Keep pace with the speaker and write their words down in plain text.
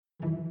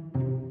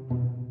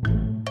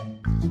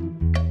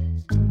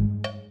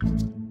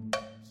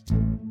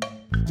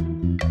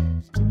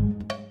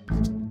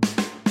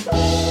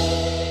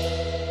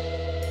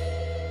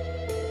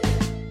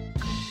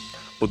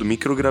Od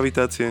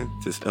mikrogravitácie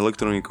cez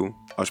elektroniku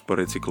až po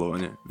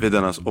recyklovanie.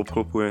 Veda nás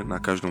obklopuje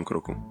na každom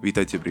kroku.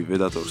 Vítajte pri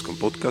Vedatorskom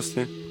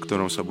podcaste, v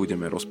ktorom sa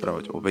budeme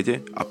rozprávať o vede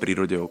a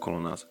prírode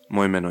okolo nás.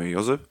 Moje meno je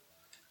Jozef.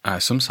 A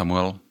ja som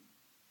Samuel.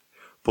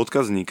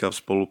 Podcast vzniká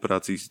v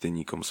spolupráci s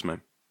denníkom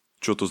SME.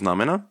 Čo to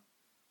znamená?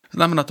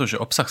 Znamená to,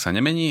 že obsah sa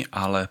nemení,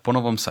 ale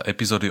ponovom sa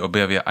epizódy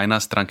objavia aj na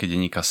stránke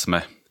denníka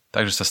SME,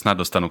 takže sa snad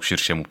dostanú k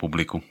širšiemu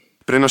publiku.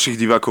 Pre našich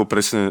divákov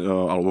presne,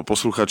 alebo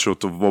poslucháčov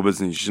to vôbec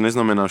nič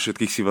neznamená.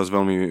 Všetkých si vás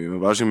veľmi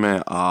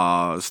vážime a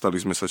stali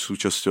sme sa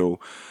súčasťou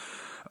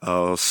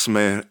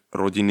SME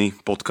rodiny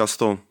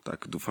podcastov,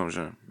 tak dúfam,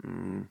 že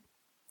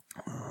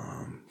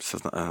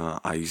sa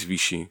aj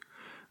zvýši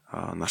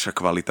naša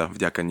kvalita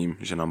vďaka nim,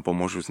 že nám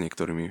pomôžu s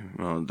niektorými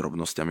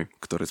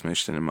drobnosťami, ktoré sme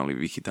ešte nemali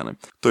vychytané.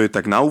 To je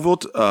tak na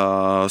úvod.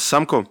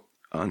 Samko,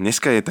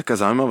 dneska je taká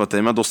zaujímavá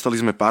téma.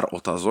 Dostali sme pár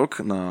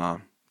otázok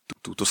na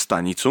túto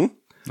stanicu.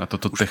 Na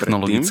toto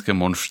technologické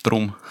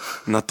monštrum.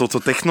 Na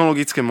toto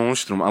technologické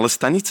monštrum. Ale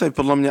stanica je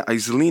podľa mňa aj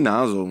zlý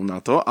názov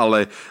na to,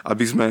 ale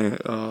aby sme...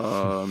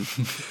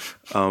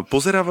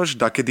 Pozerávaš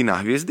dakedy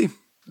na hviezdy?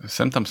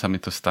 Sem tam sa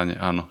mi to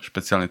stane, áno.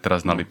 Špeciálne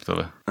teraz na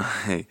Liptove.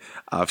 Hej.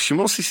 A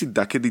všimol si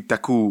dakedy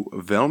takú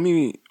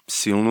veľmi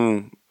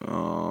silnú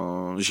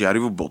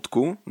žiarivú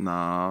bodku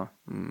na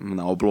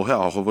oblohe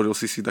a hovoril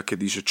si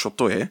dakedy, že čo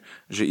to je?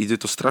 Že ide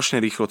to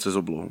strašne rýchlo cez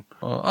oblohu.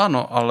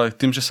 Áno, ale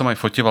tým, že som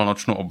aj fotoval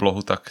nočnú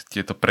oblohu, tak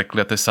tieto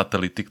prekliaté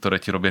satelity, ktoré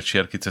ti robia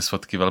čiarky cez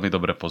fotky, veľmi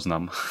dobre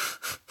poznám.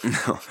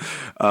 No,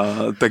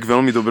 tak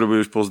veľmi dobre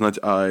budeš poznať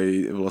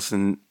aj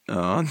vlastne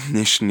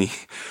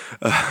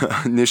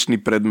dnešný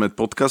predmet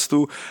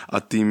podcastu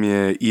a tým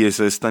je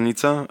ISS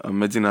stanica,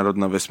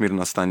 Medzinárodná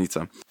vesmírna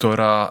stanica.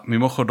 Ktorá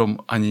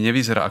mimochodom ani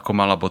nevyzerá ako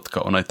malá bodka.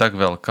 Ona je tak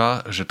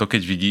veľká, že to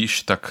keď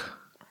vidíš, tak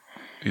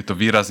je to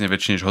výrazne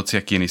väčšie než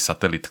hociaký iný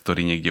satelit,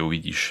 ktorý niekde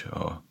uvidíš.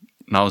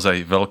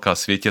 Naozaj veľká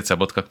svietiaca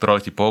bodka,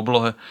 ktorá letí po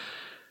oblohe.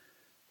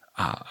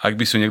 A ak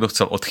by si niekto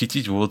chcel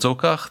odchytiť v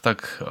úvodzovkách,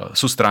 tak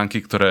sú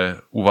stránky,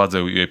 ktoré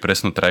uvádzajú jej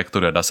presnú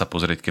trajektóriu a dá sa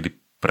pozrieť, kedy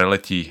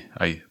preletí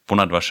aj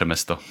ponad vaše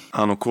mesto.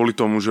 Áno, kvôli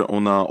tomu, že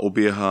ona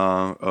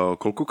obieha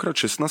koľkokrát?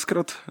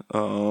 16-krát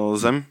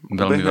Zem?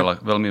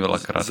 Veľmi veľa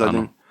krát,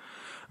 áno.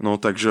 No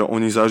takže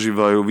oni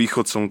zažívajú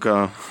východ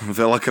slnka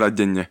veľakrát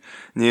denne.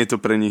 Nie je to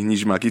pre nich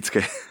nič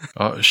magické.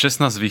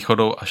 16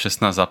 východov a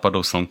 16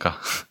 západov slnka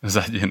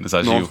za deň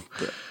zažijú.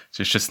 No.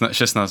 Čiže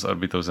 16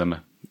 orbitov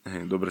Zeme.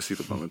 Hej, dobre si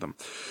to pamätám.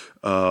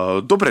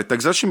 Dobre,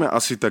 tak začneme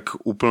asi tak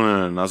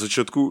úplne na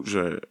začiatku,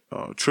 že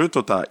čo je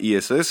to tá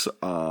ISS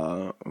a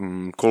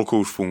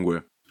koľko už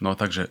funguje? No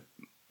takže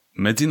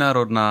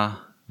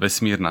Medzinárodná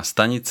vesmírna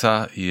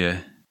stanica je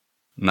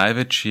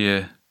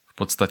najväčšie v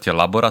podstate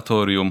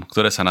laboratórium,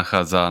 ktoré sa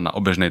nachádza na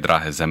obežnej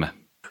dráhe Zeme.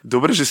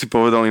 Dobre, že si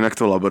povedal inak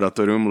to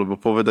laboratórium, lebo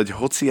povedať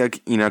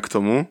hociak inak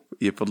tomu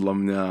je podľa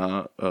mňa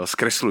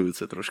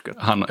skresľujúce troška.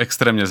 Áno,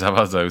 extrémne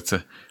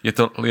zavádzajúce. Je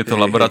to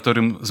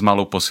laboratórium s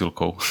malou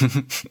posilkou.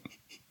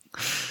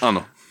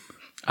 Áno.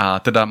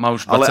 A teda má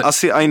už 20... Ale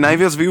asi aj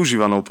najviac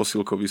využívanou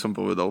posilkou, by som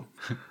povedal,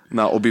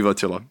 na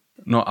obyvateľa.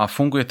 No a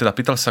funguje, teda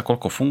pýtal sa,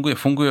 koľko funguje.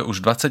 Funguje už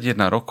 21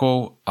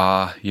 rokov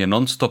a je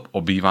non-stop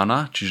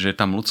obývaná, čiže je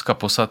tam ľudská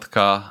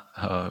posádka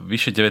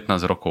vyše 19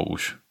 rokov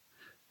už.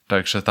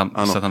 Takže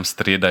sa tam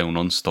striedajú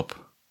non-stop.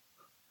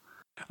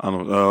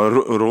 Áno,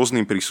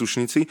 rôzni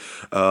príslušníci.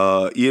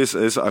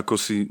 ISS, ako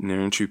si,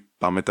 neviem, či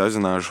pamätáš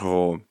z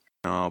nášho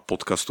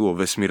podcastu o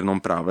vesmírnom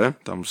práve,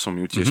 tam som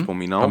ju tiež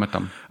spomínal.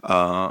 Pamätám.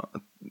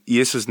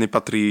 ISS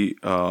nepatrí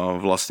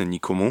vlastne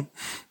nikomu.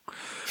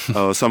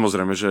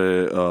 Samozrejme,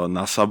 že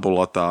NASA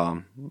bola tá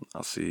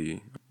asi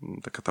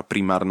taká tá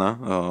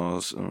primárna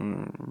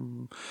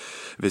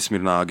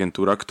vesmírna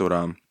agentúra,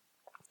 ktorá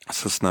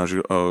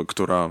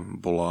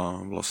bola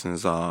vlastne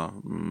za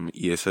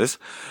ISS,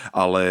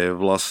 ale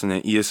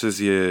vlastne ISS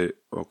je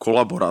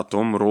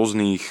kolaborátom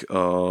rôznych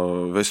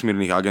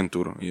vesmírnych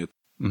agentúr.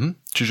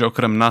 Čiže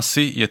okrem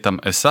NASA je tam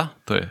ESA,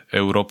 to je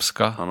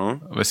Európska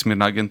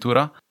vesmírna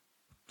agentúra.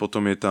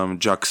 Potom je tam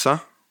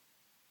JAXA.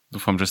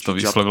 Dúfam, že si to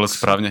vyslovil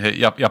správne.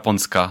 Hej,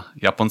 Japonská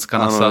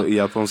NASA. Áno,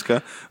 Japonská.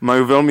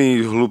 Majú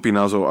veľmi hlúpy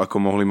názov, ako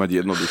mohli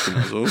mať jednoduchý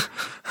názov.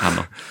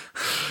 Áno.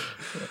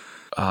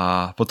 A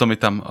potom je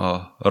tam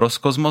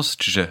Roskosmos,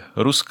 čiže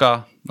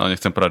Ruská, no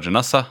nechcem povedať, že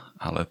NASA,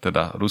 ale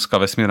teda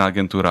Ruská vesmírna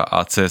agentúra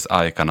a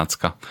CSA je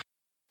kanadská.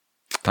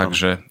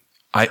 Takže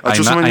aj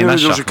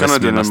naša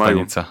vesmírna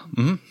stanica.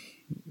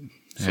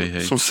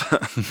 Hej.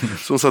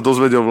 Som sa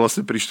dozvedel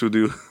vlastne pri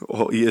štúdiu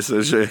o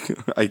ISS, že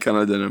aj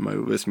Kanaďania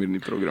majú vesmírny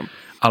program.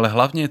 Ale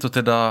hlavne je to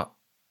teda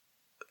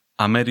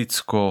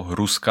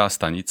americko-ruská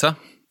stanica.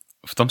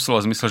 V tom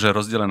slova zmysle, že je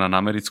rozdelená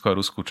na americkú a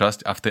ruskú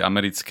časť a v tej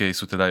americkej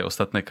sú teda aj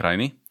ostatné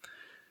krajiny.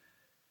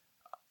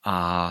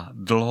 A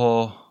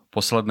dlho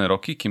posledné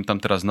roky, kým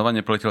tam teraz znova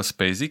nepoletel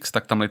SpaceX,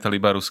 tak tam letali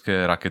iba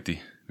ruské rakety.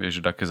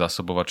 Vieš, také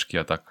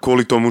zásobovačky a tak.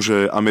 Kvôli tomu,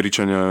 že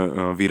Američania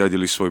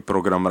vyradili svoj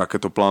program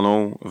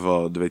raketoplánov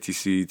v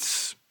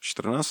 2014,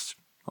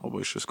 alebo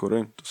ešte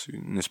skôr, to si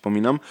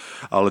nespomínam,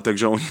 ale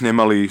takže oni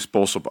nemali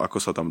spôsob, ako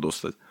sa tam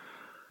dostať.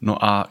 No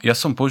a ja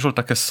som použil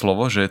také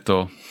slovo, že je to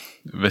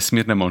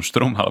vesmírne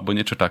monštrum alebo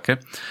niečo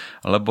také,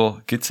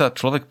 lebo keď sa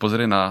človek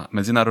pozrie na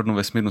Medzinárodnú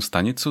vesmírnu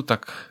stanicu,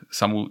 tak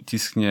sa mu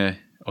tiskne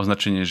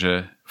označenie,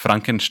 že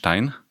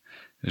Frankenstein,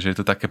 že je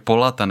to také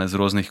polátané z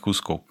rôznych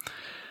kúskov.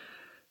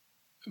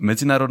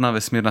 Medzinárodná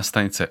vesmírna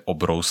stanica je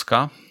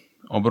obrovská.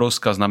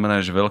 Obrovská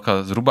znamená, že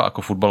veľká zhruba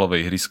ako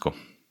futbalové ihrisko.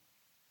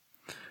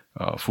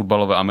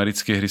 Futbalové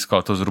americké ihrisko,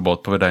 ale to zhruba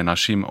odpoveda aj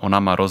našim.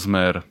 Ona má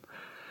rozmer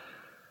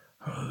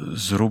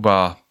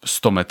zhruba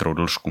 100 metrov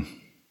dĺžku.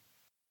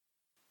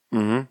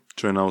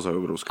 Čo je naozaj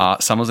obrovské.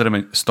 A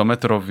samozrejme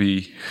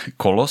 100-metrový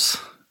kolos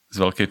z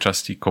veľkej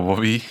časti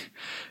kovový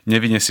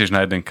nevyniesieš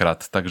na jeden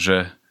krát.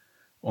 Takže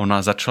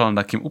ona začala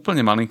takým úplne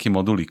malinkým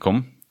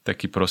modulíkom,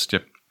 taký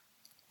proste,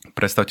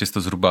 predstavte si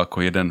to zhruba ako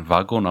jeden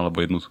vagón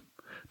alebo jednu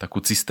takú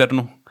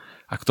cisternu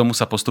a k tomu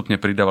sa postupne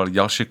pridávali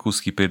ďalšie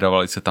kúsky,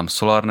 pridávali sa tam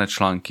solárne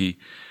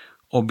články,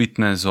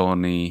 obytné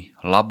zóny,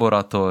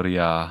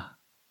 laboratória,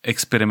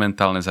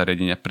 experimentálne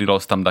zariadenia, pridalo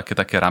sa tam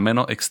také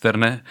rameno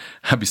externé,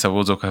 aby sa v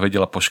úvodzovkách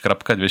vedela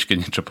poškrapkať, vieš,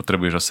 keď niečo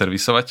potrebuješ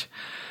oservisovať.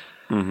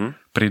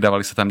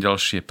 Pridávali sa tam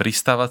ďalšie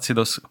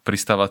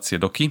pristávacie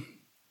doky,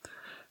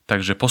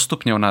 takže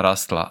postupne ona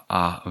rástla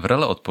a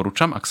vrele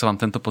odporúčam, ak sa vám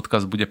tento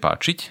podcast bude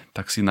páčiť,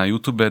 tak si na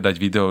YouTube dať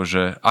video,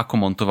 že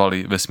ako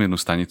montovali vesmírnu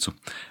stanicu.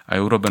 A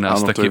je urobené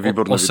asi taký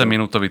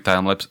 8-minútový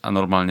timelapse a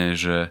normálne,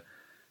 že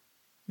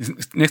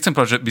nechcem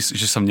povedať,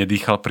 že som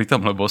nedýchal pri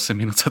tom, lebo 8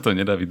 minút sa to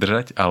nedá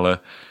vydržať,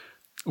 ale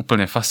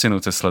úplne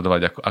fascinujúce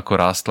sledovať, ako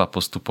rástla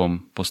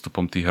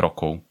postupom tých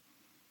rokov.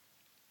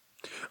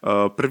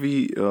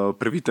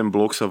 Prvý ten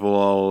blog sa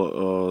volal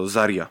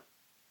Zaria.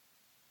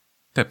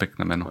 To je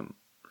pekné meno.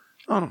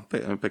 Áno,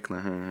 pekné.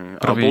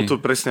 A bol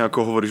to presne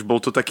ako hovoríš, bol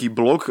to taký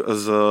blok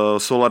s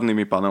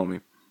solárnymi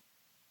panelmi.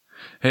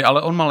 Hej, ale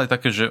on mal aj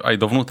také, že aj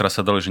dovnútra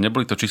sa dali, že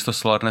neboli to čisto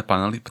solárne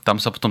panely,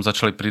 tam sa potom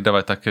začali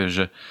pridávať také,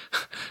 že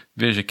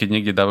vieš, že keď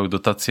niekde dávajú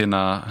dotácie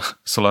na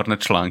solárne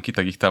články,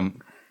 tak ich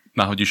tam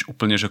nahodíš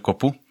úplne, že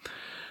kopu.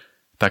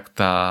 Tak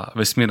tá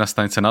vesmírna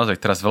stanica naozaj,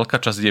 teraz veľká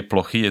časť jej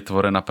plochy je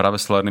tvorená práve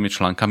solárnymi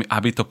článkami,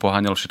 aby to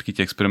poháňalo všetky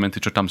tie experimenty,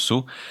 čo tam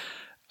sú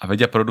a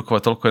vedia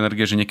produkovať toľko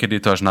energie, že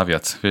niekedy je to až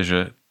naviac. Vieš, že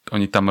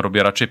oni tam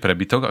robia radšej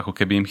prebytok, ako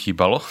keby im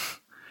chýbalo.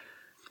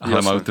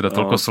 Ale majú teda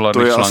toľko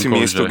solárnych článkov, to je asi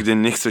miesto, kde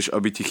nechceš,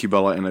 aby ti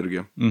chýbala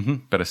energia.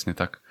 Presne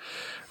tak.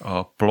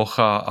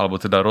 Plocha, alebo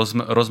teda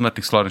rozmer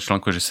tých solárnych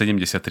článkov je, že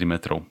 73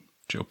 metrov.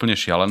 Čiže úplne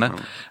šialené.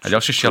 A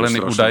ďalší šialený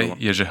údaj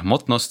je, že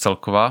hmotnosť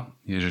celková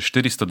je, že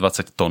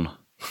 420 tón.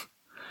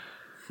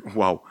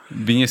 Wow.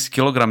 Vyniesť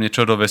kilogram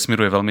niečo do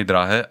vesmíru je veľmi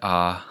drahé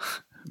a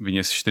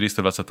vyniesť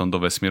 420 tón do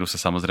vesmíru sa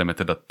samozrejme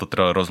teda to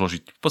treba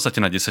rozložiť v podstate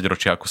na 10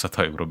 ročia, ako sa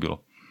to aj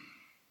urobilo.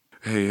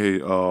 Hej,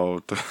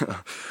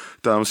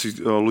 tam si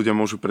ľudia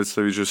môžu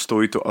predstaviť, že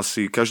stojí to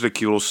asi, každé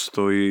kilo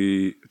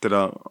stojí,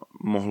 teda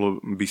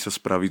mohlo by sa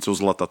spraviť zo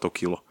zlata to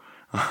kilo.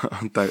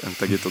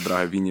 tak je to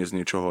drahé vyniesť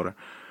niečo hore.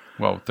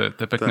 Wow, to je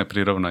pekné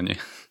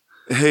prirovnanie.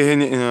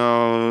 Hej,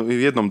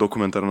 v jednom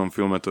dokumentárnom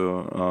filme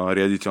to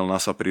riaditeľ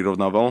NASA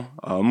prirovnával.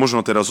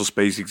 Možno teraz zo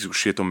SpaceX už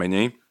je to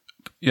menej.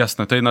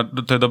 Jasné, to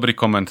je dobrý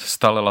koment.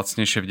 Stále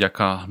lacnejšie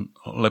vďaka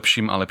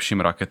lepším a lepším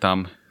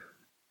raketám.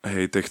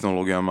 Hej,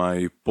 technológiám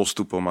aj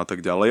postupom a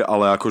tak ďalej,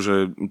 ale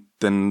akože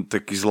ten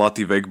taký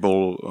zlatý vek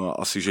bol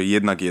asi, že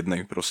 1:1,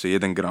 proste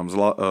 1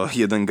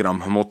 gram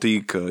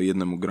hmoty k 1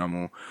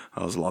 gramu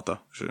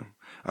zlata, že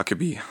aké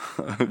by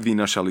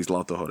vynašali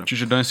zlato hore.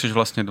 Čiže donesieš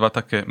vlastne dva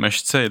také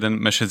mešce, jeden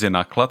mešec je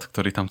náklad,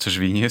 ktorý tam chceš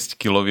vyniesť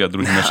kilový a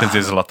druhý mešec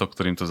je zlato,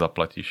 ktorým to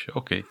zaplatíš.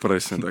 OK.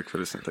 Presne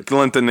tak.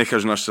 Len ten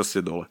necháš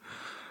našťastie dole.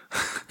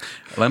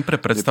 Len pre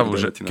predstavu,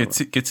 že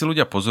keď si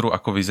ľudia pozrú,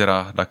 ako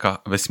vyzerá taká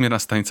vesmírna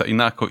stanica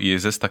iná ako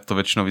ISS, tak to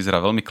väčšinou vyzerá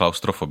veľmi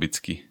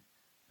klaustrofobicky.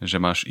 Že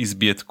máš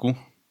izbietku,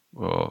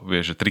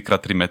 vieš, že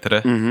 3x3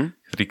 metre,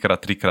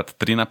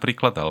 3x3x3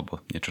 napríklad, alebo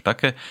niečo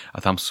také,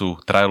 a tam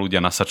sú 3 ľudia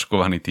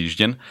nasačkovaní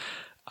týždeň,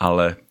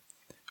 ale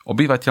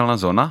obyvateľná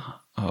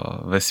zóna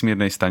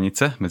vesmírnej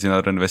stanice,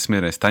 Medzinárodnej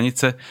vesmírnej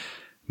stanice,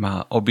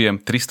 má objem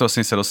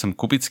 388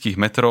 kubických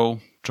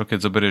metrov, čo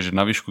keď zoberieš, že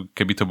na výšku,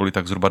 keby to boli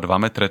tak zhruba 2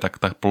 metre, tak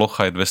tá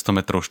plocha je 200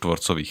 metrov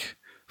štvorcových.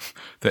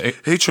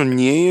 Hej, čo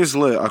nie je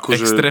zlé.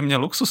 Akože extrémne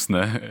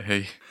luxusné,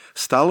 hej.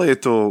 Stále je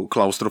to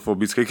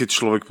klaustrofobické, keď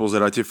človek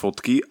pozerá tie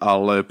fotky,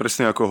 ale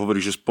presne ako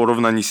hovorí, že v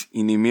porovnaní s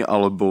inými,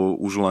 alebo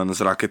už len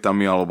s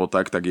raketami, alebo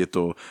tak je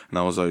to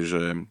naozaj,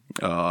 že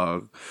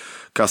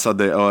Casa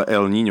de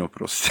El Niño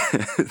proste.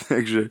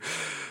 Takže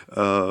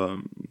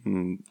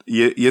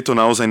je to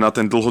naozaj na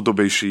ten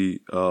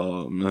dlhodobejší,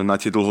 na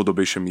tie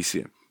dlhodobejšie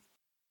misie.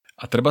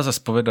 A treba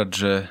zase povedať,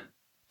 že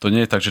to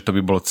nie je tak, že to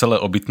by bolo celé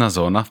obytná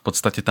zóna. V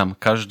podstate tam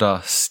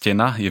každá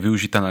stena je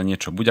využitá na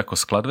niečo, buď ako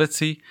sklad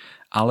vecí,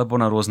 alebo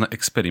na rôzne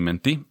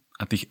experimenty.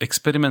 A tých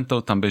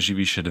experimentov tam beží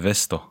vyše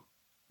 200.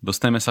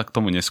 Dostaneme sa k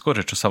tomu neskôr,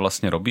 že čo sa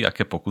vlastne robí,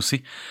 aké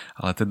pokusy,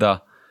 ale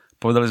teda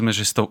povedali sme,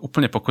 že si to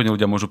úplne pokojne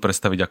ľudia môžu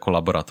predstaviť ako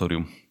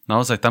laboratórium.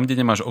 Naozaj tam,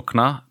 kde nemáš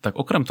okna, tak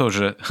okrem toho,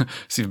 že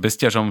si v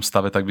bezťažovom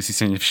stave, tak by si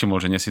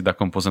nevšimol, že nie si v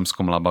takom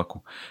pozemskom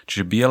labaku.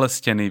 Čiže biele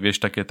steny,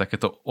 vieš,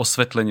 takéto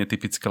osvetlenie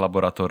typické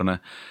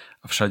laboratórne,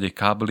 a všade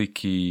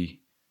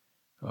kábliky,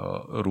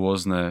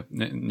 rôzne,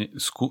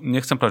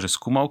 nechcem povedať, že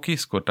skúmavky,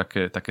 skôr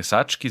také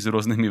sáčky s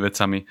rôznymi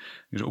vecami,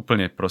 že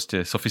úplne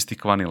proste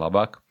sofistikovaný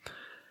labák.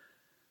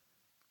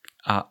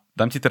 A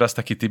dám ti teraz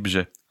taký tip,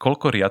 že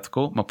koľko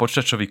riadkov má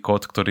počítačový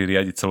kód, ktorý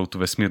riadi celú tú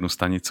vesmírnu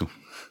stanicu?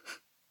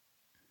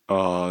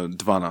 12.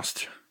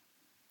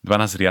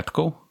 12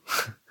 riadkov?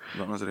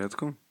 12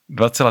 riadkov?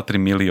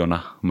 2,3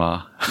 milióna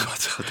má.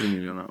 2,3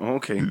 milióna,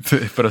 OK.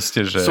 To je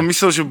proste, že... Som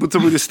myslel, že to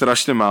bude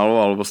strašne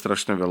málo, alebo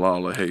strašne veľa,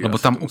 ale hej. Lebo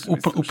tam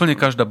úplne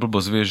každá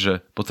blbosť vie, že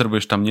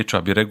potrebuješ tam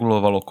niečo, aby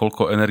regulovalo,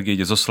 koľko energie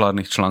ide zo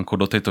solárnych článkov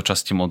do tejto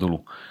časti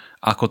modulu.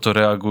 Ako to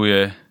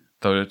reaguje...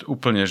 To je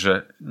úplne,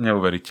 že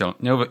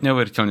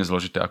neuveriteľne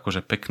zložité,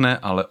 akože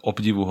pekné, ale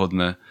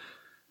obdivuhodné,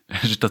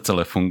 že to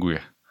celé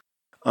funguje.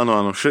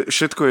 Áno,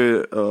 všetko je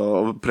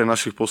pre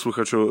našich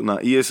posluchačov na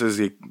ISS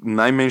je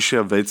najmenšia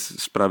vec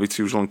spraviť si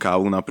už len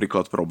kávu,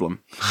 napríklad problém.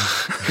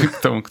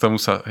 K tomu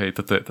sa, hej,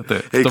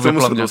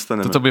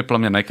 toto bude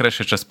podľa mňa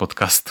najkrajšia časť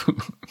podcastu.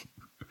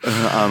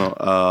 Áno,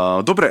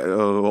 dobre,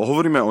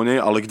 hovoríme o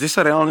nej, ale kde sa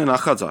reálne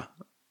nachádza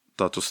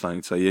táto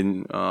stanica?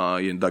 Je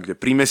kde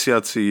pri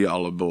mesiaci,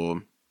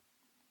 alebo...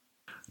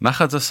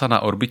 Nachádza sa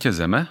na orbite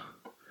Zeme.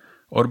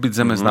 Orbit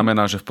Zeme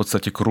znamená, že v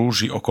podstate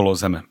krúži okolo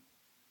Zeme.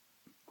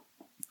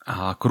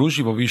 A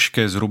krúži vo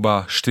výške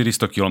zhruba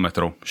 400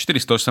 km.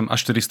 408 až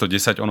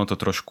 410, ono to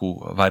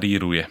trošku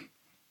varíruje.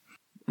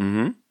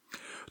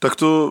 Tak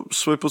to v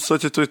svojej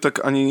podstate to je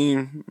tak ani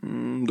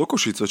do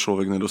Košice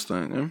človek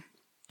nedostane, nie?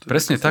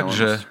 Presne tak,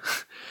 že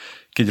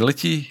keď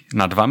letí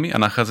nad vami a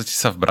nachádzate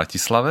sa v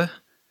Bratislave,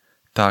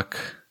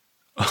 tak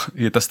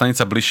je tá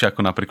stanica bližšia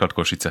ako napríklad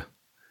Košice.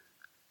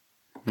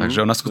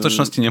 Takže ona v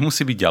skutočnosti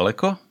nemusí byť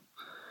ďaleko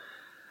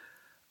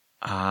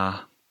a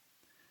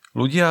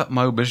ľudia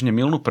majú bežne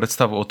mylnú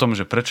predstavu o tom,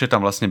 že prečo je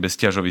tam vlastne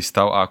bezťažový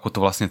stav a ako to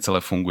vlastne celé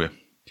funguje.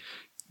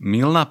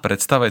 Mylná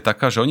predstava je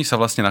taká, že oni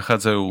sa vlastne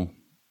nachádzajú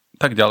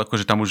tak ďaleko,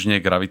 že tam už nie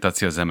je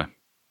gravitácia Zeme.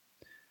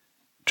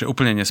 Čo je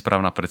úplne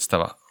nesprávna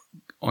predstava.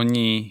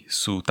 Oni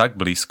sú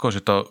tak blízko, že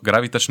to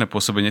gravitačné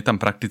pôsobenie je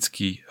tam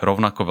prakticky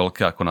rovnako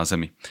veľké ako na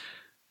Zemi.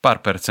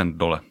 Pár percent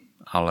dole,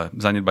 ale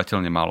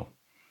zanedbateľne málo.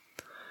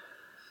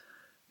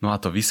 No a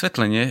to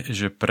vysvetlenie,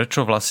 že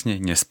prečo vlastne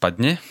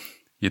nespadne,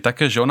 je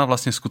také, že ona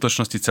vlastne v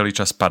skutočnosti celý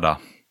čas padá.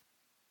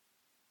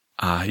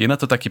 A je na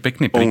to taký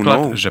pekný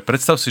príklad, že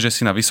predstav si, že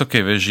si na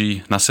vysokej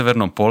veži na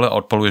severnom pole a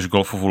odpaluješ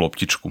golfovú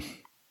loptičku.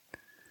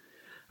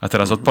 A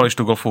teraz odpalíš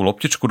tú golfovú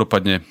loptičku,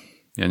 dopadne,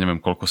 ja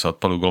neviem, koľko sa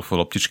odpalujú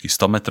golfové loptičky,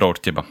 100 metrov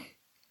od teba.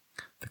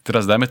 Tak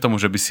teraz dajme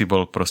tomu, že by si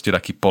bol proste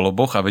taký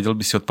poloboch a vedel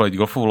by si odpaliť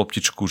golfovú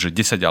loptičku, že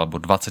 10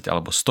 alebo 20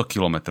 alebo 100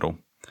 kilometrov.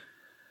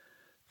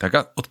 Tak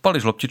ak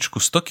odpališ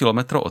loptičku 100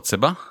 km od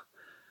seba,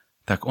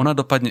 tak ona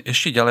dopadne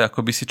ešte ďalej,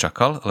 ako by si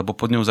čakal, lebo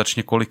pod ňou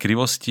začne kvôli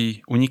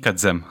krivosti unikať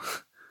Zem.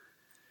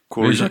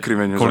 Kvôli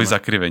zakriveniu. Kvôli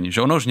zakriveniu.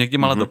 Že ona už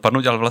niekde mala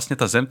dopadnúť, ale vlastne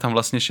tá Zem tam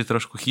vlastne ešte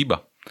trošku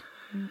chýba.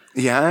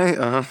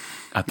 Aha.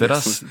 A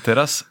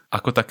teraz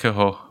ako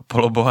takého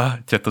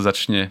poloboha ťa to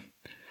začne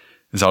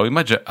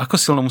zaujímať, že ako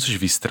silno musíš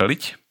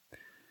vystreliť,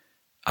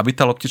 aby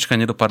tá loptička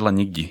nedopadla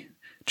nikdy.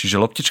 Čiže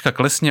loptička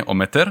klesne o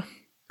meter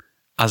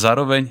a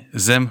zároveň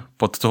Zem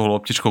pod tou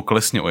loptičkou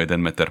klesne o 1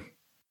 meter.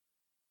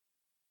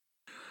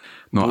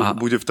 No a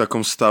bude v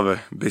takom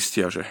stave bez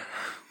ťaže.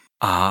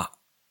 A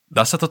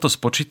dá sa toto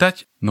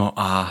spočítať? No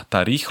a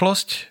tá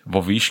rýchlosť vo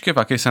výške,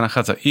 v akej sa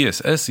nachádza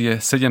ISS, je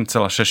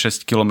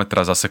 7,66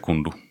 km za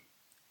sekundu.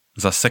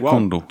 Za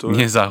sekundu,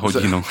 nie za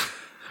hodinu.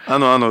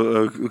 Áno,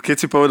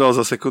 keď si povedal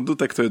za sekundu,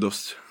 tak to je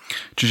dosť.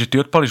 Čiže ty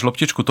odpališ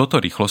loptičku touto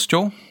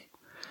rýchlosťou,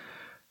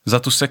 za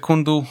tú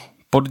sekundu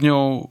pod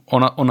ňou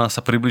ona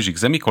sa priblíži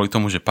k Zemi kvôli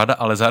tomu, že pada,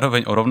 ale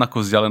zároveň o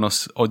rovnakú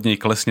vzdialenosť od nej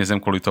klesne Zem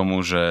kvôli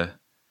tomu, že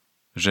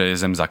je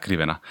Zem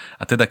zakrivená.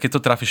 A teda keď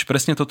to trafíš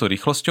presne touto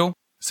rýchlosťou,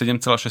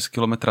 7,6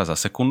 km za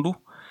sekundu,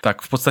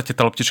 tak v podstate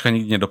tá loptička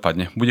nikdy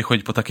nedopadne. Bude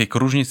chodiť po takej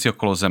kružnici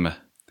okolo Zeme.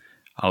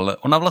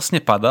 Ale ona vlastne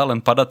padá,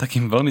 len padá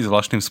takým veľmi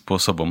zvláštnym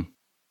spôsobom.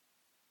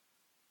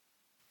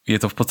 Je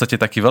to v podstate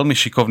taký veľmi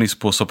šikovný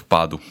spôsob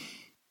pádu.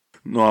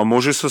 No a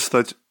môže sa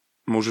stať,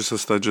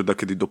 že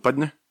dakedy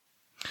dopadne?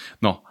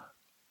 No,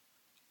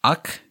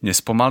 ak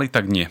nespomalí,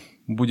 tak nie.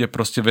 Bude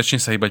proste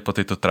väčšine sa hýbať po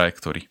tejto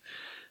trajektórii.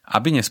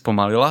 Aby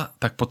nespomalila,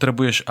 tak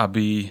potrebuješ,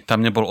 aby tam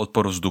nebol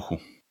odpor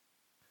vzduchu.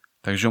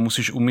 Takže ho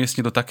musíš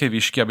umiestniť do takej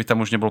výšky, aby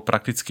tam už nebol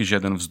prakticky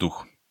žiaden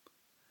vzduch.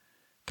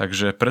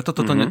 Takže preto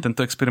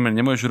tento experiment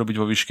nemôžeš robiť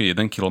vo výške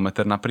 1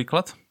 km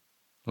napríklad,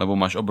 lebo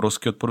máš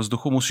obrovský odpor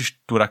vzduchu, musíš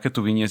tú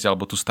raketu vyniesť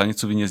alebo tú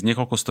stanicu vyniesť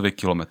niekoľko stoviek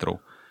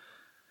kilometrov.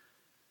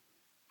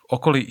 V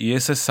okolí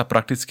ISS sa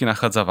prakticky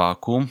nachádza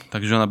vákuum,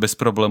 takže ona bez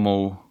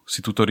problémov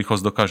si túto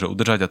rýchlosť dokáže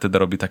udržať a teda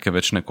robí také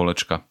väčšie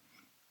kolečka.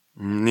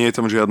 Nie je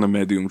tam žiadne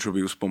médium, čo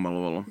by ju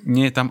spomalovalo.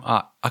 Nie je tam,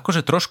 a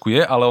akože trošku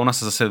je, ale ona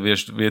sa zase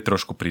vie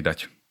trošku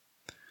pridať.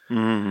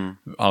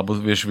 Alebo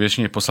vieš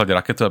nie poslať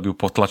raketu, aby ju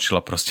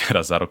potlačila proste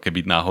raz za rok,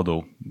 keby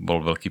náhodou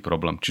bol veľký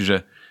problém.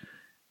 Čiže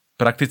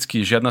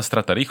prakticky žiadna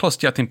strata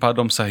rýchlosti a tým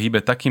pádom sa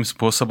hýbe takým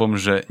spôsobom,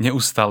 že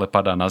neustále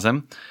padá na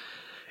zem.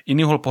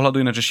 Iný uhol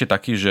pohľadu ináč ešte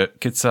taký, že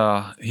keď sa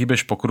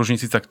hýbeš po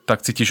kružnici, tak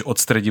cítiš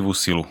odstredivú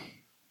silu.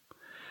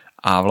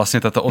 A vlastne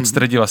táto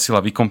odstredivá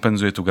sila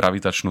vykompenzuje tú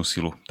gravitačnú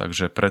silu.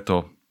 Takže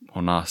preto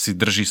ona si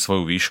drží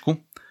svoju výšku.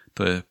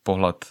 To je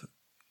pohľad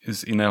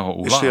z iného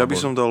uhla. Ešte ja by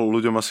som dal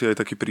ľuďom asi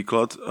aj taký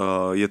príklad.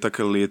 Je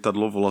také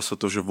lietadlo, volá sa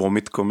to, že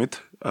Vomit Comet,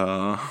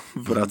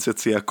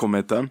 vraciacia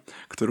kometa,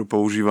 ktorú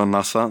používa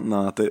NASA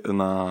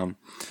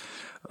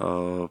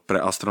pre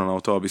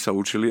astronautov, aby sa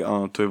učili.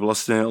 A to je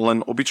vlastne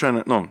len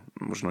obyčajné, no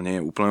možno nie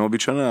je úplne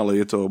obyčajné, ale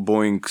je to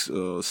Boeing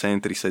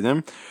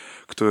 737,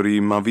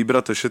 ktorý má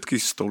vybraté všetky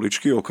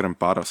stoličky, okrem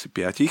pár asi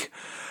 5.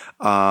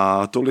 A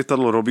to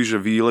lietadlo robí, že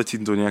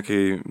vyletí do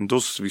nejakej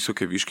dosť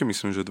vysokej výšky,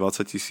 myslím, že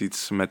 20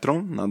 000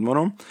 metrov nad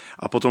morom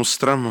a potom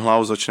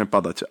strmhlav začne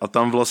padať. A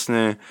tam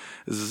vlastne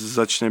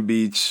začne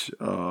byť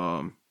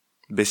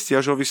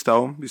bezťažový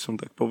stav, by som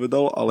tak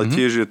povedal, ale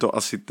tiež je to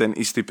asi ten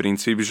istý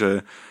princíp,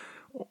 že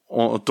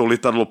to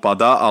lietadlo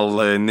padá,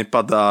 ale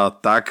nepadá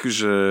tak,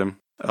 že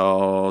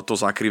to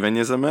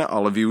zakrivenie Zeme,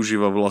 ale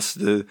využíva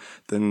vlastne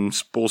ten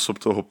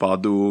spôsob toho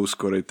pádu,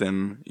 skorej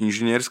ten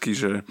inžinierský,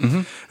 že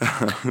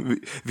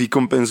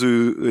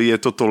vykompenzuje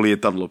toto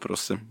lietadlo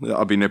proste,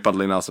 aby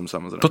nepadli na Zem,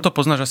 samozrejme. Toto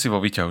poznáš asi vo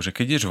výťahu, že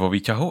keď ideš vo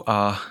výťahu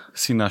a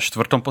si na 4.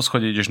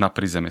 poschodí ideš na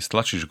prízemie,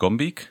 stlačíš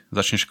gombík,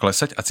 začneš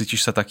klesať a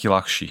cítiš sa taký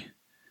ľahší.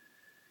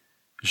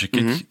 Že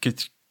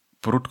keď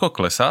prudko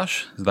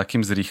klesáš s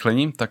takým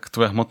zrýchlením, tak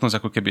tvoja hmotnosť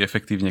ako keby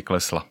efektívne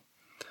klesla.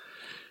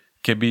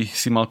 Keby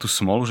si mal tú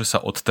smolu, že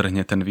sa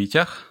odtrhne ten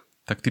výťah,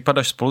 tak ty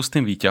padáš spolu s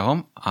tým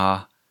výťahom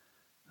a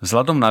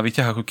vzhľadom na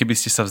výťah, ako keby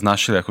ste sa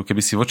vznášili, ako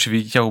keby si voči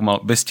výťahu mal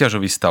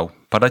bezťažový stav.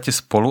 Padáte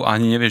spolu a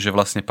ani nevieš, že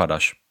vlastne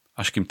padáš,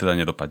 až kým teda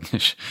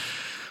nedopadneš.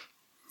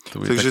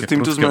 Takže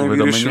týmto sme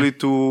vyriešili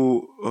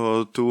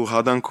tú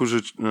hádanku,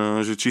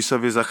 že či sa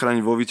vie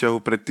zachrániť vo výťahu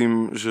pred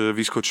tým, že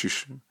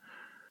vyskočíš.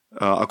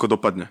 A ako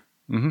dopadne.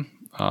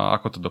 A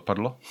ako to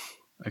dopadlo?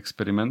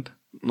 Experiment?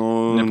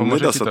 No,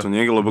 nedá sa to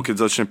niekde, lebo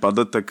keď začne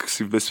padať, tak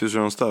si v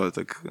bezpečnom stave,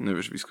 tak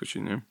nevieš vyskočiť,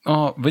 nie?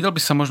 No, vedel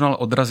by sa možno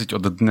ale odraziť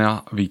od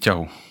dna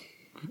výťahu.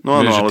 No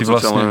áno, ale to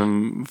vlastne len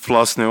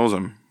flásne o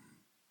zem.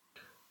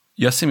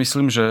 Ja si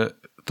myslím, že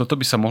toto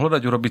by sa mohlo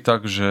dať urobiť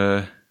tak,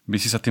 že by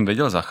si sa tým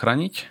vedel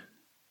zachrániť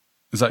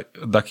za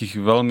takých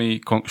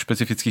veľmi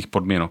špecifických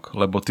podmienok,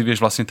 lebo ty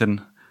vieš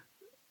vlastne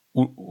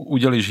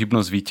udelíš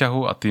hybnosť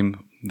výťahu a tým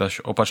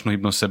dáš opačnú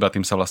hybnosť sebe a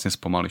tým sa vlastne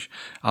spomalíš.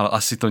 Ale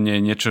asi to nie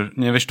je niečo,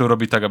 nevieš to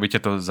urobiť tak, aby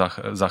ťa to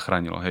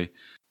zachránilo, hej.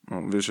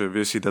 No,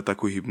 vieš si dať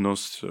takú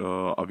hybnosť,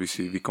 aby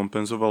si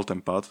vykompenzoval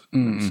ten pád?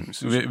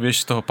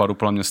 Vieš z toho pádu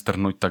podľa mňa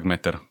strhnúť tak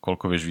meter,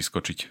 koľko vieš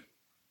vyskočiť.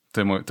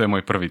 To je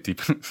môj prvý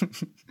tip.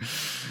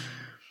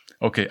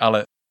 OK,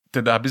 ale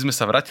teda, aby sme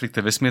sa vrátili k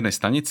tej vesmírnej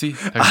stanici,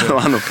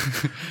 áno.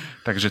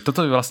 Takže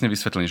toto je vlastne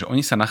vysvetlenie, že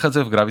oni sa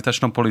nachádzajú v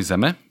gravitačnom poli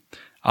Zeme,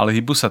 ale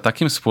hýbu sa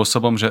takým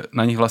spôsobom, že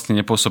na nich vlastne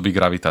nepôsobí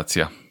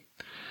gravitácia.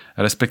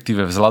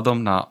 Respektíve vzhľadom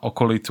na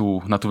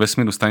tú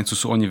vesmírnu stanicu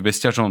sú oni v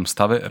bezťažovom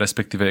stave,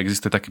 respektíve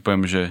existuje taký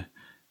pojem, že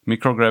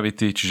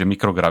microgravity, čiže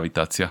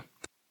mikrogravitácia.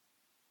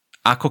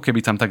 Ako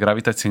keby tam tá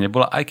gravitácia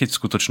nebola, aj keď v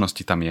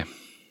skutočnosti tam je.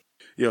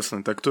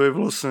 Jasné, tak to je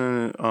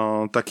vlastne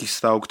taký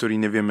stav, ktorý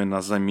nevieme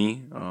na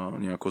Zemi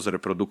nejako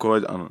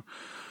zreprodukovať.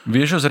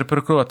 Vieš ho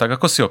zreprodukovať tak,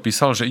 ako si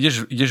opísal, že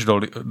ideš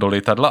do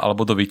lietadla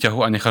alebo do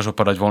výťahu a necháš ho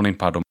padať voľným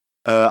pádom.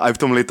 Aj v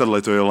tom lietadle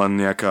to je len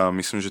nejaká,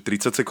 myslím, že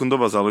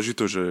 30-sekundová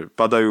záležitosť, že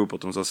padajú,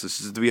 potom zase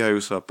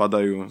zdvíhajú sa,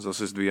 padajú,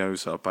 zase zdvíhajú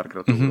sa a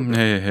párkrát to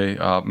Hej,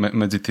 a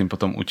medzi tým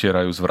potom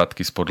utierajú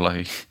zvratky z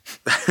podlahy.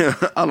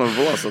 Áno,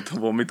 volá sa to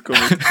Vomit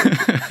Comet.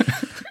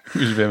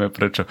 Už vieme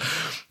prečo.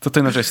 Toto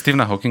je aj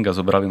Stephena Hawkinga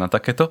zobrali na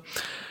takéto.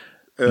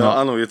 No.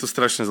 Áno, je to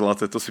strašne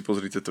zlaté, to si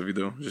pozrite to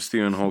video, že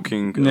Stephen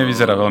Hawking...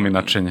 Nevyzerá veľmi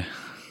nadšene,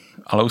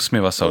 ale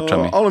usmieva sa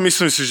očami. Ale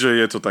myslím si, že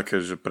je to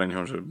také, že pre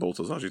neho, že bol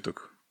to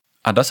zážitok.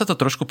 A dá sa to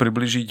trošku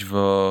približiť v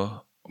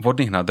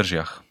vodných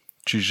nádržiach.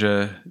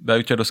 Čiže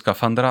dajú ťa do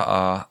skafandra a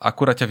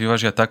akurát ťa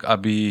vyvážia tak,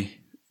 aby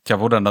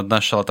ťa voda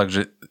nadnášala,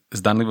 takže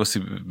zdanlivo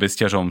si v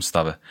bezťažovom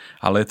stave.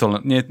 Ale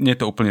nie je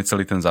to úplne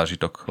celý ten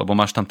zážitok, lebo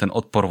máš tam ten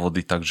odpor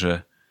vody,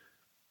 takže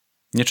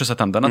niečo sa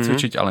tam dá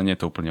nacvičiť, ale nie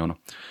je to úplne ono.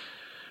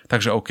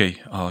 Takže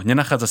OK,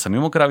 nenachádza sa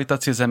mimo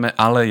gravitácie Zeme,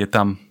 ale je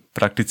tam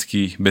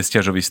prakticky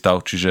bezťažový stav,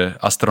 čiže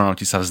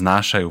astronauti sa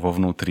vznášajú vo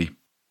vnútri.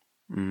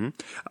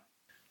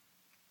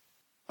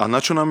 A na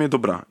čo nám je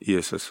dobrá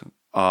ISS?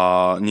 A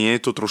nie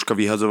je to troška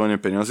vyhadzovanie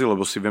peňazí,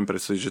 lebo si viem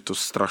predstaviť, že to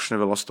strašne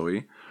veľa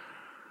stojí.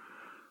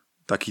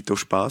 Takýto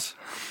špás.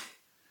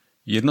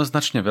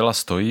 Jednoznačne veľa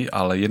stojí,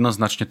 ale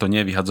jednoznačne to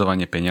nie je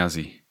vyhadzovanie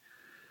peňazí.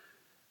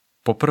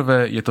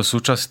 Poprvé je to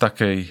súčasť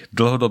takej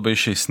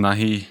dlhodobejšej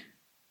snahy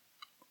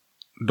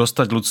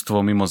dostať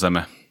ľudstvo mimo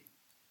Zeme.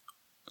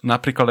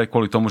 Napríklad aj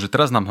kvôli tomu, že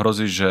teraz nám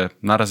hrozí, že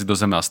narazí do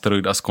Zeme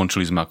asteroid a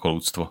skončili sme ako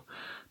ľudstvo.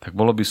 Tak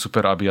bolo by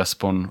super, aby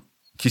aspoň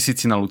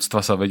tisícina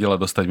ľudstva sa vedela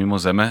dostať mimo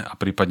Zeme a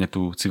prípadne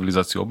tú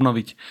civilizáciu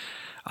obnoviť,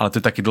 ale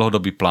to je taký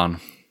dlhodobý plán.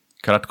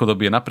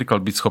 Krátkodobý je napríklad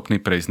byť schopný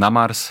prejsť na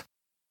Mars.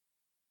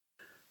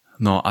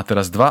 No a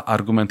teraz 2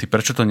 argumenty,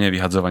 prečo to nie je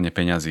vyhadzovanie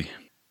peňazí.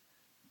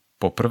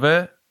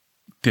 Poprvé,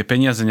 tie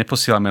peniaze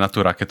neposielame na tú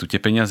raketu. Tie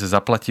peniaze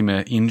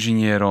zaplatíme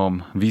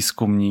inžinierom,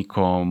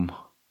 výskumníkom,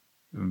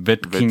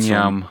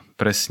 vedkyniam,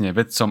 presne,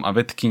 vedcom a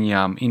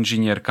vedkyniam,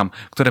 inžinierkam,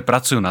 ktoré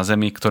pracujú na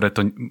Zemi, ktoré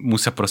to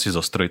musia proste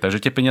zostrojiť.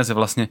 Takže tie peniaze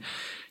vlastne,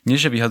 nie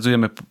že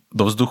vyhadzujeme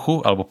do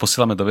vzduchu alebo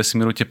posielame do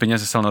vesmíru, tie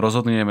peniaze sa len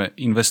rozhodneme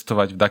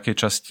investovať v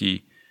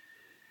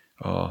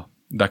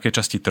dakej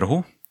časti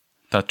trhu.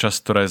 Tá časť,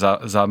 ktorá je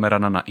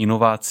zameraná na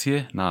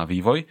inovácie, na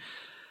vývoj.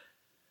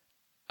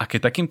 A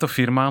keď takýmto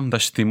firmám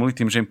dáš stimuly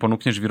tým, že im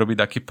ponúkneš vyrobiť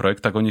taký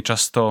projekt, tak oni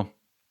často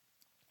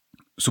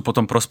sú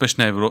potom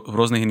prospešné aj v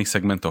rôznych iných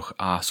segmentoch.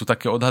 A sú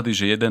také odhady,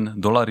 že $1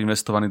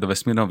 investovaný do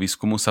vesmírneho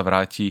výskumu sa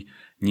vráti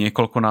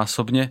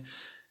niekoľkonásobne.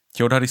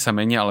 Tie odhady sa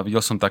menia, ale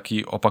videl som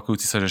taký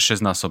opakujúci sa, že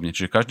 6-násobne.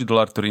 Čiže každý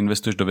 $, ktorý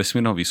investuješ do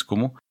vesmírneho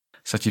výskumu,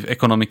 sa ti v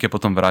ekonomike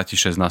potom vráti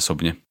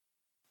 6-násobne.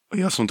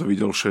 Ja som to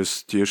videl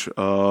 6 tiež.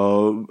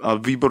 A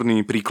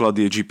výborný príklad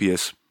je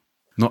GPS.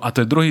 No a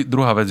to je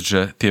druhá vec,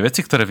 že tie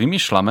veci, ktoré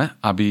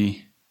vymýšľame,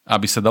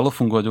 aby sa dalo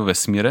fungovať vo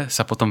vesmíre,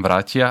 sa potom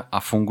vrátia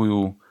a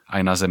fungujú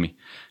aj na Zemi.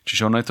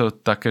 Čiže ono je to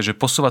také, že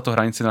posúva to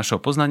hranice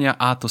našeho poznania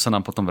a to sa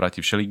nám potom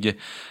vráti všelikde.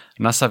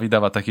 NASA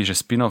vydáva taký, že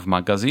spin-off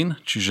magazín,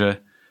 čiže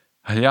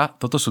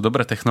toto sú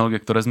dobré technológie,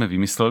 ktoré sme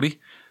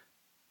vymysleli,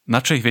 na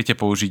čo ich viete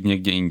použiť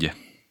niekde inde.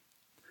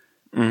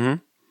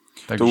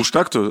 Takže, to už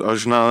takto,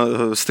 až na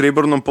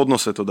striebornom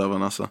podnose to dáva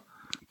NASA.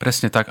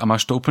 Presne tak a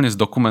máš to úplne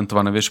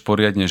zdokumentované, vieš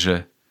poriadne,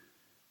 že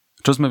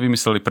čo sme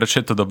vymysleli, prečo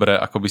je to dobré,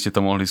 ako by ste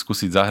to mohli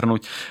skúsiť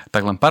zahrnúť,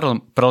 tak len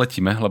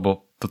preletíme,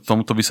 lebo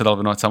tomuto by sa dal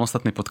venovať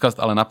samostatný podcast,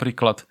 ale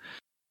napríklad,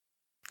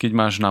 keď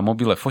máš na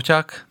mobile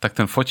foťák, tak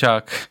ten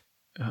foťák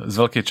z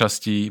veľkej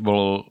časti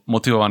bol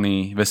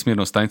motivovaný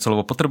vesmírnou stanicou,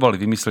 lebo potrebovali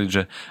vymyslieť,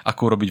 že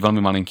ako urobiť veľmi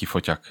malinký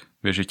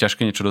foťák. Vieš, je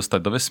ťažké niečo dostať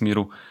do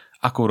vesmíru,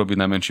 ako urobiť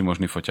najmenší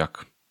možný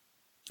foťák.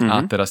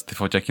 A teraz tie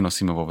foťaky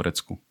nosíme vo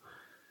vrecku.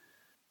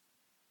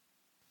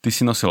 Ty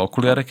si nosil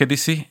okuliare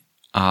kedysi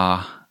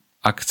a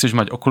ak chceš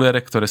mať okuliare,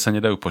 ktoré sa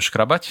nedajú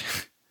poškrabať,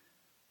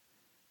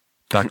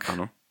 tak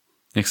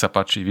nech sa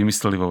páči,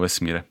 vymysleli vo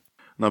vesmíre.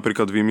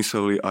 Napríklad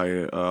vymysleli aj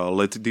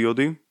LED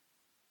diody.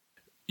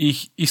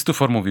 Ich istú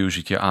formu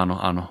využitia, áno.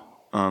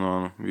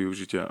 Áno,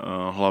 využitia.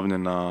 Hlavne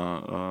na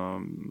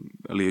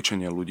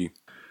liečenie ľudí.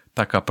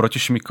 Taká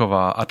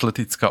protišmiková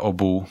atletická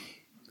obuv,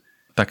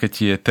 také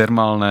tie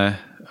termálne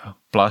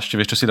plášte,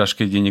 vieš, čo si dáš,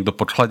 keď je niekto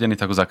podchladený,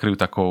 tak ho zakryjú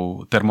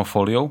takou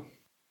termofóliou.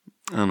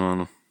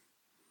 Áno.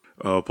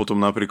 Potom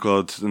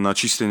napríklad na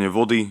čistenie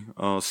vody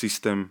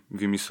systém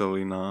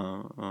vymysleli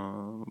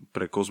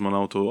pre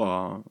kozmonautov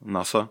a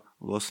NASA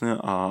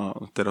vlastne a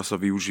teraz sa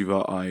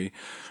využíva aj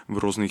v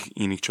rôznych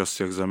iných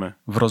častiach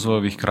Zeme. V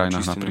rozvojových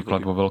krajinách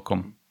napríklad vo veľkom.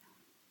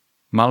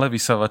 Malé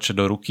vysávače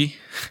do ruky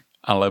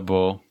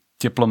alebo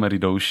teplomery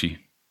do uší.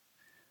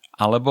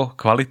 Alebo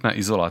kvalitná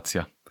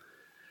izolácia.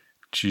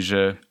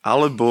 Čiže...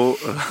 Alebo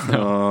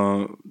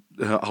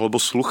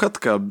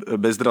sluchatka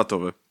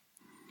bezdratové.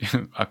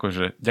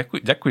 Akože,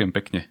 ďakujem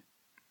pekne.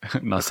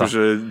 NASA.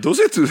 Akože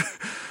dosť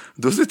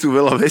je tu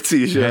veľa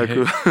vecí, že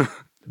ako...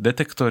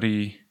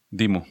 Detektory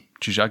dymu.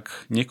 Čiže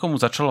ak niekomu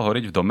začalo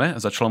horieť v dome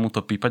a začalo mu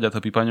to pípať a to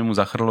pípanie mu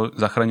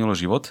zachránilo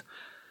život,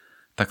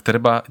 tak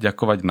treba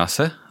ďakovať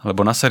NASA,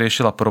 lebo NASA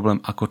riešila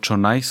problém, ako čo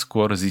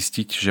najskôr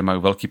zistiť, že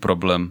majú veľký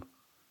problém,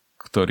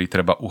 ktorý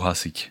treba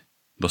uhasiť.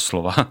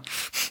 Doslova.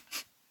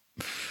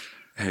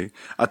 Hej.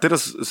 A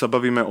teraz sa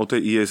bavíme o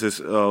tej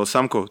ISS.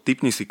 Samko,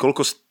 tipni si,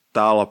 koľko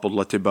stála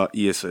podľa teba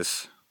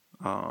ISS?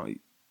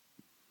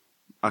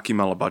 Aký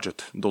mala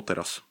budget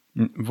doteraz?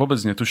 Vôbec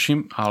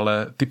netuším,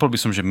 ale typol by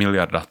som, že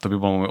miliarda. To by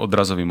bol môj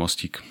odrazový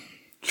mostík.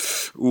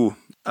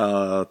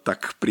 Tak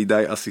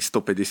pridaj asi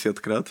 150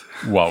 krát.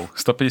 Wow,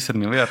 150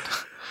 miliard?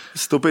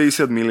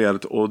 150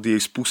 miliard od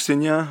jej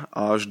spustenia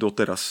až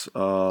doteraz.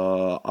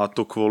 A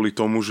to kvôli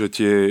tomu, že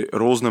tie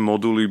rôzne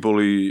moduly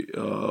boli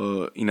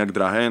inak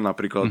drahé.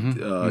 Napríklad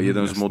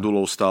jeden z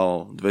modulov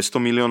stál 200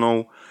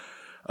 miliónov,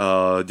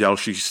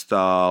 ďalší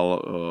stál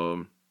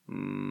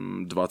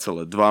 2,2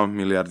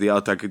 miliardy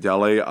a tak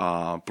ďalej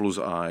a plus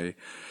aj.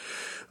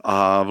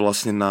 A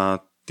vlastne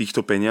na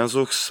týchto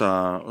peniazoch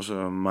sa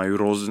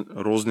majú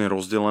rôzne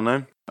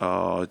rozdelené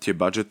tie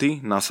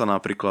budžety. NASA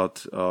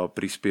napríklad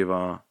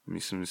prispieva,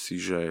 myslím si,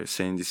 že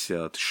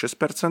 76%,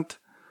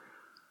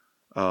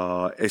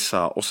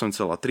 ESA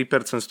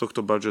 8,3% z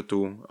tohto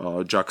budžetu,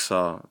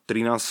 JAXA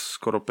 13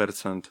 skoro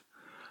percent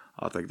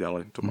a tak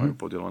ďalej. To majú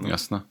podelené.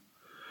 Jasné.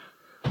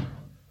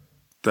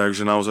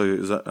 Takže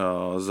naozaj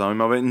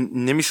zaujímavé.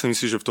 Nemyslím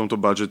si, že v tomto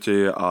budžete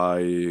je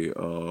aj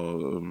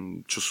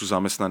čo sú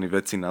zamestnaní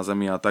vedci na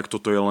Zemi a tak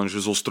toto je len,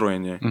 že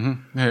zostrojenie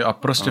Hej, a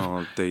proste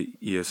tej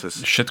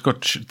ISS.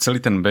 Všetko,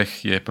 celý ten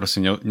beh je proste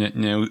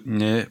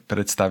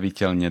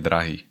nepredstaviteľne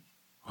drahý.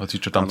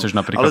 Hoci čo tam chceš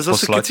napríklad ale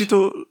zase, poslať.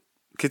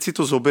 keď si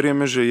to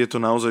zoberieme, že je to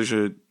naozaj že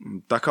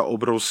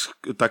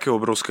také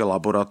obrovské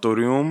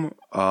laboratórium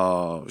a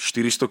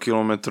 400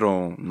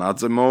 kilometrov nad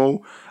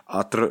zemou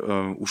a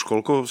už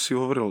koľko si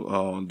hovoril?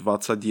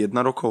 21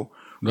 rokov?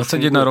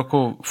 21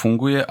 rokov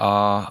funguje a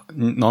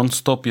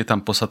non-stop je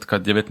tam posadka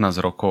 19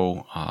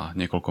 rokov a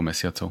niekoľko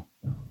mesiacov.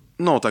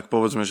 No tak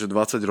povedzme, že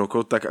 20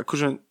 rokov, tak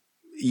akože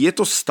je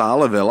to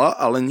stále veľa,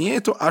 ale nie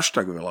je to až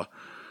tak veľa.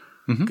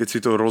 Keď si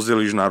to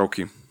rozdelíš na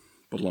roky,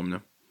 podľa mňa.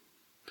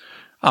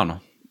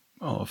 Áno.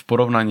 V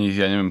porovnaní,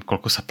 ja neviem,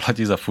 koľko sa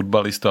platí za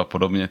futbalistov a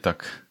podobne,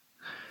 tak...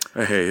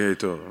 Hej,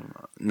 to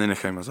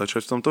nenechaj ma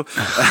začať v tomto.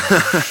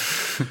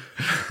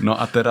 No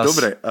a teraz...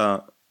 Dobre,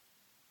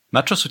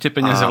 na čo sú tie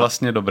peniaze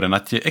vlastne dobre? Na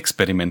tie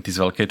experimenty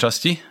z veľkej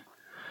časti?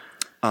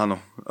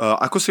 Áno.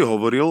 Ako si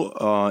hovoril,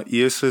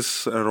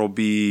 ISS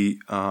robí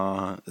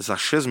za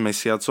 6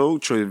 mesiacov,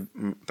 čo je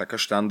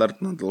taká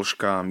štandardná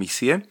dĺžka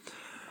misie,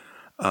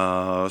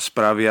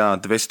 spravia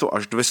 200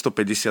 až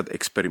 250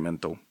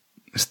 experimentov.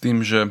 S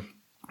tým, že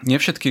nie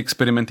všetky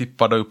experimenty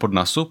padajú pod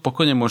NASU.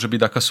 Pokojne môže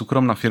byť taká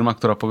súkromná firma,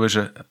 ktorá povie,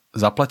 že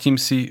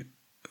zaplatím si,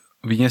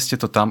 vynieste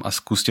to tam a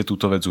skúste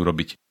túto vec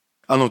urobiť.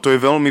 Áno, to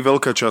je veľmi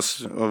veľká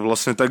časť.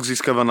 Vlastne tak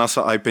získava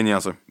NASA aj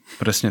peniaze.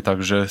 Presne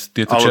tak, že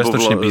je to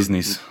čiastočne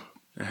biznis.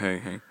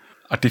 Hej.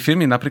 A tie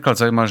firmy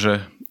napríklad zaujíma, že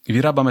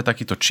vyrábame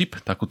takýto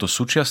čip, takúto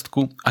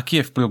súčiastku.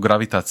 Aký je vplyv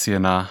gravitácie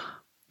na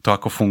to,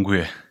 ako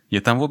funguje? Je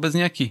tam vôbec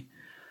nejaký?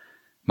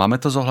 Máme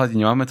to zohľadniť,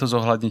 nemáme to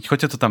zohľadniť?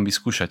 Choďte to tam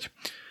vyskúšať.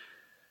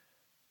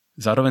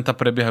 Zároveň tam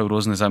prebiehajú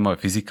rôzne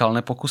zaujímavé fyzikálne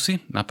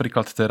pokusy.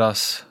 Napríklad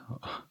teraz,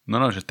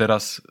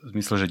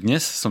 že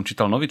dnes som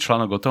čítal nový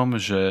článok o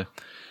tom, že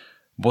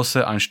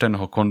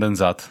Bose-Einsteinho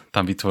kondenzát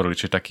tam vytvorili,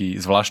 čiže taký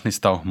zvláštny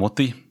stav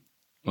hmoty,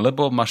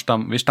 lebo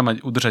vieš tam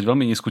mať udržať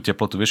veľmi nízku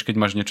teplotu, vieš, keď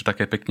máš niečo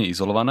také pekne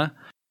izolované,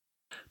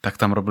 tak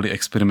tam robili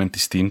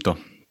experimenty s týmto.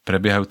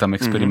 Prebiehajú tam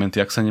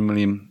experimenty, ak sa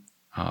nemýlim,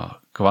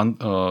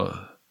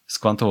 s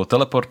kvantovou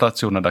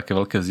teleportáciou na také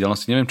veľké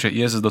vzdialenosti. Neviem, či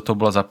ISS do toho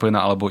bola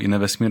zapojená alebo iné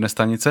vesmírne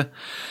stanice,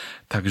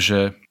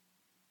 takže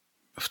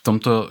v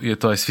tomto je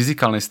to aj z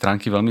fyzikálnej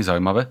stránky veľmi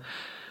zaujímavé.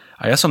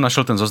 A ja som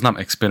našiel ten zoznam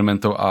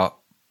experimentov a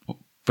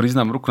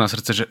priznám ruku na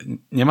srdce, že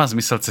nemá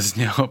zmysel cez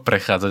neho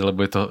prechádzať,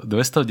 lebo je to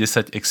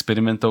 210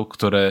 experimentov,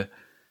 ktoré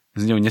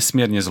z neho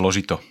nesmierne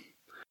zložito.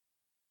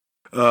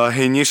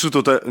 Hej, nie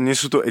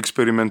sú to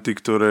experimenty,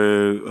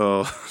 ktoré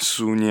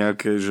sú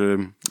nejaké,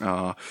 že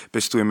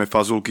pestujeme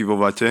fazulky vo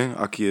vate,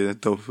 aký je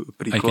to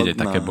príklad. Aj keď aj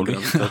také boli,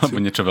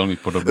 alebo niečo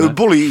veľmi podobné.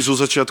 Boli zo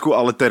začiatku,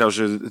 ale teraz,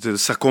 že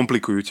sa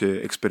komplikujú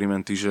tie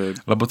experimenty. Že...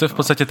 Lebo to je v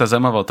podstate tá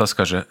zaujímavá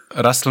otázka, že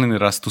rastliny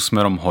rastú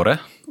smerom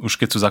hore, už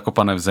keď sú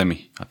zakopané v zemi.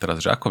 A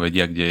teraz, že ako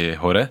vedia, kde je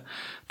hore,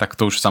 tak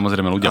to už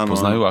samozrejme ľudia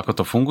poznajú, ako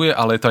to funguje,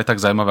 ale je to aj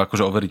tak zaujímavé,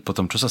 akože overiť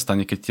potom, čo sa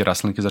stane, keď tie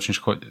rastlinky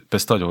začneš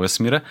pestovať vo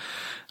vesmíre.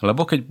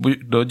 Lebo keď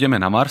dojdeme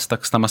na Mars,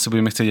 tak tam asi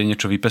budeme chcieť aj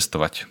niečo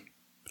vypestovať.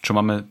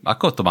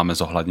 Ako to máme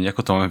zohľadniť,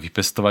 ako to máme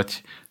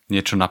vypestovať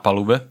niečo na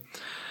palube.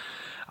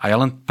 A ja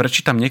len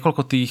prečítam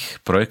niekoľko tých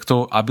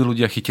projektov, aby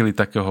ľudia chytili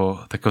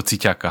takého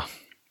ciťaka.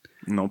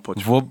 No, poď.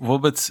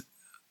 Vôbec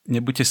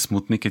nebuďte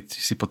smutní, keď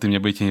si pod tým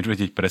nebudete nič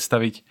vedieť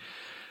predstaviť.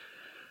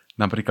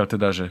 Napríklad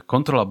teda, že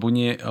kontrola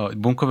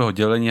bunkového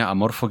delenia a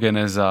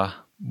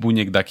morfogenéza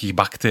buniek takých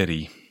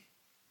baktérií.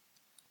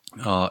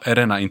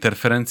 RNA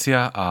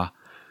interferencia a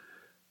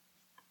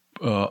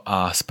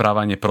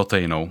správanie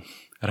proteínov.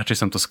 Radšej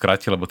som to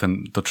skrátil, lebo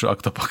ak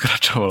to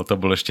pokračovalo, to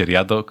bol ešte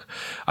riadok.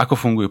 Ako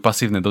fungujú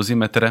pasívne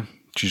dozimetre,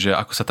 čiže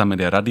ako sa tam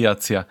meria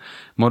radiácia,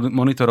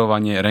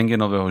 monitorovanie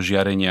rentgenového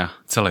žiarenia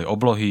celej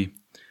oblohy,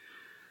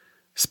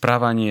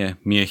 správanie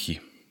miechy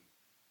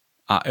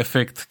a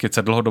efekt, keď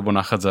sa dlhodobo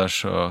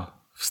nachádzaš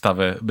v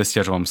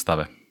bezťažovom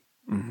stave.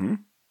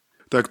 Mm-hmm.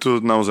 Tak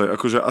to naozaj,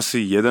 akože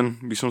asi jeden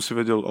by som si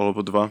vedel,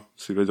 alebo dva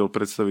si vedel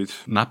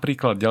predstaviť.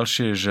 Napríklad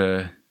ďalšie,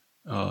 že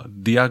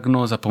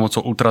diagnóza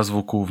pomocou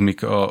ultrazvuku v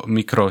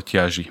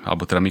mikrotiaži,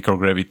 alebo teda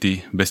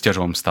microgravity v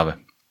bezťažovom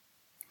stave.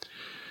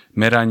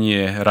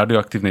 Meranie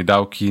radioaktívnej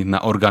dávky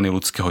na orgány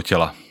ľudského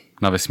tela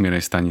na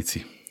vesmírnej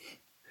stanici.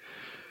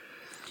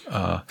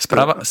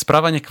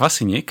 Správanie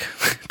kvasiniek,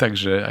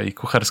 takže aj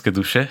kuchárske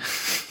duše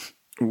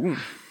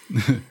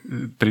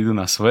prídu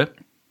na svoje.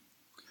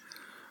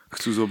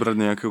 Chcú zobrať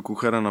nejakého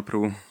kuchára na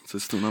prvú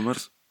cestu na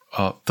Mars?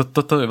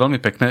 Toto je veľmi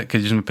pekné,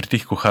 keď sme pri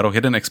tých kuchároch.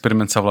 Jeden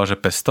experiment sa volá, že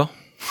pesto.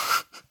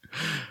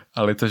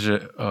 Ale je to, že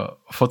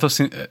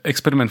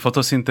experiment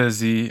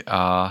fotosyntézy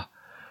a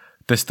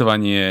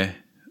testovanie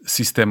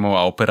systémov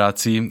a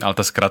operácií, ale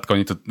tá skrátka,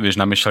 oni to,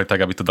 namiešali tak,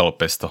 aby to dalo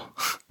pesto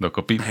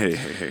dokopy. Hej.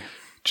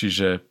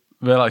 Čiže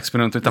veľa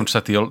experimentov je tam, čo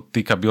sa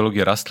týka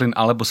biológie rastlín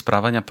alebo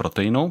správania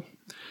proteínov.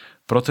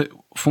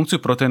 Funkciu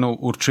proteínov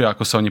určuje,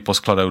 ako sa oni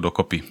poskladajú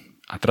dokopy.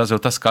 A teraz je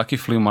otázka, aký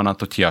vplyv má na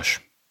to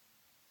ťaž.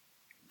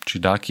 Či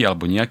dáky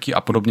alebo nejaký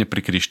a podobne pri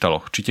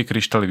kryštaloch. Či tie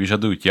kryštály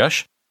vyžadujú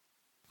ťaž,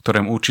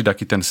 ktorým určí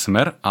taký ten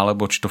smer,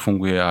 alebo či to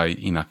funguje aj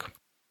inak.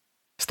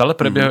 Stále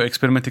prebiehajú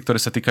experimenty, ktoré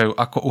sa týkajú,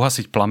 ako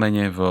uhasiť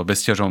plamene v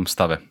bezťažovom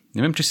stave.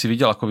 Neviem, či si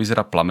videl, ako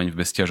vyzerá plameň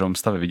v bezťažovom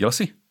stave. Videl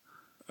si?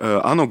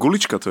 Áno,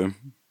 gulička to je.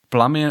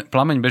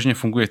 plameň bežne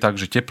funguje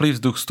tak, že teplý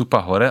vzduch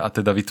vstúpa hore a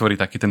teda vytvorí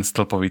taký ten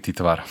stĺpovitý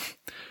tvar.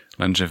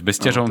 Lenže v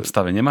bezťažovom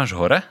stave nemáš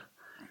hore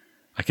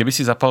a keby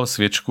si zapal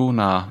sviečku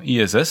na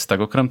ISS, tak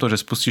okrem toho,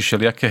 že spustíš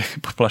všelijaké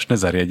poplašné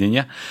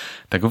zariadenia,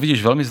 tak uvidíš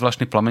veľmi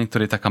zvláštny plameň,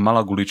 ktorý je taká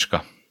malá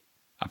gulička.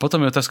 A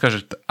potom je otázka,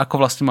 že ako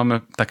vlastne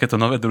máme takéto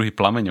nové druhy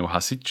plameňov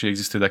hasiť, či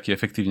existuje taký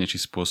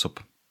efektívnejší spôsob.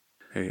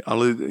 Hej,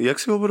 ale jak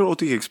si hovoril o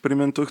tých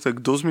experimentoch,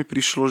 tak dosť mi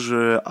prišlo,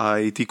 že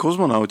aj tí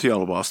kozmonauti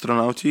alebo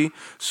astronauti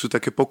sú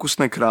také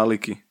pokusné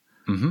králiky.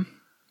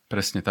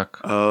 Presne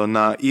tak.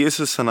 Na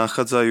ISS sa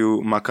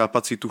má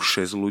kapacitu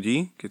 6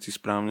 ľudí, keď si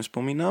správne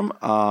spomínam,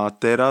 a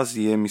teraz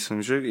je,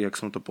 myslím, že, jak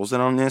som to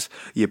pozeral dnes,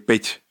 je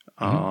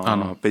 5,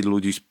 5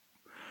 ľudí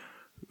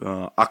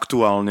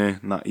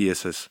aktuálne na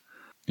ISS.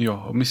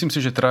 Jo, myslím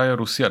si, že 3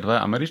 Rusi a 2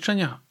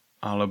 Američania,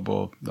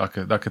 alebo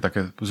také,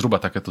 zhruba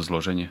takéto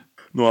zloženie.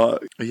 No a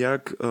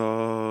jak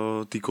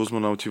tí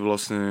kozmonauti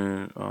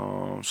vlastne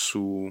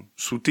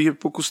sú tie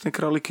pokusné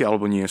králiky,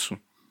 alebo nie sú?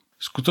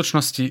 V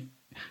skutočnosti,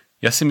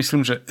 ja si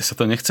myslím, že sa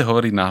to nechce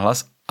hovoriť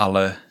nahlas,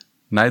 ale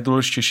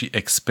najdôležitejší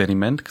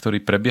experiment,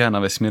 ktorý prebieha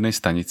na vesmírnej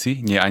stanici,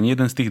 nie je ani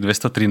jeden z tých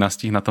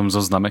 213 na tom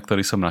zozname,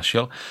 ktorý som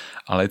našiel,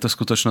 ale je to v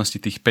skutočnosti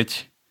tých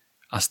 5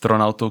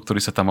 astronautov,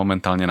 ktorí sa tam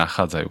momentálne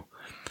nachádzajú.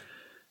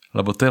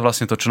 Lebo to je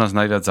vlastne to, čo nás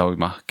najviac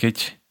zaujíma.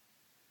 Keď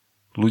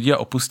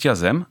ľudia opustia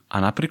Zem a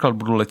napríklad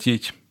budú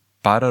letieť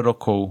pár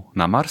rokov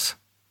na Mars,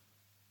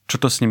 čo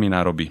to s nimi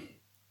narobí?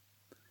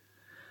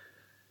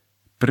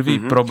 Prvý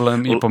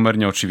problém je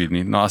pomerne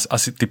očividný. No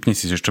asi tipni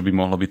si, že čo by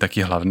mohlo byť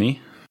taký hlavný.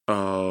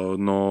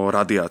 No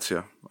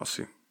radiácia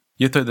asi.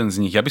 Je to jeden z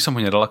nich. Ja by som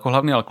ho nedal ako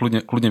hlavný, ale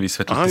kľudne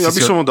vysvetlím. Aha, ja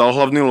by som ho dal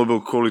hlavný,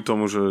 lebo kvôli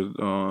tomu, že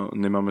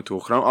nemáme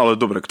tú ochranu. Ale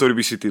dobre, ktorý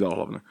by si ty dal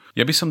hlavný?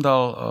 Ja by som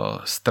dal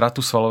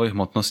stratu svalovej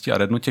hmotnosti a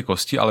rednutie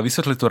kosti, ale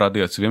vysvetli tú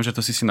radiáciu. Viem, že to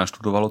si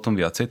naštudoval o tom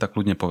viacej, tak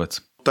kľudne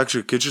povedz.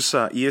 Takže keďže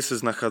sa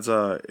ISS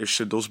nachádza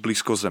ešte dosť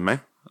blízko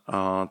Zeme,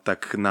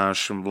 tak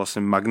náš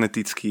vlastne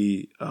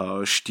magnetický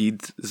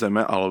štít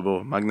Zeme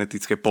alebo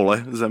magnetické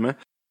pole Zeme,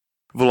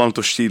 volám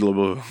to štít,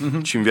 lebo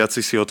čím viac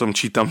si o tom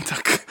čítam,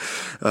 tak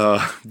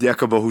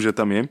ďakujem Bohu, že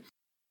tam je.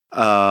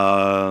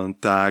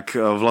 Tak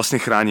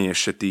vlastne chráni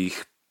ešte tých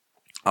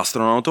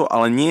astronautov,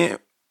 ale nie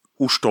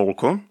už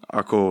toľko,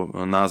 ako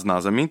nás na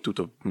Zemi,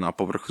 tuto na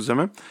povrchu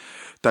Zeme,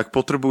 tak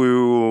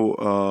potrebujú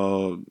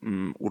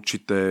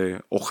určité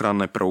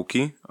ochranné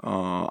prvky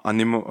a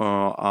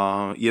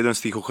jeden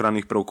z tých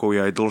ochranných prvkov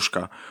je aj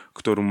dĺžka,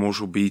 ktorú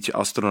môžu byť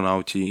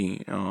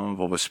astronauti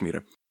vo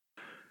vesmíre.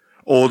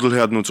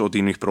 Odhliadnúc od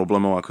iných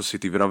problémov, ako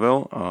si ty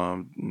vravel,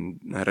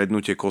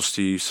 rednutie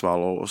kostí,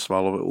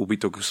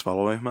 úbytok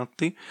svalovej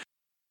hmoty.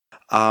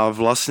 A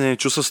vlastne,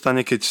 čo sa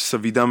stane, keď sa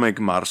vydáme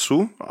k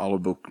Marsu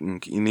alebo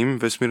k iným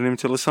vesmírnym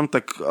telesám,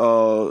 tak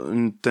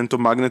tento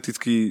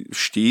magnetický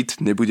štít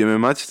nebudeme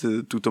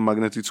mať, túto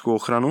magnetickú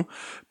ochranu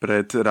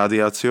pred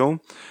radiáciou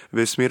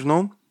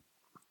vesmírnou.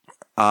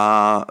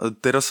 A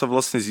teraz sa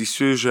vlastne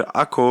zisťuje, že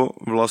ako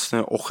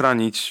vlastne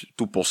ochrániť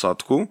tú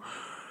posádku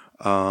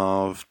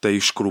v tej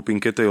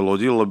škrupinke tej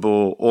lodi,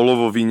 lebo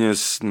olovo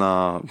vyniesť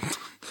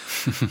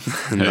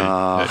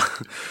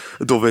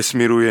do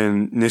vesmíru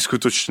je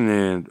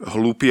neskutočne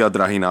hlúpy a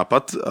drahý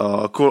nápad.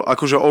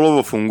 Akože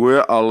olovo funguje,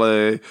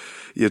 ale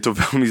je to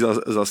veľmi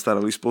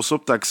zastaralý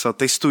spôsob, tak sa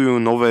testujú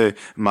nové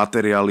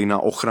materiály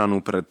na ochranu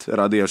pred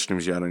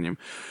radiačným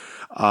žiarením.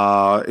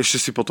 A ešte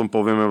si potom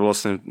povieme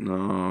vlastne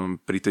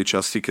pri tej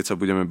časti, keď sa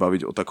budeme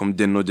baviť o takom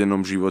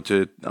dennodennom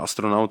živote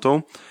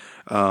astronautov,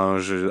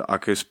 že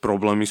aké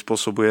problémy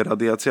spôsobuje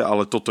radiácia,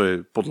 ale toto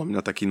je podľa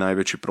mňa taký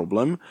najväčší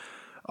problém.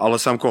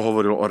 Ale Samko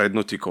hovoril o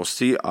rednutí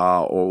kosti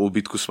a o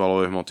úbytku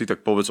svalovej hmoty,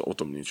 tak povedz o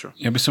tom niečo.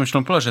 Ja by som ešte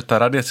povedal, že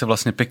tá radiácia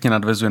vlastne pekne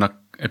nadväzuje na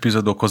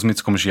epizódu o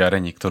kozmickom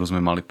žiarení, ktorú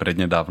sme mali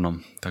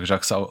prednedávnom. Takže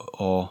ak sa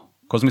o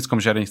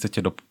kozmickom žiarení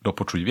chcete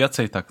dopočuť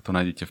viacej, tak to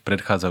nájdete v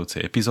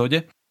predchádzajúcej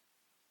epizóde.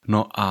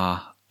 No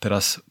a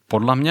teraz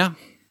podľa mňa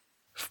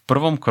v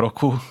prvom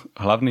kroku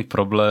hlavný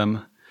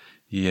problém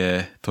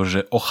je to,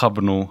 že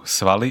ochabnú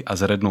svaly a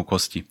zrednú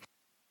kosti.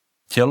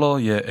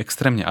 Telo je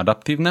extrémne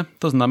adaptívne,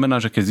 to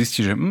znamená, že keď zistí,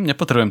 že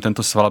nepotrebujem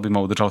tento sval, aby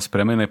ma udržal v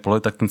spriemernej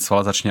polohe, tak ten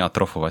sval začne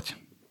atrofovať.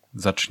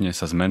 Začne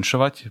sa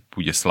zmenšovať,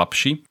 bude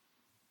slabší.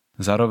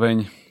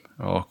 Zároveň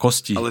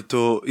kosti... Ale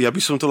to, ja by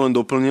som to len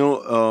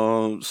doplnil,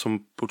 som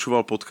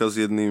počúval podcast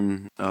s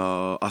jedným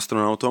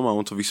astronautom a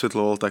on to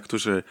vysvetľoval takto,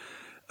 že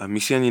my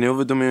si ani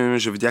neuvedomujeme,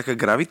 že vďaka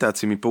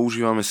gravitácii my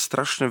používame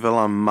strašne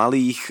veľa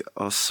malých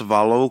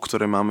svalov,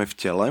 ktoré máme v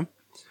tele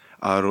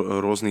a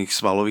rôznych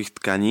svalových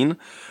tkanín,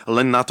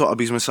 len na to,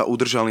 aby sme sa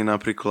udržali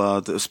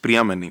napríklad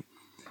spriamení,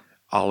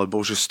 alebo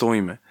že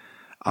stojíme.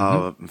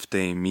 A v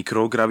tej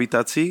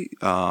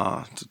mikrogravitácii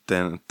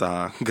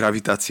tá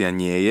gravitácia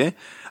nie je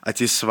a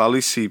tie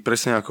svaly si,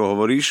 presne ako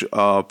hovoríš,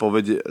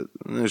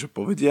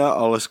 povedia,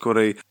 ale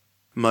skorej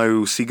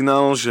majú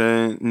signál,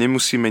 že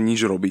nemusíme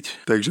nič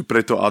robiť, takže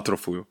preto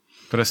atrofujú.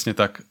 Presne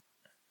tak.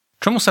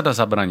 Čomu sa dá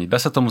zabraniť? Dá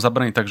sa tomu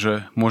zabraniť tak,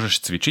 že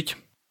môžeš cvičiť.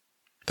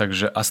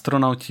 Takže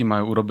astronauti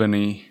majú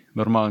urobený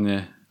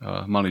normálne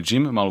malý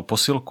gym, malú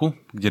posilku,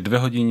 kde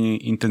 2 hodiny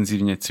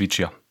intenzívne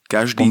cvičia.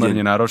 Každý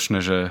pomerne deň.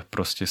 náročné, že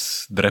proste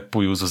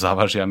drepujú so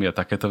závažiami a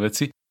takéto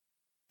veci.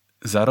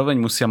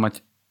 Zároveň musia mať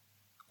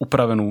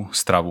upravenú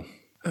stravu.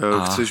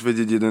 Chceš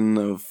vedieť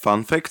jeden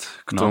fun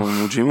fact k tomu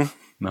gymu?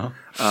 No.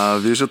 A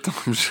vieš o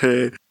tom,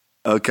 že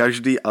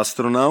každý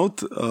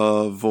astronaut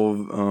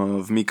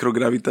v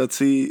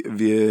mikrogravitácii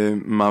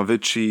má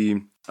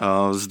väčší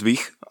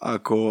zdvih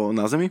ako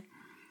na Zemi?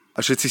 A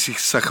všetci si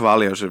sa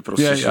chvália, že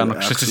proste... Áno,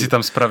 všetci si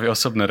tam spravia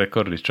osobné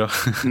rekordy, čo?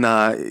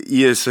 Na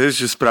ISS,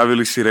 že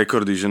spravili si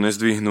rekordy, že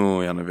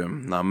nezdvihnú, ja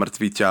neviem, na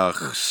mŕtvý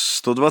ťah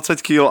 120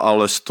 kg,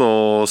 ale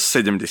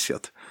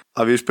 170. A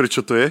vieš,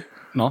 prečo to je?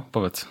 No,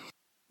 povedz.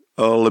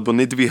 Lebo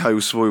nedvíhajú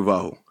svoju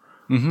váhu.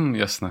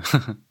 Jasné.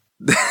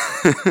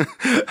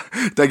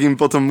 Tak im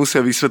potom musia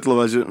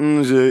vysvetľovať,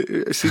 že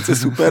síce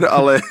super,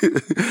 ale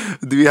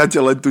dvíhate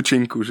len tú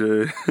činku.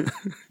 Že...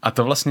 A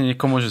to vlastne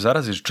niekomu môže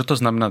zaraziť. Čo to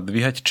znamená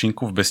dvíhať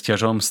činku v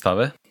bezťažovom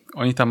stave?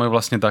 Oni tam majú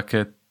vlastne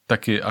také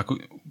ako,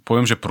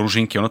 poviem, že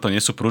pružinky. Ono to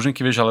nie sú pružinky,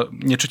 vieš, ale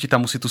niečo ti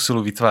tam musí tú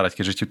silu vytvárať,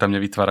 keďže ti tam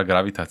nevytvára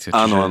gravitácia.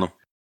 Áno.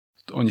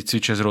 Oni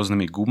cvičia s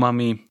rôznymi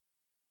gumami.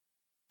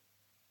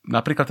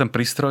 Napríklad ten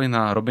prístroj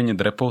na robenie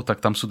drepov,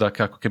 tak tam sú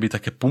ako keby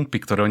také pumpy,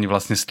 ktoré oni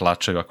vlastne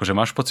stlačajú. Akože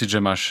máš pocit, že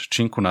máš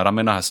činku na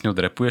ramenách a s ňou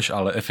drepuješ,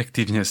 ale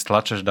efektívne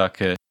stlačaš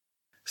také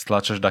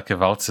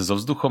valce so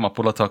vzduchom a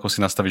podľa toho, ako si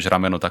nastavíš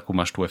rameno, takú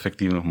máš tú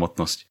efektívnu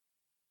hmotnosť.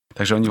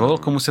 Takže oni vo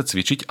veľkom musia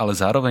cvičiť, ale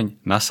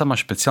zároveň NASA má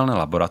špeciálne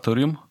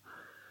laboratórium,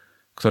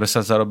 ktoré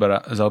sa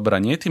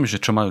zaoberá nie tým, že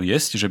čo majú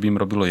jesť, že by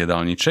im robilo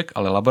jedálniček,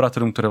 ale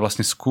laboratórium, ktoré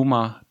vlastne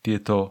skúma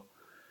tieto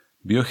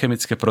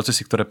biochemické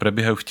procesy, ktoré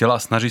prebiehajú v tele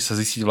a snaží sa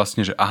zistiť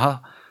vlastne, že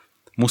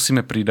musíme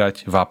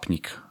pridať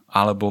vápnik.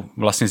 Alebo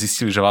vlastne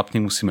zistili, že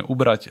vápnik musíme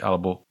ubrať,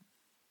 alebo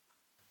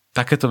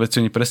takéto veci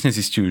oni presne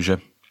zistujú, že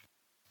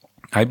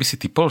aj by si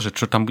typol, že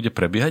čo tam bude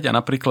prebiehať a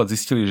napríklad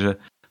zistili,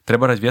 že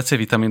treba dať viacej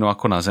vitamínov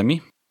ako na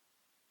Zemi,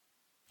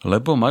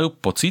 lebo majú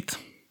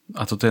pocit,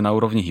 a toto je na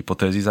úrovni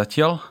hypotézy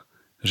zatiaľ,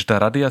 že tá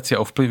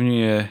radiácia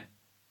ovplyvňuje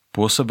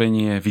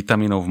pôsobenie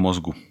vitamínov v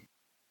mozgu.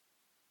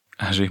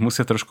 A že ich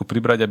musia trošku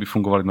pribrať, aby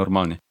fungovali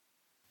normálne.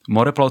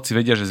 Moreplavci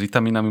vedia, že s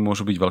vitamínami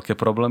môžu byť veľké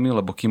problémy,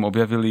 lebo kým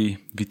objavili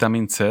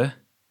vitamín C,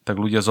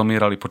 tak ľudia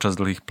zomierali počas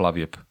dlhých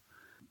plavieb.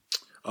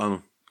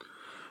 Áno.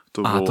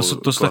 To sú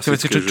také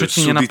veci, čo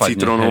ti nenapadne.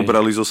 Citrónov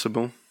brali so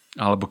sebou.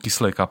 Alebo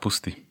kyslej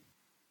kapusty.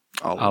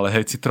 Ale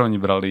hej, citróni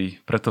brali,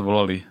 preto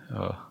volali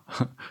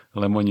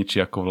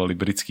lemoniči, ako volali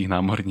britských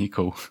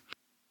námorníkov.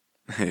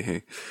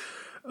 Hej.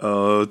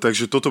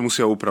 Takže toto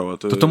musia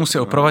upravať. Toto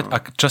musia upravať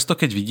a často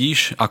keď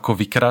vidíš, ako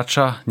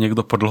vykráča niekto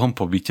po dlhom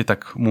pobyte,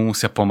 tak mu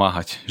musia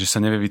pomáhať, že sa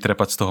nevie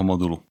vytrepať z toho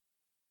modulu.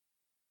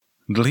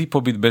 Dlhý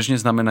pobyt bežne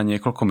znamená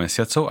niekoľko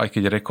mesiacov, aj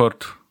keď rekord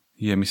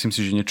je, myslím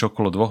si, že niečo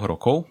okolo 2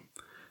 rokov,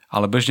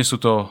 ale bežne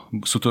sú to,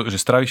 že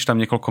stráviš tam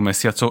niekoľko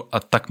mesiacov a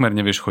takmer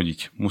nevieš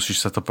chodiť.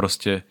 Musíš sa to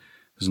proste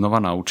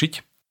znova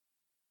naučiť.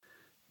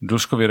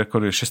 Dĺžkový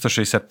rekord je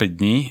 665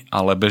 dní,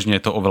 ale bežne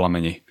je to oveľa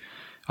menej.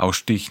 A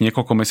už tých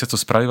niekoľko mesiacov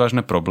spraví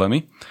vážne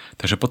problémy.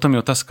 Takže potom je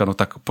otázka, no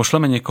tak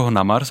pošleme niekoho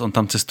na Mars, on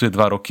tam cestuje 2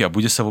 roky a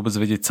bude sa vôbec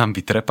vedieť sám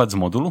vytrepať z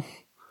modulu?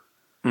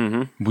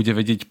 Bude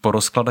vedieť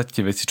porozkladať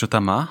tie veci, čo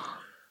tam má?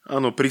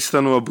 Áno,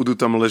 pristanú a budú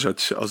tam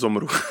ležať a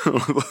zomru,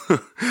 lebo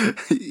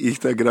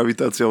ich tá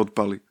gravitácia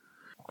odpali.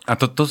 A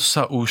toto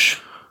sa už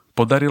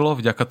podarilo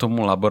vďaka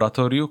tomu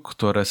laboratóriu,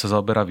 ktoré sa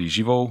zaoberá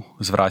výživou,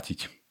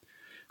 zvrátiť.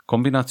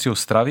 Kombináciou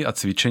stravy a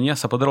cvičenia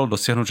sa podarilo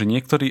dosiahnuť, že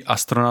niektorí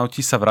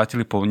astronauti sa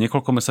vrátili po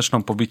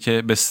niekoľkomesačnom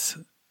pobyte bez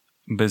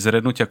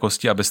rednutia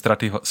kosti a bez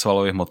straty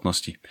svalovej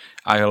hmotnosti.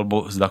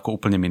 Alebo s takou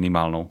úplne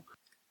minimálnou.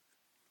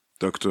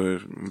 Tak to je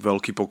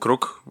veľký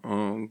pokrok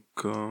k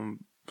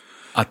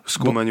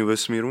skúmaniu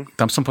vesmíru.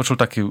 Tam som počul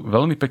taký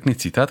veľmi pekný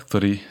citát,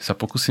 ktorý sa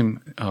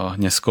pokúsim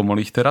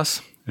neskomoliť teraz,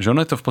 že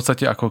ono je to v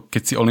podstate ako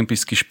keď si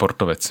olympijský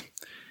športovec.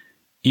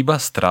 Iba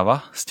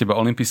strava z teba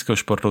olympijského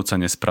športovca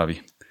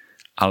nespraví.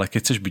 Ale keď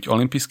chceš byť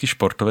olympijský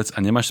športovec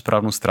a nemáš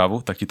správnu stravu,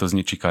 tak ti to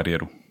zničí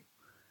kariéru.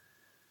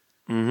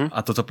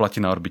 A toto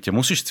platí na orbite.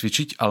 Musíš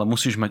cvičiť, ale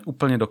musíš mať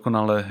úplne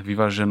dokonale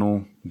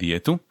vyváženú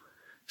dietu.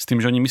 S tým,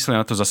 že oni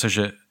myslia na to zase,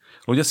 že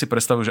ľudia si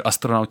predstavujú, že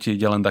astronauti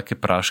jedia len také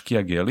prášky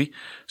a gely.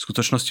 V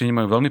skutočnosti oni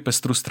majú veľmi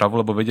pestrú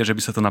stravu, lebo vedia, že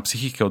by sa to na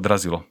psychike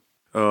odrazilo.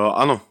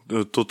 Áno,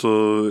 toto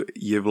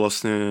je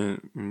vlastne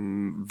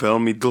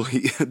veľmi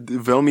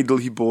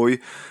dlhý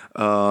boj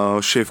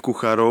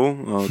šéf-kuchárov,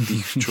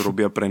 tých, čo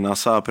robia pre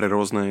NASA a pre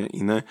rôzne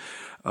iné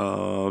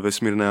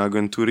vesmírne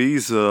agentúry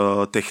s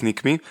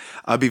technikmi,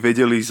 aby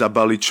vedeli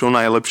zabaliť čo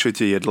najlepšie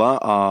tie jedlá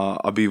a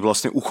aby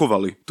vlastne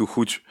uchovali tú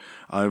chuť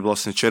aj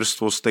vlastne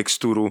čerstvosť,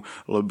 textúru,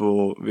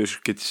 lebo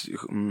vieš, keď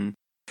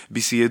by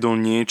si jedol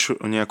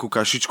nejakú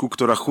kašičku,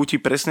 ktorá chutí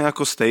presne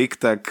ako steak,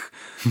 tak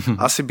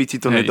asi by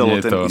ti to nedalo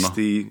ten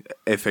istý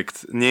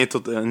efekt. Nie je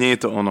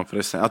to ono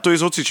presne. A to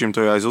je s hocičím, to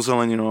je aj so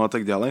zeleninou a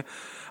tak ďalej.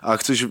 A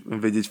chceš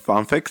vedieť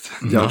fun fact?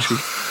 Ďalší.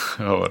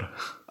 Hovor.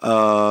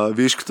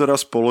 Vieš, ktorá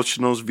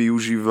spoločnosť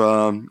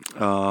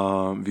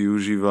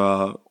využíva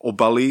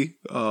obaly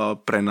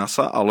pre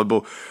NASA?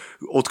 Alebo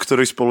od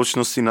ktorej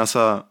spoločnosti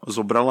NASA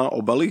zobrala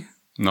obaly?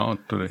 No,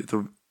 ktoré?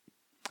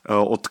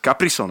 od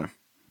Caprisonne.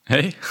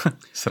 Hej,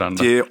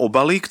 sranda. Tie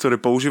obaly, ktoré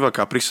používa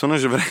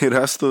Caprisonne, že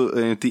raz to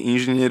tí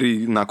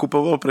inžinieri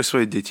nakupoval pre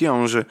svoje deti a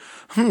on, že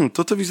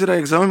toto vyzerá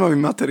jak zaujímavý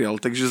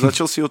materiál, takže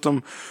začal si o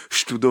tom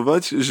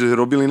študovať, že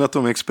robili na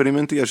tom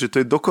experimenty a že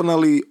to je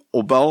dokonalý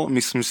obal,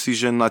 myslím si,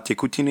 že na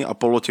tekutiny a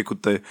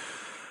polotekuté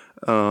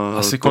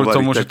asi kvôli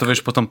tomu, že to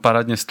vieš potom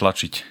parádne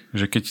stlačiť.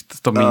 Že keď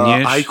to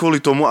minieš... Aj kvôli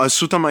tomu, a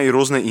sú tam aj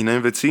rôzne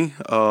iné veci,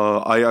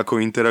 aj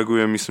ako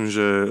interaguje, myslím,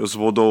 že s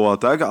vodou a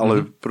tak,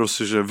 ale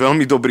proste, že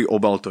veľmi dobrý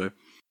obal to je.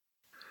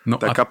 No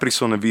tá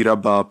Caprisonne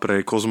vyrába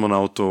pre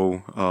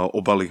kozmonautov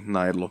obaly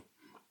na jedlo.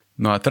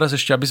 No a teraz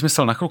ešte, aby sme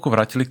sa na chvíľku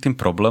vrátili k tým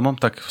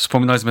problémom, tak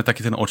spomínali sme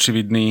taký ten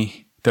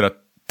očividný, teda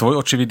tvoj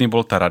očividný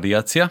bol tá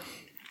radiácia,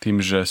 tým,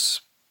 že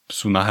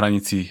sú na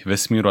hranici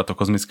vesmíru a to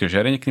kozmické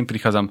žiarenie, k tým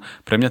prichádzam.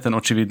 Pre mňa ten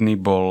očividný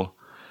bol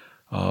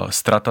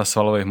strata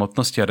svalovej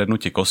hmotnosti a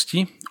rednutie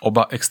kostí.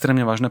 Oba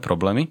extrémne vážne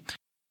problémy.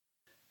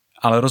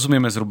 Ale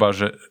rozumieme zhruba,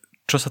 že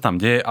čo sa tam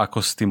deje,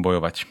 ako s tým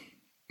bojovať.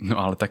 No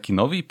ale taký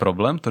nový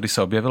problém, ktorý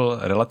sa objavil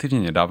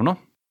relatívne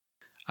nedávno,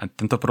 a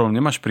tento problém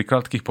nemáš pri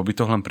krátkych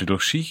pobytoch, len pri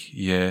dlhších,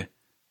 je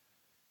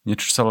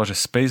niečo, čo sa volá, že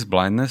space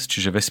blindness,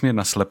 čiže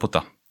vesmírna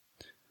slepota.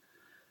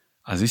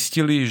 A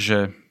zistili,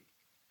 že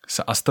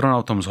sa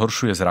astronautom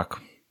zhoršuje zrak,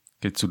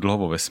 keď sú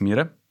dlho vo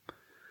vesmíre.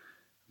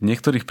 V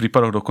niektorých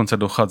prípadoch dokonca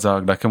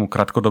dochádza k takému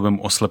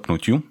krátkodobému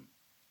oslepnutiu.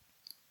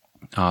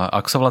 A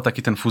ako sa volá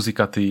taký ten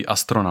fuzikatý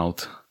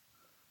astronaut?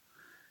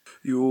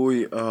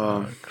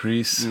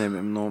 Chris,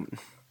 neviem, no...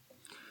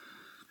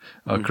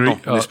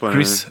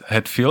 Chris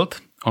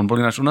Hadfield, on bol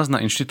ináč u nás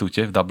na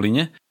inštitúte v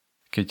Dubline,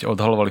 keď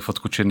odhalovali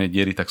fotku čiernej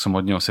diery, tak som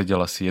od neho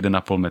sedel asi 1,5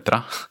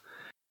 metra.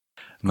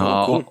 No a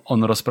on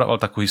rozprával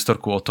takú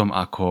historku o tom,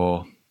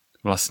 ako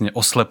vlastne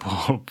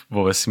oslepol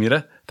vo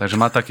vesmíre, takže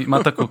má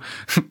takú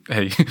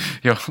hej,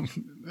 jo,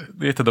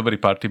 je to dobrý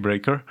party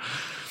breaker.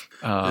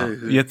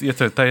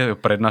 Tá jeho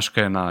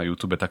prednáška je na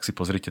YouTube, tak si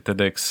pozrite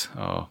TEDx,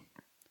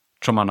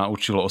 čo ma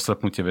naučilo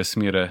oslepnutie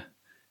vesmíre,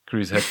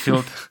 Chris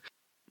Hadfield.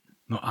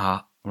 No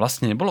a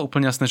vlastne nebolo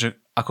úplne jasné, že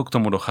ako k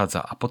tomu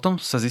dochádza. A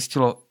potom sa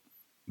zistilo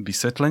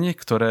vysvetlenie,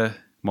 ktoré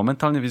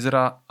momentálne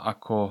vyzerá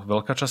ako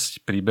veľká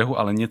časť príbehu,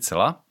 ale nie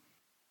celá.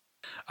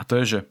 A to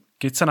je, že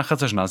keď sa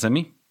nachádzaš na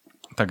Zemi,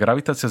 tak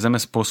gravitácia Zeme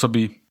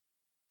spôsobí,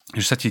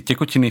 že sa ti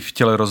tekutiny v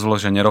tele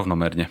rozložia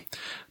nerovnomerne.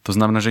 To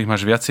znamená, že ich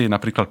máš viacej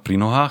napríklad pri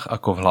nohách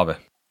ako v hlave.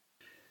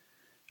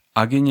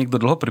 Ak je niekto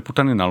dlho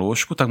pripútaný na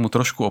lôžku, tak mu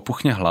trošku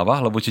opuchne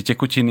hlava, lebo tie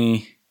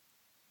tekutiny,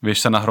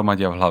 vieš, sa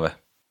nahromadia v hlave.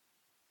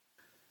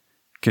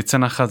 Keď sa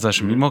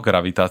nachádzaš mimo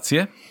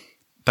gravitácie,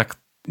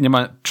 tak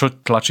nemá čo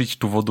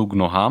tlačiť tú vodu k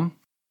nohám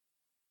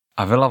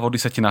a veľa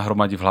vody sa ti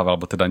nahromadí v hlave,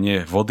 alebo teda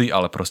nie vody,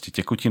 ale proste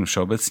tekutín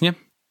všeobecne,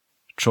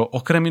 čo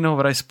okrem iného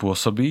vraj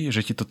spôsobí,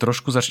 že ti to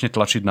trošku začne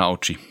tlačiť na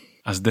oči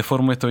a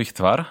zdeformuje to ich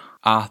tvar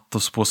a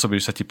to spôsobí,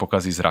 že sa ti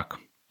pokazí zrak.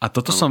 A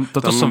toto som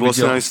vlastne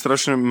videl... aj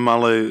strašne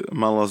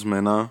malá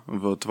zmena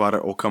v tvare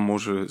oka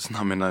môže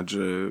znamenať,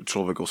 že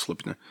človek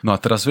oslepne. No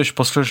a teraz vieš,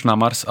 pošleš na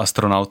Mars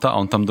astronauta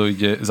a on tam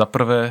dojde za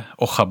prvé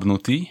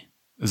ochabnutý,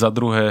 za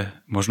druhé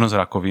možno s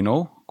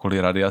rakovinou kvôli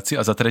radiácii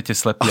a za tretie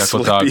slepý ako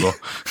tágo.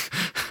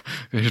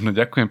 Vieš, no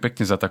ďakujem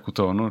pekne za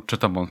takúto, no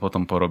čo tam on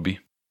potom porobí.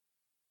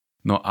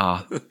 No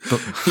a...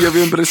 Ja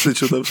viem presne,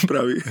 čo tam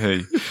spraví.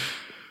 Hej.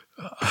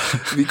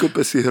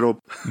 Vykope si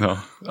hrob.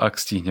 No, ak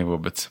stihne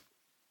vôbec.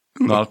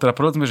 No ale teda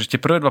povedzme, že tie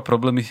prvé dva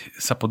problémy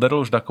sa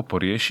podarilo už dako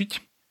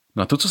poriešiť.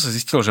 No a tu sa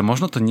zistilo, že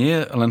možno to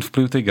nie je len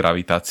vplyv tej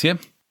gravitácie,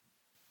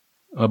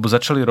 lebo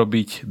začali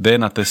robiť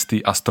DNA testy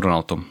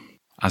astronautom.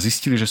 A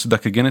zistili, že sú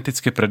také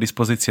genetické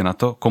predispozície na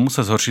to, komu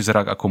sa zhorší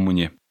zrak a komu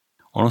nie.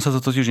 Ono sa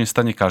to totiž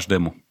nestane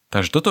každému.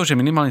 Takže toto už je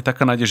minimálne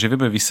taká nádej, že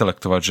vieme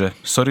vyselektovať, že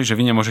sorry, že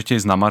vy nemôžete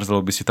ísť na Mars,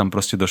 lebo by si tam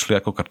proste došli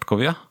ako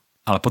krtkovia.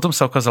 Ale potom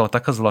sa ukázala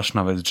taká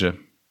zvláštna vec, že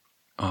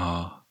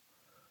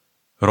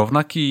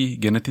rovnaký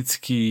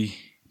genetický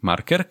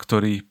marker,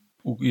 ktorý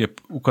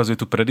ukazuje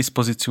tú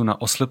predispozíciu na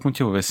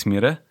oslepnutie vo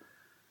vesmíre,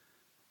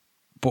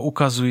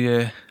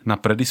 poukazuje na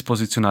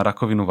predispozíciu na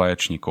rakovinu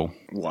vaječníkov.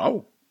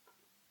 Wow.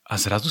 A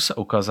zrazu sa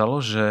ukázalo,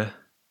 že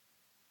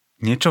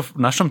niečo v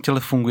našom tele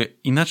funguje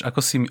ináč,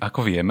 ako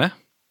vieme,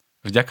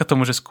 vďaka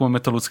tomu, že skúmame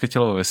to ľudské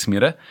telo vo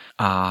vesmíre.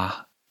 A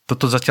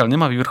toto zatiaľ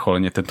nemá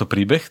vyvrcholenie, tento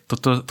príbeh.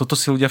 Toto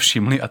si ľudia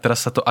všimli a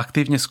teraz sa to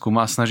aktívne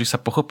skúma a snaží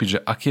sa pochopiť, že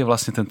aký je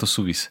vlastne tento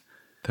súvis.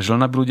 Takže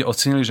len aby ľudia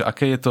ocenili, že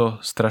aké je to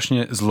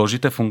strašne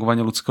zložité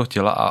fungovanie ľudského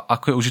tela a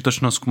ako je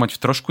užitočné skúmať v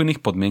trošku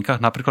iných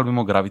podmienkach, napríklad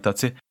mimo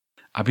gravitácie,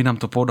 aby nám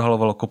to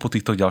poodhalovalo kopu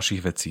týchto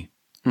ďalších vecí.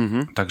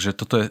 Mm-hmm. Takže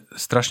toto je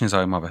strašne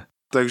zaujímavé.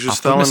 Takže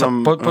stále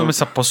poďme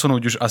sa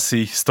posunúť už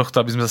asi z tohto,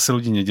 aby sme zase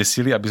ľudí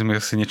nedesili, aby sme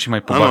sa niečím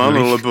aj pobavili.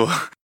 Áno, lebo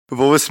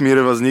vo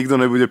vesmíre vás nikto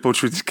nebude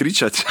počuť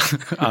kričať.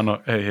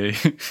 Áno, hej.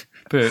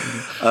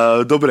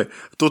 Dobre,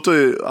 toto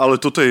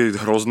je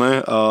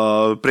hrozné.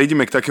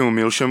 Prejdime k takému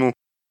milšiemu.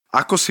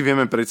 Ako si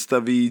vieme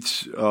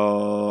predstaviť,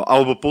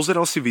 alebo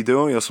pozeral si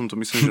video, ja som to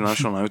myslím, že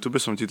našiel na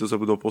YouTube, som ti to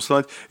zabudol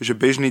poslať, že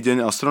bežný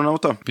deň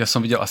astronauta? Ja som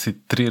videl asi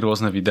 3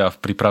 rôzne videá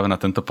v príprave na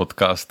tento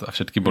podcast a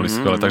všetky boli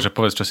skvelé, takže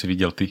povedz, čo si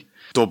videl ty.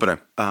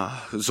 Dobre,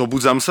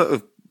 zobudzam sa,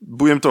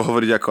 budem to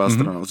hovoriť ako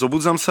astronaut.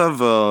 Zobudzam sa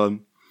v,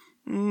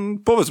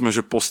 povedzme,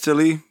 že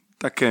posteli,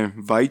 také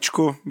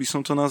vajíčko, by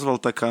som to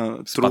nazval, taká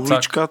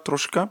truhlička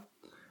troška.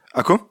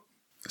 Ako?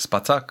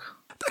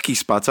 Spacák? Taký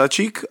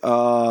spacáčik,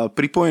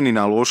 pripojený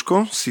na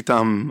lôžko, si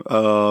tam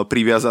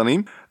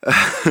priviazaný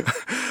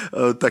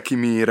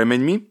takými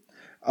remeňmi,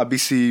 aby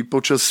si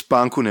počas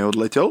spánku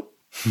neodletel.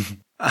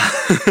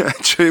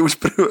 Čo je už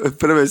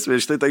prvé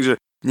smiešné, takže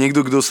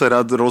niekto, kto sa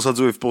rád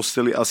rozhadzuje v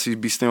posteli, asi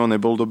by z neho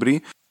nebol dobrý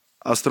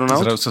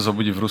astronaut. Zrazu sa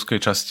zobudí v ruskej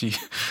časti.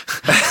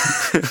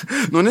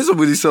 No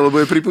nezobudí sa, lebo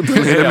je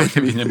priputaný remeňmi.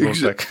 Keby nebol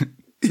tak.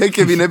 Ja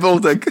keby nebol,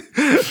 tak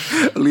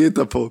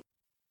lieta po.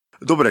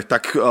 Dobre,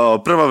 tak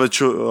prvá vec,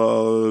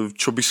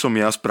 čo by som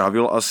ja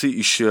spravil,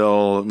 asi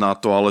išiel na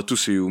toaletu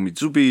si umyť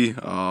zuby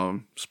a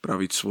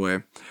spraviť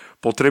svoje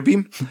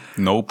potreby.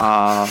 Nope.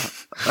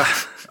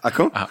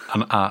 Ako?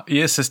 A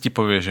ISS ti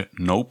povie, že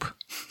nope.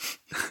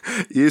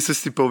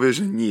 ISS ti povie,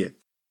 že nie.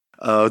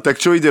 Tak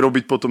čo ide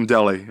robiť potom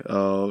ďalej?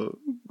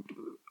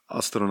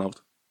 Astronaut.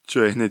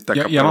 Čo je hneď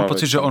taká ja mám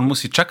pocit, že on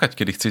musí čakať,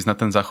 kedy chce ísť na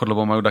ten záchod,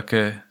 lebo majú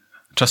také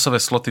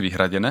časové sloty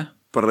vyhradené.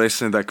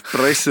 Presne tak.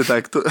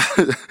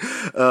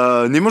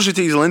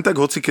 Nemôžete ísť len tak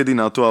hocikedy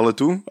na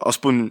toaletu,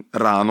 aspoň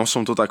ráno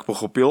som to tak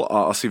pochopil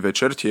a asi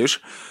večer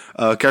tiež.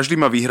 Každý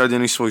má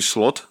vyhradený svoj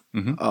slot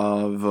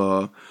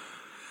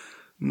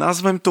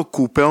nazvem to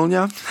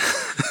kúpeľňa,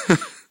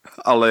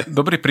 ale...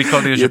 Dobrý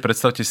príklad je, že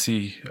predstavte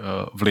si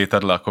v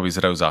lietadle, ako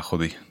vyzerajú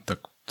záchody.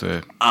 Tak to je...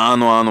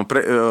 Áno,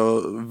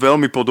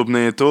 veľmi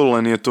podobné je to,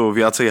 len je to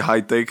viacej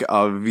high-tech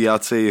a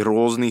viacej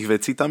rôznych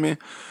vecí tam je.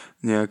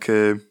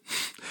 Nejaké...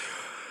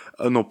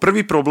 No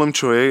prvý problém,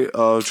 čo je,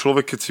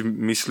 človek keď si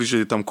myslí, že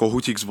je tam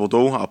kohútik s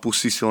vodou a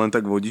pustí si len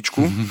tak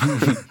vodičku,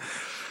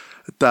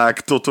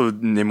 tak toto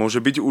nemôže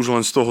byť už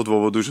len z toho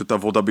dôvodu, že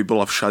tá voda by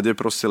bola všade,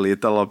 proste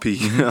lietala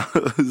by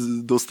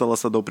dostala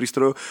sa do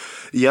prístrojov.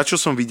 Ja čo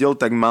som videl,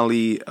 tak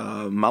mali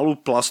malú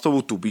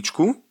plastovú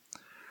tubičku,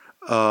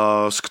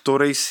 z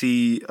ktorej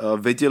si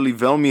vedeli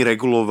veľmi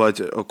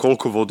regulovať,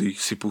 koľko vody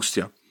si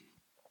pustia.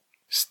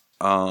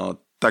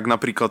 Tak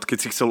napríklad, keď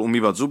si chcel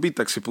umývať zuby,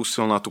 tak si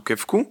pustil na tú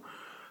kefku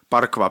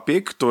pár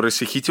kvapiek, ktoré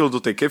si chytil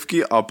do tej kefky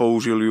a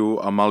použil ju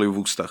a mal ju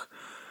v ústach.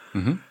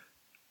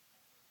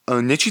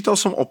 Nečítal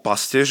som o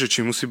paste, že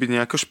či musí byť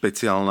nejaká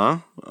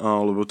špeciálna,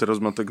 lebo teraz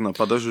ma tak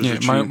napadá, že... Nie,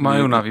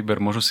 majú na výber,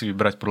 môžu si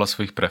vybrať podľa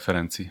svojich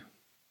preferencií.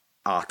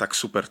 Tak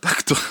super,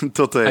 tak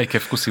toto je... Aj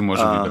kefku si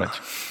môžu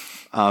vybrať.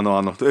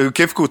 Áno.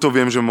 Kefku to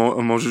viem, že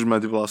môžeš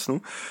mať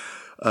vlastnú.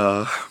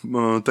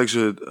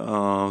 Takže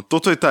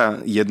toto je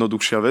tá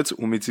jednoduchšia vec,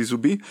 umyť si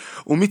zuby.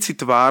 Umyť si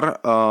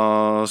tvár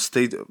z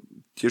tej...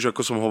 Tiež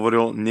ako som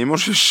hovoril,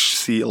 nemôžeš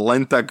si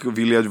len tak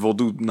vyliať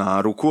vodu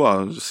na ruku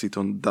a si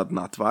to dať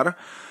na tvár,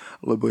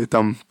 lebo je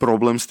tam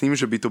problém s tým,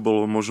 že by to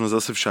bolo možno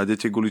zase všade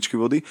tie guličky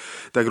vody.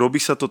 Tak robí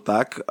sa to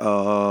tak,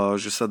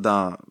 že sa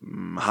dá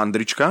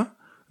handrička,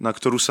 na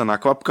ktorú sa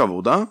nakvapka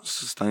voda,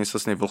 stane sa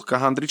s nej vlhká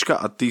handrička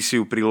a ty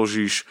si ju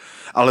priložíš,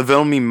 ale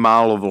veľmi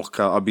málo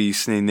vlhká, aby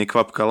s nej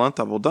nekvapkala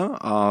tá voda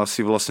a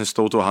si vlastne s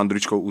touto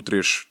handričkou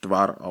utrieš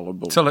tvár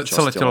alebo celé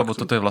telo, lebo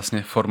toto je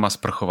vlastne forma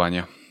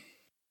sprchovania.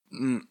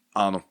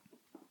 Áno.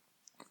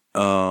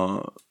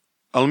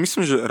 Ale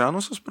myslím, že ráno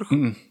sa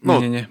sprchujú.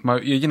 Nie.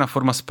 Jediná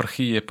forma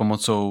sprchy je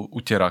pomocou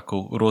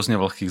uterákov, rôzne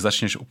vlhkých.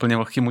 Začneš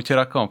úplne vlhkým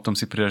uterákom a potom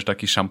si pridaš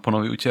taký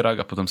šamponový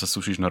uterák a potom sa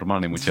sušíš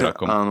normálnym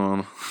uterákom.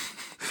 Áno.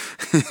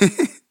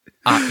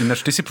 A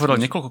ináč, ty si povedal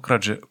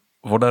niekoľkokrát, že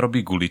voda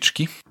robí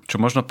guličky, čo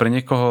možno pre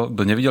niekoho,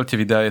 kto nevidel tie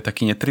videá, je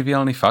taký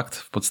netriviálny fakt.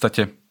 V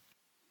podstate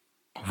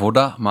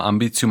voda má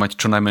ambíciu mať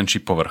čo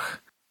najmenší povrch.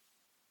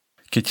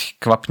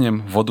 Keď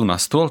kvapnem vodu na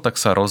stôl, tak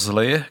sa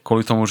rozleje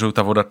kvôli tomu, že ju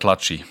tá voda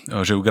tlačí.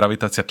 Že ju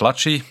gravitácia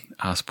tlačí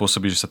a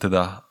spôsobí, že sa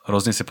teda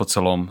rozniesie po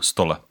celom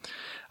stole.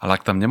 Ale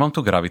ak tam nemám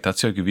tú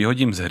gravitáciu, ak ju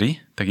vyhodím z hry,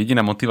 tak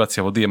jediná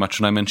motivácia vody je mať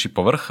čo najmenší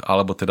povrch,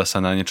 alebo teda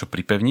sa na niečo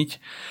pripevniť.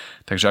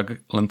 Takže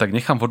ak len tak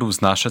nechám vodu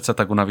vznášať sa,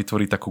 tak ona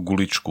vytvorí takú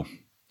guličku.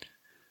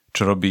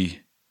 Čo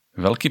robí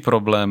veľký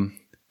problém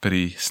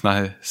pri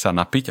snahe sa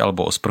napiť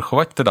alebo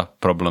osprchovať, teda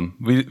problém.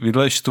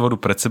 Vyleješ tú vodu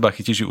pred seba a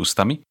chytíš ju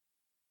ústami.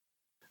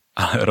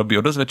 Ale robí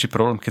o dosť väčší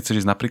problém, keď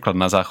chceš ísť napríklad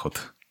na záchod.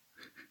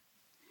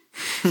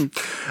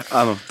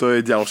 Áno, to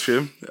je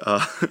ďalšie.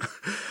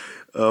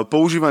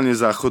 Používanie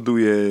záchodu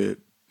je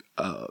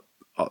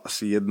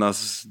asi jedna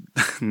z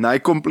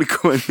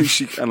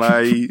najkomplikovanejších a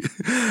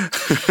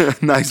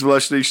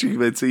najzvláštnejších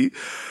vecí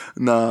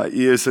na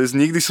ISS.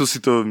 Nikdy som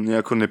si to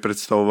nejako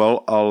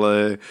nepredstavoval,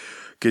 ale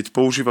keď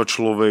používa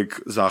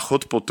človek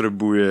záchod,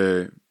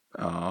 potrebuje...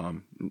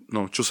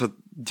 čo sa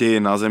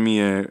deje na Zemi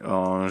je,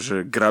 že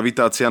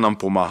gravitácia nám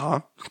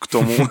pomáha k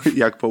tomu,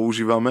 jak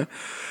používame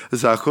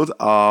záchod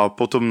a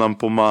potom nám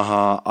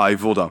pomáha aj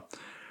voda.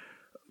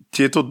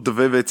 Tieto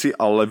dve veci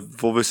ale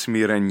vo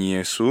vesmíre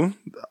nie sú,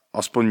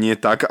 aspoň nie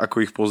tak,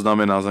 ako ich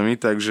poznáme na Zemi,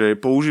 takže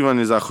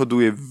používanie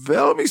záchodu je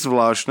veľmi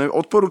zvláštne.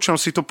 Odporúčam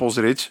si to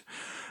pozrieť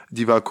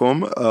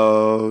divákom.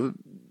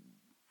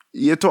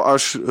 Je to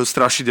až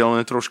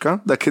strašidelné troška,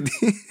 takedy.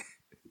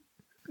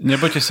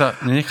 Nebojte sa,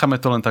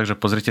 nenecháme to len tak, že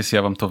pozrite si,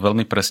 ja vám to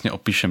veľmi presne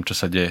opíšem, čo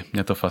sa deje.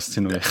 Mňa to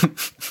fascinuje.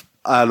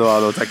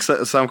 Áno, tak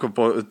Sámko,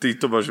 ty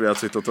to máš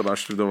viacej toto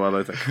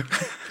naštudované. Tak.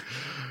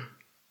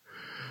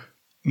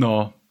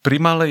 No, pri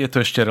malej je to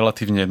ešte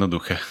relatívne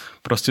jednoduché.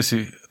 Proste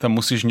si tam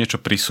musíš niečo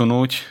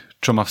prisunúť,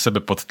 čo má v sebe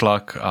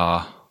podtlak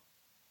a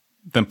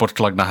ten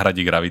podtlak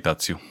nahradí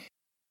gravitáciu.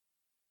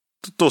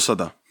 To sa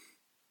dá.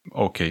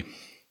 OK.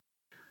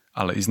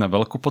 Ale ísť na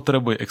veľkú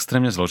potrebu je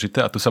extrémne zložité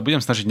a tu sa budem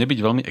snažiť nebyť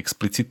veľmi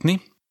explicitný,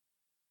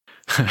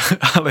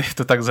 ale je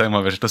to tak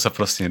zaujímavé, že to sa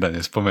proste nedá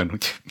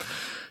nespomenúť.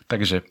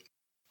 Takže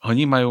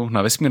oni majú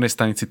na vesmírnej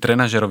stanici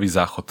trenažerový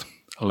záchod,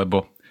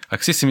 lebo ak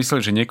si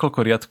mysleli, že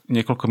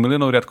niekoľko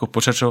miliónov riadkov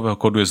počítačového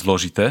kódu je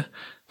zložité,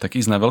 tak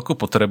ísť na veľkú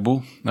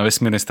potrebu na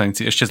vesmírnej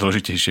stanici je ešte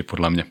zložitejšie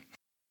podľa mňa.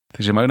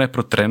 Takže majú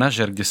najprv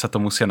trenažer, kde sa to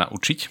musia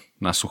naučiť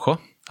na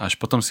sucho, a až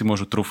potom si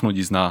môžu trúfnúť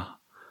ísť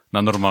na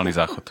normálny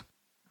záchod.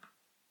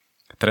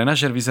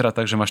 Trenažer vyzerá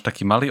tak, že máš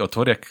taký malý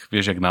otvor,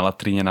 jak na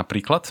latríne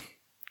napríklad,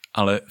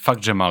 ale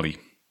fakt, že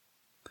malý.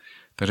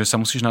 Takže sa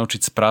musíš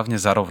naučiť správne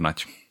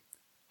zarovnať.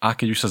 A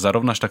keď už sa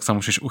zarovnáš, tak sa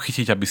musíš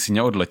uchytiť, aby si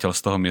neodletel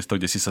z toho miesta,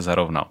 kde si sa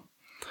zarovnal.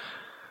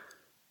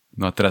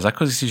 No a teraz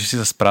ako zistíš, že si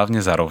sa správne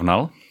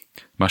zarovnal?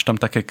 Máš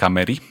tam také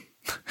kamery,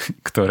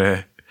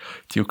 ktoré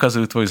ti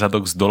ukazujú tvoj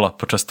zadok z dola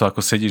počas toho,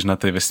 ako sedíš na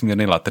tej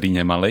vesmírnej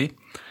latríne malej.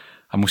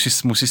 A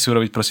musíš si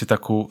urobiť proste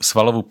takú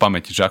svalovú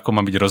pamäť, že ako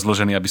mám byť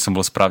rozložený, aby som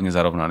bol správne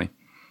zarovnaný.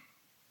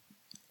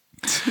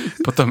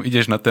 Potom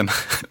ideš na ten...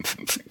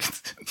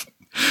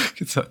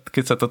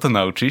 Keď sa toto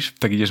naučíš,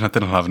 tak ideš na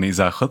ten hlavný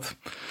záchod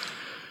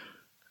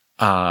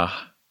a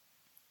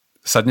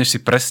sadneš si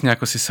presne,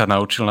 ako si sa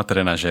naučil na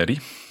trenažéri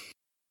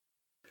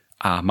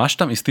a máš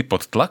tam istý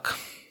podtlak,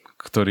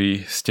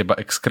 ktorý z teba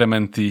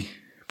exkrementy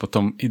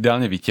potom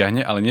ideálne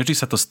vyťahne, ale nevždy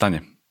sa to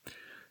stane.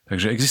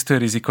 Takže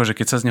existuje riziko, že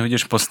keď sa z neho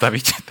ideš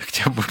postaviť, tak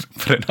ťa budú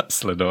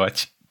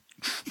prenasledovať.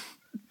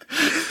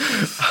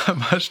 A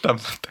máš tam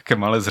také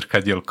malé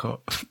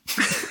zrkadielko.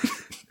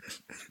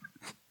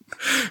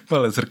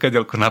 Malé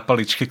zrkadielko na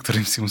paličke,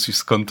 ktorým si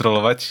musíš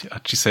skontrolovať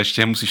a či sa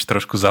ešte musíš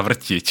trošku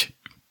zavrtieť.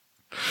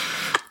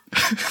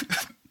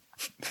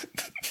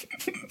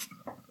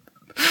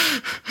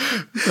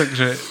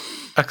 Takže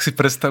ak si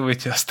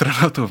predstavujete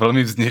astronautov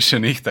veľmi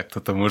vznešených, tak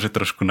toto môže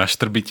trošku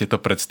naštrbiť tieto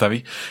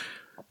predstavy.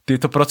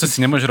 Tieto procesy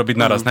nemôžeš robiť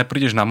naraz.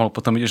 Najprv ideš na malú,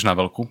 potom ideš na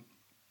veľkú.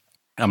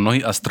 A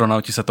mnohí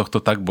astronauti sa tohto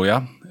tak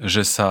boja,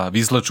 že sa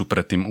vyzlečú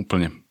pred tým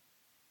úplne.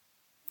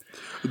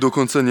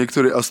 Dokonca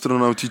niektorí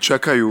astronauti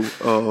čakajú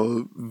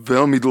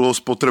veľmi dlho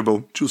s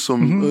potrebou, čo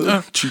som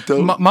čítal.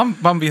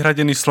 Mám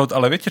vyhradený slot,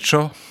 ale viete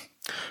čo?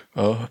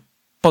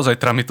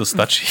 Pozajtra mi to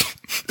stačí.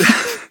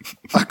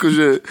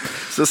 Akože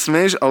sa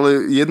smieš,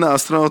 ale jedna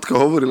astronautka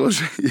hovorila,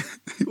 že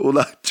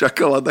ona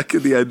čakala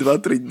takedy aj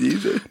 2-3 dní.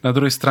 Že? Na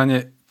druhej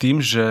strane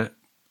tým, že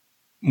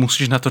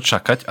musíš na to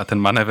čakať a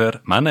ten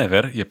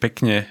manéver je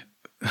pekne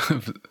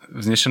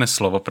vznešené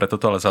slovo pre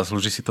toto, ale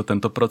zaslúži si to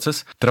tento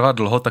proces. Trvá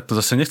dlho, tak to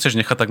zase nechceš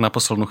nechať tak na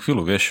poslednú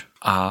chvíľu, vieš.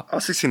 A...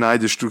 Asi si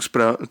nájdeš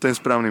ten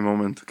správny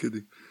moment,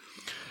 kedy.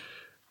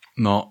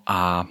 No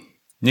a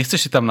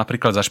nechceš si tam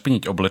napríklad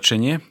zašpiniť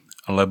oblečenie,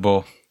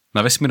 lebo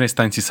na vesmírnej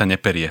stanici sa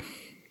neperie.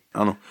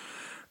 Áno.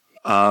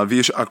 A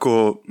vieš,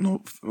 ako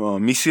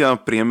misia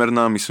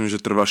priemerná, myslím,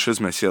 že trvá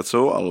 6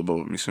 mesiacov,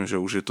 alebo myslím, že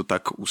už je to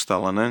tak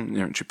ustálené,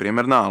 neviem, či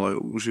priemerná, ale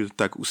už je to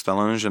tak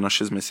ustálené, že na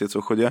 6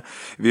 mesiacov chodia.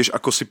 Vieš,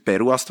 ako si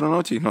perú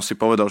astronauti? No si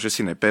povedal, že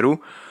si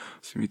neperú,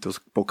 si mi to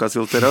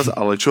pokazil teraz,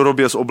 ale čo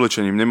robia s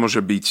oblečením?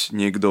 Nemôže byť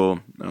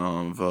niekto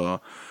v...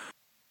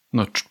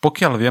 No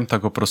pokiaľ viem,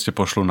 tak ho proste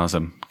pošlú na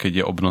zem, keď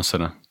je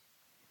obnosené.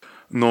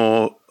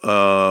 No,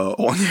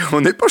 oni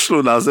ho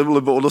nepošlú na zem,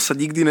 lebo ono sa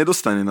nikdy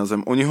nedostane na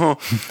zem. Oni ho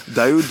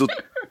dajú do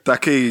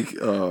takej,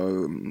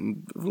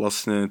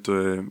 vlastne to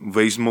je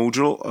waste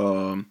module.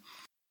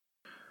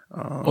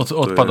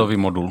 Odpadový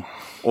modul.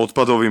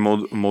 Odpadový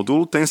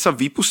modul. Ten sa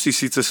vypustí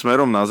síce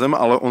smerom na zem,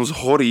 ale on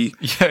zhorí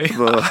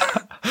v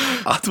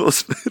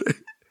atmosfére.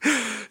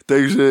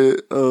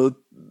 Takže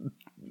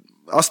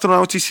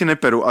astronauti si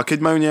neperú a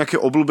keď majú nejaké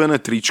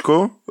obľúbené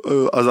tričko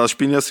a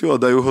zašpinia si ho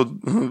a dajú ho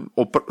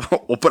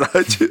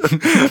oprať,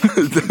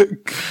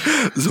 tak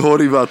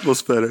zhorí v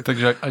atmosfére.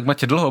 Takže ak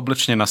máte dlho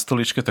oblečenie na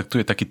stoličke, tak tu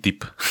je taký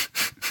tip.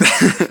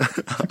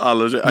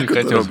 Ale že ako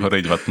nechajte ho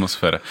zhoriť v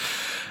atmosfére.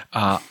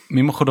 A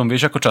mimochodom,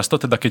 vieš ako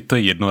často, teda keď to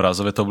je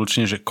jednorázové to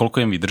oblečenie, že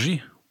koľko im vydrží?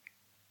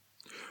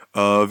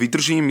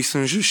 Vydrží,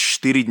 myslím, že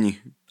 4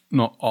 dní.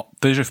 No,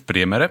 to je že v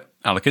priemere,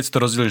 ale keď si to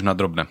rozdeliš na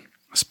drobné.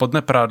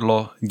 Spodné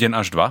prádlo deň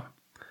až 2.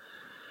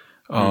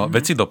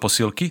 Veci do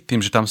posílky,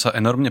 tým, že tam sa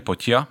enormne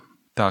potia,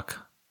 tak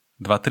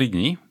 2-3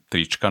 dní,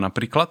 trička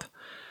napríklad,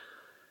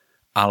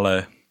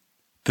 ale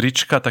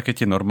trička, také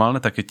tie normálne,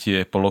 také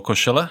tie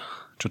polokošele,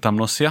 čo tam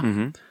nosia,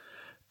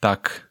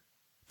 tak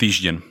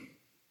týždeň.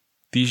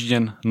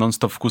 Týždeň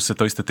non-stop v kuse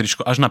to isté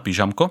tričko, až na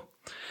pyžamko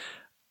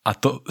a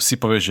to si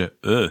povie, že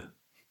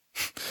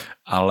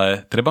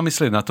ale treba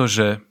myslieť na to,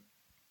 že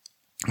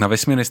na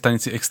vesmírnej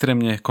stanici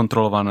extrémne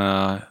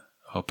kontrolovaná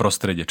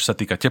prostredie, čo sa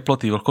týka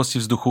teploty,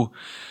 vlhkosti vzduchu,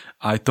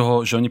 aj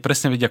toho, že oni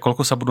presne vedia,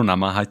 koľko sa budú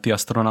namáhať tí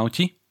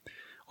astronauti.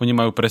 Oni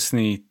majú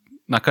presný,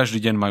 na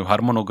každý deň majú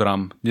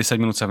harmonogram,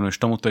 10 minút sa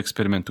venuješ tomuto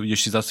experimentu,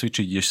 ideš si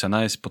zacvičiť, ideš sa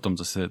nájsť, potom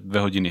zase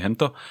 2 hodiny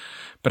hento.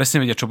 Presne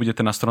vedia, čo bude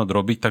ten astronaut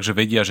robiť, takže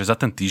vedia, že za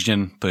ten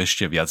týždeň to je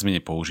ešte viac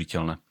menej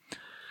použiteľné.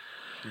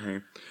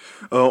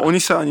 Oni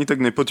sa ani tak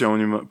nepotia,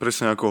 oni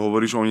presne ako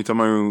hovoríš, oni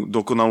tam majú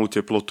dokonalú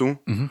teplotu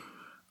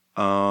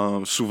a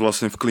sú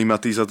vlastne v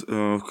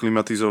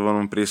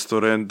klimatizovanom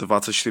priestore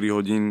 24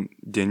 hodín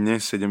denne,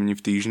 7 dní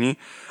v týždni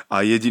a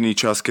jediný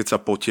čas, keď sa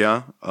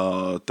potia,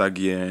 tak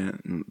je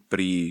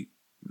pri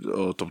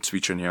tom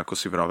cvičení, ako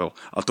si vravel.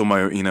 A to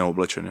majú iné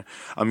oblečenie.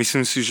 A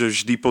myslím si, že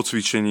vždy po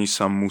cvičení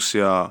sa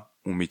musia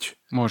umyť.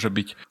 Môže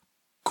byť.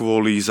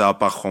 Kvôli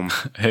zápachom.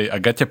 Hej, a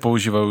gate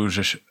používajú,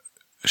 že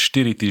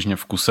 4 týždne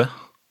v kuse,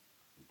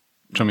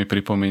 čo mi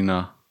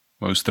pripomína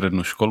moju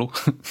strednú školu.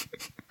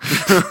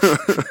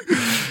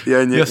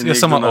 Ja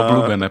som mal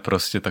obľúbené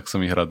proste, tak som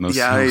ich rád nosil.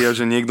 Ja,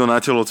 že niekto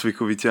na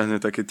telocviku vyťahne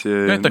také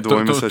tie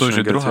dvojmesačné to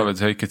je druhá vec,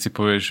 hej, keď si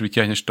povieš,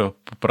 vyťahneš to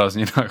po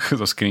prázdninách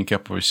zo skrinky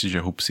a povieš si, že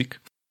hupsik.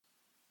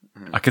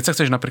 A keď sa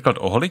chceš napríklad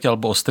oholiť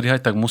alebo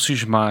ostrihať, tak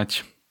musíš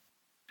mať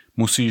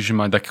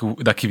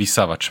taký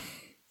vysávač.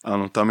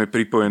 Áno, tam je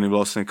pripojený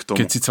vlastne k tomu.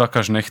 Keď si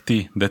cvakáš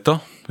nechty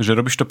deto, že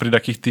robíš to pri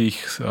takých tých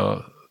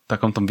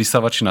takom tom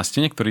vysávači na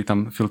stene, ktorý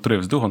tam filtruje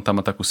vzduch, on tam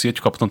má takú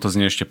sieťku a potom to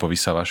z nej ešte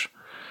povysávaš.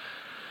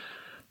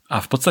 A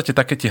v podstate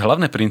také tie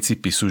hlavné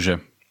princípy sú, že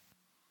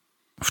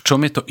v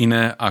čom je to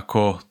iné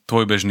ako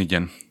tvoj bežný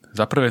deň.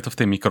 Za prvé je to v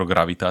tej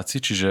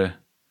mikrogravitácii, čiže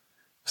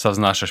sa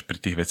vznášaš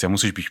pri tých veciach.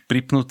 Musíš byť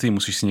pripnutý,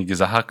 musíš si niekde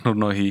zaháknúť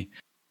nohy.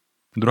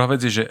 Druhá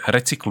vec je, že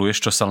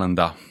recykluješ, čo sa len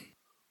dá.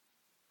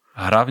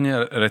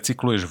 Hlavne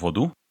recykluješ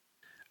vodu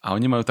a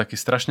oni majú také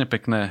strašne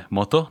pekné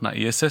moto na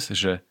ISS,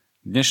 že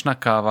dnešná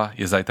káva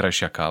je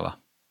zajtrajšia káva.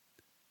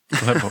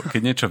 Lebo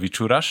keď niečo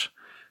vyčúraš,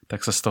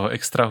 tak sa z toho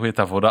extrahuje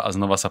tá voda a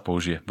znova sa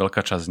použije.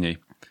 Veľká časť z nej.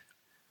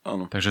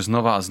 Áno. Takže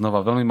znova a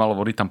znova veľmi málo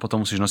vody tam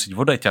potom musíš nosiť.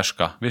 Voda je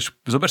ťažká. Vieš,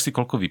 zober si,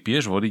 koľko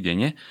vypiješ vody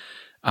denne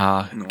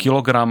a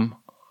kilogram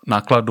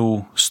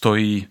nákladu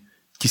stojí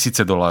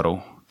 $1000.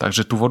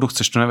 Takže tú vodu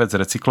chceš čo najviac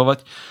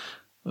recyklovať.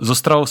 So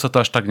stravou sa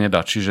to až tak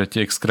nedá, čiže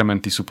tie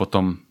exkrementy sú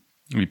potom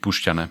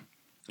vypúšťané.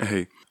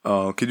 Hej,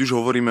 keď už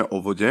hovoríme o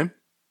vode,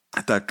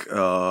 tak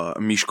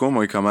Miško,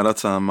 môj kamarát,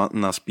 sa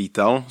nás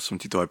pýtal, som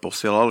ti to aj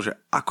posielal, že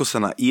ako sa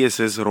na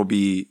ISS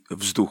robí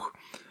vzduch,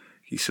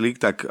 kyslík,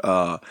 tak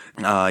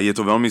je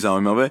to veľmi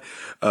zaujímavé.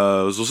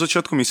 Zo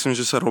začiatku myslím,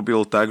 že sa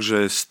robil tak,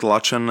 že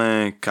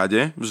stlačené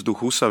kade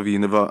vzduchu sa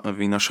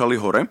vynašali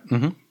hore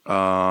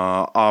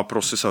a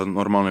proste sa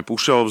normálne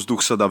púšťalo,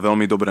 vzduch sa dá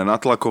veľmi dobre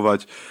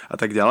natlakovať a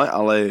tak ďalej,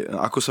 ale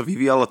ako sa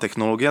vyvíjala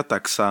technológia,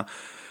 tak sa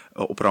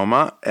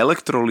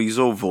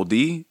elektrolýzou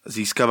vody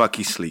získava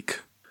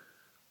kyslík.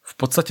 V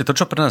podstate to,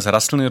 čo pre nás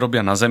rastliny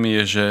robia na Zemi,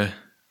 je, že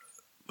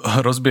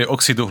rozbije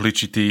oxid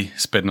uhličitý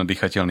späť na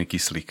dýchateľný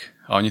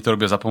kyslík. A oni to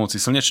robia za pomoci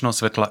slnečného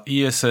svetla.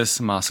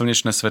 ISS má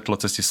slnečné svetlo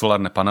cez tie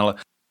solárne panele,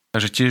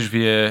 takže tiež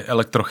vie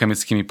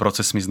elektrochemickými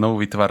procesmi znovu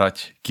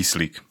vytvárať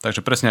kyslík.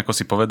 Takže presne ako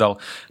si povedal,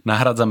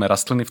 nahrádzame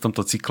rastliny v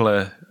tomto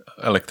cykle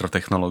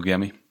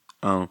elektrotechnológiami.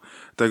 Áno,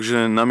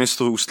 takže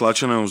namiesto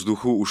stlačeného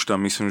vzduchu už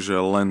tam myslím, že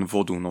len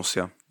vodu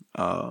nosia.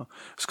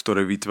 Z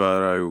ktorej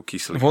vytvárajú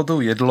kyslík. Vodu,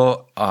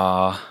 jedlo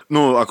a...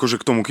 No, akože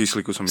k tomu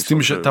kyslíku som myslel. S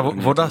tým, že tá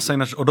voda sa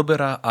ináč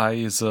odoberá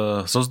aj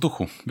zo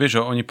vzduchu. Vieš,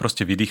 že oni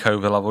proste vydýchajú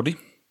veľa vody?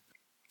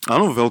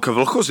 Áno, veľká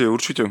vlhkosť je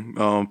určite.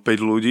 5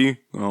 ľudí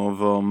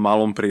v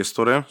malom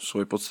priestore v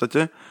svojej podstate.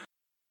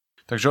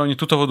 Takže oni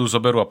túto vodu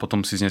zoberú a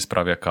potom si z nej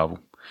spravia kávu.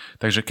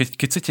 Takže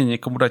keď chcete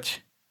niekomu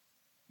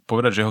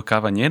povedať, že jeho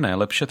káva nie je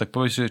najlepšia, tak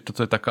povedz, že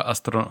toto je taká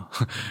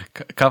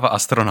káva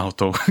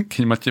astronautov,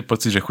 keď máte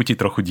pocit, že chutí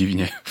trochu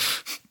divne.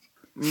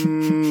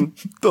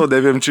 To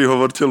neviem, či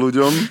hovorte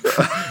ľuďom.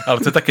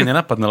 Ale to je také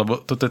nenápadné, lebo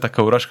toto je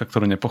taká urážka,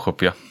 ktorú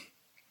nepochopia.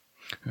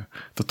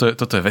 Toto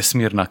je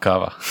vesmírna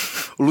káva.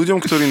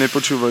 Ľuďom, ktorí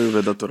nepočúvajú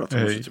Vedatora, to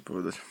môžete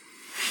povedať.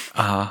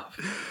 A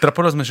teda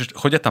povedzme, že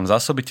chodia tam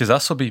zásoby. Tie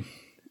zásoby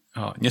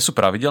nie sú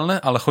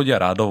pravidelné, ale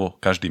chodia rádovo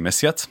každý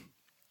mesiac.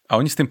 A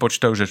oni s tým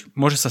počítajú, že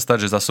môže sa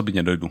stať, že zásoby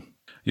nedojdú.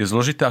 Je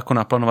zložité, ako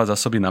naplánovať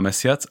zásoby na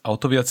mesiac a o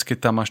to viac,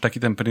 keď tam máš taký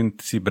ten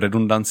princíp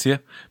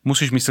redundancie,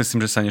 musíš myslieť s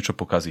tým, že sa niečo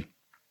pokazí.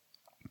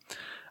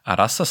 A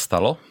raz sa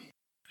stalo,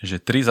 že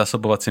 3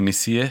 zásobovacie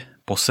misie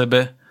po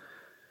sebe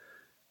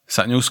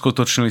sa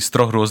neuskutočnili z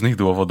 3 rôznych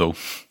dôvodov.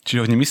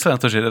 Čiže oni myslia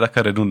na to, že je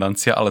taká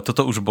redundancia, ale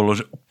toto už bolo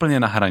že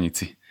úplne na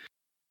hranici.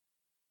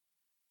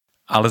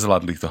 Ale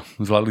zvládli to.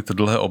 Zvládli to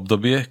dlhé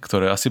obdobie,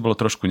 ktoré asi bolo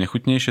trošku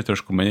nechutnejšie,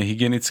 trošku menej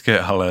hygienické,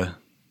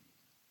 ale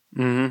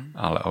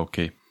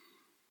OK.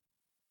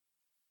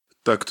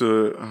 Tak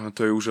to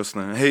je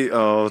úžasné. Hej,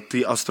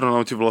 tí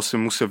astronauti vlastne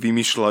musia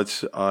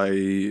vymýšľať aj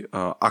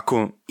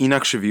ako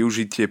inakšie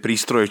využiť tie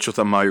prístroje, čo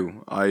tam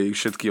majú, aj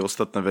všetky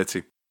ostatné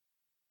veci.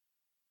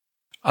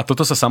 A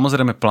toto sa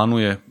samozrejme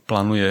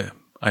plánuje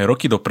aj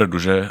roky dopredu,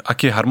 že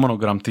aký je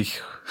harmonogram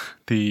tých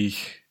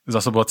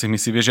zásobovacích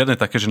misií, vieš, žiadne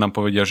také, že nám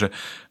povedia, že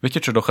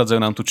viete čo, dochádzajú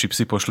nám tu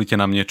čipsy, pošlite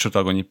nám niečo,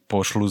 tak oni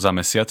pošlú za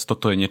mesiac.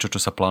 Toto je niečo,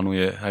 čo sa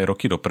plánuje aj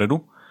roky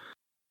dopredu.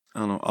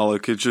 Áno, ale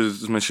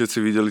keďže sme všetci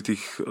videli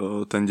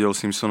ten diel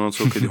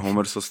Simpsonovcov, keď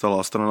Homer sa stal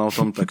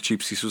astronautom, tak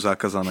čipsy sú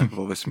zakázané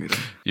vo vesmíre.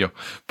 Jo,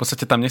 v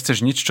podstate tam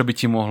nechceš nič, čo by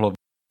ti mohlo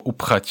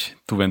upchať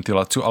tú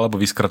ventiláciu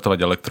alebo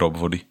vyskratovať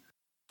elektroobvody.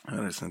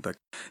 Presne tak.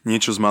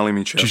 Niečo s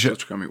malými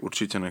čiastočkami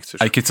určite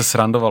nechceš. Aj keď sa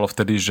srandovalo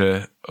vtedy, že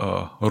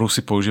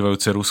Rusi používajú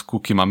ceruzku,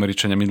 kým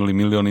Američania minuli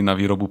milióny na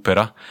výrobu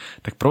pera,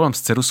 tak problém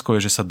s ceruzkou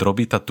je, že sa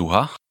drobí tá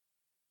tuha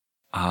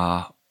a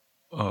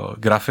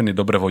grafén je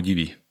dobre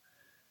vodivý.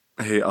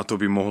 Hej, a to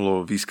by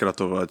mohlo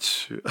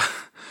vyskratovať.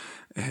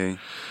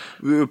 Hej.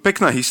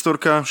 Pekná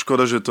historka,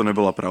 škoda, že to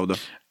nebola pravda.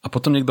 A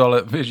potom niekto,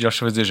 ale vieš,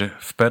 ďalšia vec je, že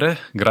v pere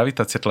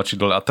gravitácia tlačí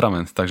dole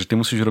atrament, takže ty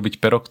musíš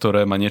robiť pero,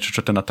 ktoré má niečo, čo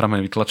ten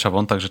atrament vytlača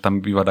von, takže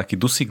tam býva taký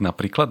dusík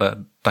napríklad a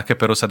také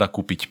pero sa dá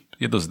kúpiť.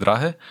 Je dosť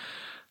drahé.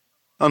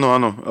 Áno,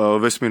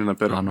 vesmírne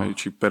pero,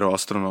 či pero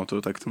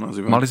astronautov, tak to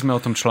nazývam. Mali sme o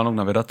tom článok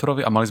na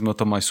Vedatorovi a mali sme o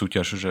tom aj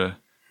súťaž, že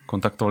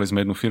kontaktovali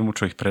sme jednu firmu,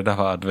 čo ich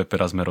predáva a 2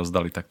 pera sme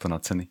rozdali takto na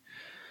ceny.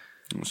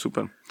 No,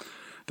 super.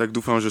 Tak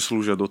dúfam, že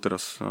slúžia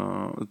doteraz.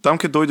 Tam,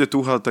 keď dojde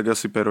tuha, tak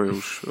asi pero je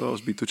už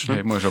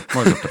zbytočné. Hej, môžeš ho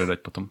predať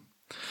potom.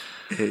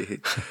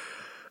 Hej.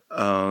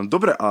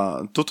 Dobre,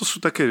 a toto sú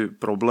také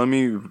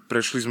problémy.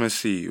 Prešli sme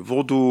si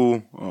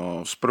vodu,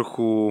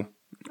 sprchu,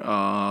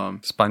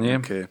 spanie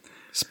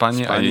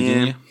a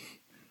jedenie.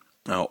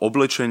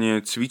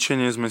 Oblečenie,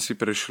 cvičenie sme si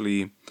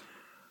prešli.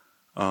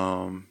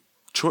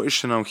 Čo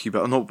ešte nám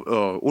chýba? No,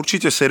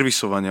 určite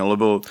servisovanie,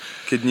 lebo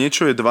keď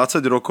niečo je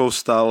 20 rokov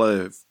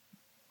stále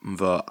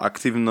v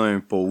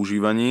aktívnom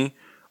používaní,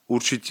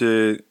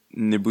 určite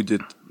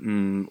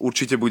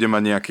bude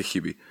mať nejaké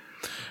chyby.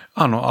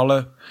 Áno,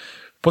 ale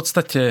v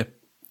podstate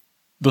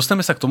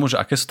dostaneme sa k tomu, že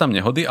aké sú tam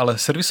nehody, ale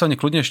servisovanie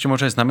kľudne ešte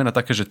môže aj znamenať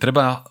také, že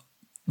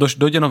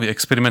dojde nový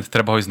experiment,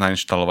 treba ho ísť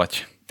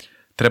nainštalovať.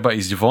 Treba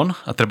ísť von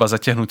a treba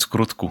zatiahnuť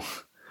skrutku.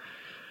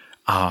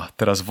 A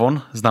teraz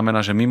von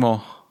znamená, že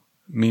mimo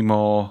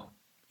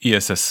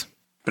ISS.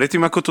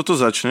 Predtým, ako toto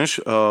začneš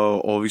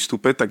o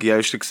výstupe, tak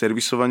ja ešte k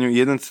servisovaniu.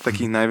 Jeden z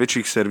takých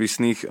najväčších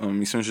servisných,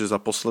 myslím, že za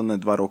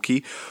posledné 2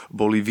 roky,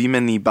 boli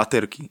výmenný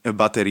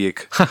batériek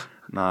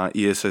na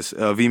ISS.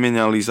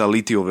 Vymenali za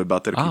litiové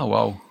baterky.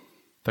 Wow.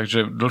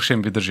 Takže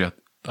dlhšie im vydržia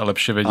a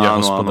lepšie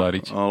vedia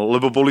hospodáriť.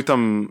 Lebo boli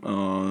tam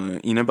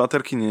iné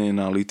baterky, nie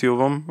na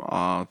litiovom,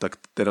 a tak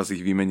teraz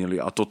ich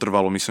vymenili. A to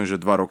trvalo, myslím, že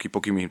 2 roky,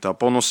 pokým ich tam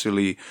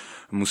ponosili,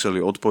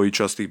 museli odpojiť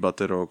časť tých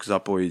baterok,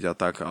 zapojiť a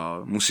tak.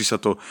 A musí sa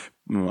to,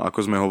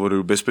 ako sme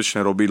hovorili,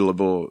 bezpečne robiť,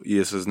 lebo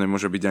ISS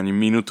nemôže byť ani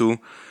minútu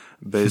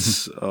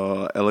bez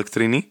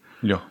elektriny.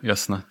 Jo,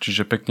 jasné.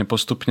 Čiže pekne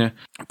postupne.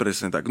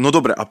 Presne tak. No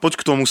dobre, a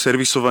poď k tomu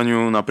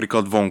servisovaniu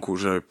napríklad vonku,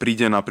 že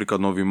príde napríklad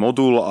nový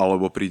modul,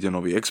 alebo príde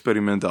nový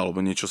experiment, alebo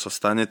niečo sa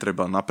stane,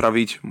 treba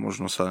napraviť,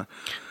 možno sa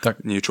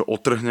niečo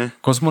otrhne.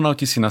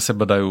 Kozmonauti si na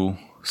seba dajú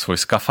svoj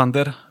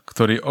skafander,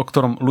 o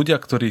ktorom ľudia,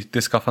 ktorí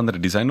tie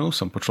skafandre dizajnujú,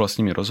 som počula s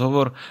nimi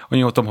rozhovor,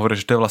 oni o tom hovoria,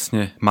 že to je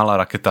vlastne malá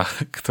raketa,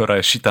 ktorá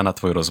je šitá na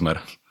tvoj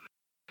rozmer.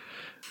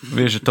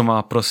 Vieš, že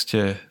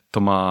to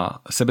má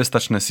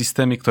sebestačné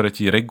systémy, ktoré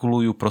ti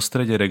regulujú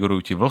prostredie,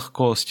 regulujú ti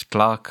vlhkosť,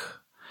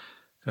 tlak,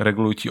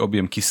 regulujú ti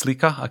objem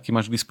kyslíka, aký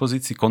máš k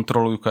dispozícii,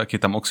 kontrolujú, aký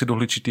je tam oxid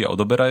uhličitý a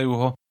odoberajú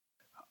ho.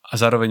 A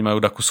zároveň majú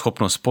takú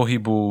schopnosť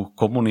pohybu,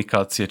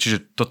 komunikácie,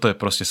 čiže toto je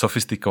proste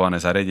sofistikované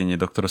zariadenie,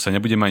 do ktorého sa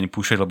nebudeme ani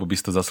púšať, lebo by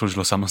si to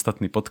zaslúžilo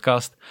samostatný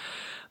podcast.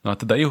 No a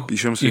teda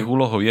ich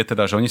úlohou je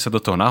teda, že oni sa do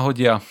toho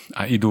nahodia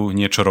a idú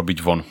niečo robiť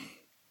von.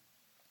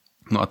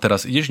 No a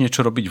teraz ideš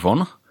niečo robiť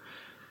von,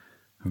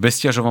 v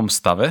bezťažovom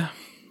stave,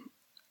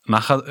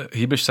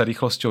 hýbeš sa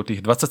rýchlosťou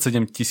tých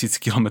 27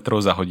 000 km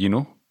za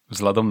hodinu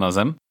vzhľadom na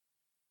Zem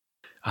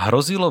a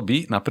hrozilo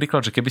by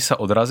napríklad, že keby sa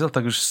odrazil,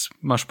 tak už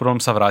máš problém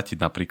sa vrátiť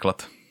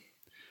napríklad.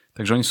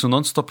 Takže oni sú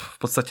non-stop v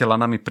podstate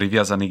lanami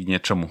priviazaní k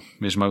niečomu.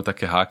 Vieš, majú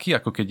také háky,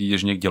 ako keď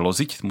ideš niekde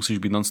loziť,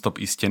 musíš byť non-stop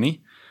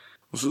istený.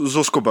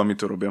 So skobami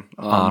to robia.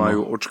 A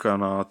majú očka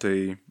na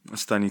tej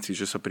stanici,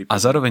 že sa pripávajú.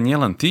 A zároveň nie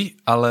len ty,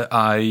 ale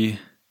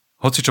aj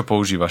hoci čo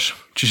používaš.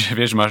 Čiže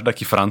vieš, máš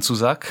taký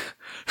francúzák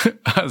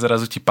a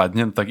zrazu ti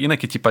padne, no tak iné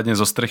keď ti padne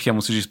zo strechy a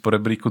musíš ísť po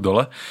rebríku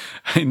dole,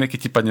 a iné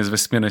keď ti padne z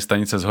vesmírnej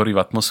stanice zhorí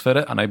v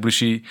atmosfére a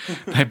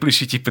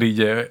najbližší ti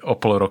príde o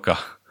pol roka.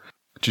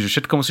 Čiže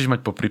všetko musíš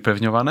mať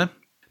popripevňované.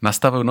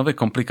 Nastávajú nové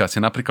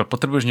komplikácie, napríklad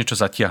potrebuješ niečo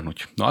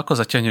zatiahnuť. No ako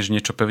zatiahneš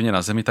niečo pevne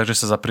na Zemi, takže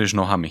sa zaprieš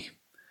nohami.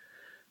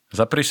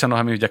 Zaprieš sa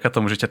nohami vďaka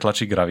tomu, že ťa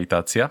tlačí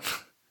gravitácia.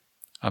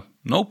 A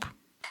nope.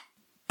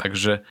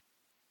 Takže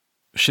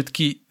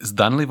všetky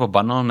zdanlivo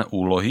banálne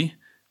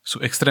úlohy sú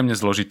extrémne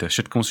zložité.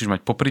 Všetko musíš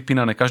mať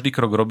popripínané, každý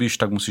krok robíš,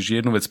 tak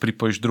musíš jednu vec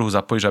pripojíš, druhú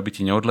zapojíš, aby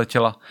ti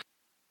neodletela.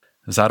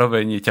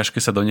 Zároveň je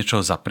ťažké sa do niečoho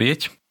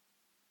zaprieť.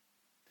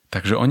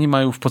 Takže oni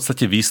majú v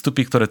podstate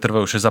výstupy, ktoré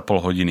trvajú 6,5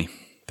 hodiny.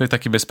 To je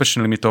taký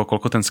bezpečný limit toho,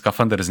 koľko ten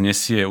skafander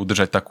znesie,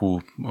 udržať takú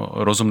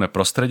rozumné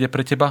prostredie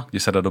pre teba, kde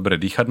sa dá dobre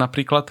dýchať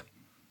napríklad.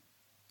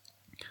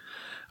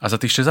 a za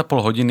tých 6,5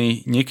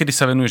 hodiny niekedy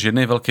sa venuješ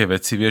jednej veľkej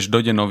veci, vieš,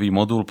 dojde nový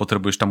modul,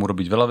 potrebuješ tam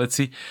urobiť veľa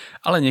vecí,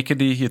 ale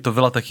niekedy je to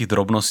veľa takých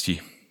drobností.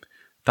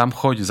 Tam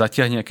choď,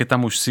 zatiahni, a keď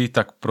tam už si,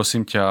 tak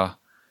prosím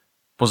ťa,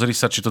 pozri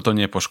sa, či toto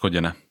nie je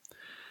poškodené.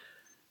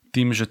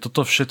 Tým, že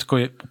toto všetko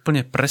je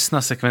úplne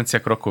presná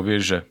sekvencia krokov,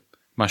 vieš, že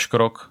máš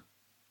krok,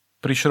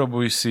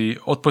 prišrobuj si,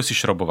 odpoj si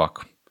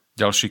šrobovák.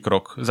 Ďalší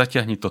krok,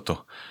 zatiahni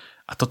toto.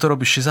 A toto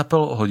robíš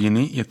 6,5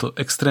 hodiny, je to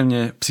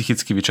extrémne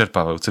psychicky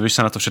vyčerpávajúce, vieš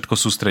sa na to všetko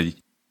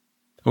sústrediť.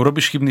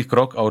 Urobíš chybný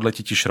krok a odletí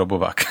ti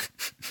šrobovák.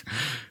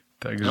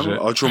 Takže...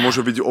 No, a čo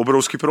môže byť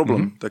obrovský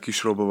problém, taký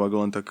šrobovák,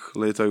 len tak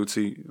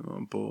lietajúci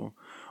po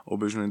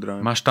obežnej dráhe.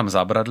 Máš tam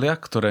zábradlia,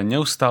 ktoré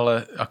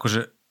neustále,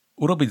 akože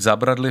urobiť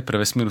zábradlie pre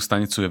vesmírnu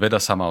stanicu je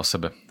veda sama o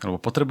sebe. Lebo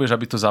potrebuješ,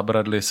 aby to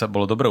zábradlie sa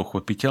bolo dobre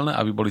uchopiteľné,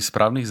 aby boli v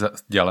správnych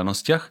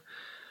vzdialenostiach.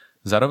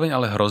 Zároveň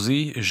ale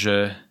hrozí,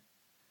 že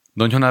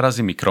do ňoho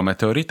narazí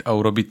mikrometeorit a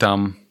urobí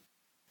tam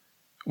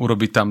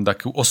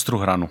takú ostrú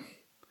hranu.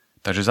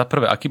 Takže za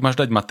prvé, aký máš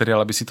dať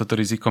materiál, aby si toto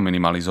riziko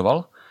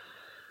minimalizoval?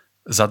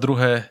 Za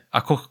druhé,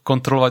 ako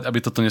kontrolovať,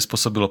 aby toto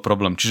nespôsobilo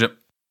problém. Čiže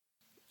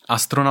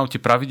astronauti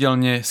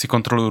pravidelne si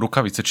kontrolujú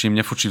rukavice, či im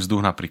nefučí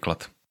vzduch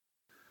napríklad.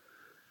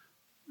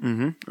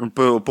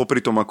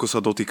 Popri tom, ako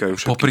sa dotýkajú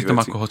všetkých Popri tom,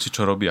 vecí. ako hoci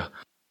čo robia.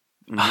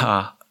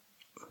 A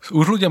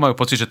už ľudia majú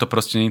pocit, že to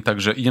proste nie je tak,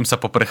 že idem sa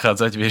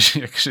poprechádzať, vieš,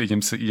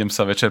 idem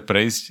sa večer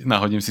prejsť,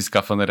 nahodím si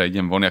skafander a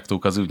idem von, jak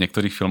to ukazujú v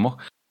niektorých filmoch.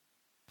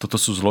 Toto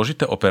sú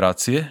zložité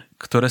operácie,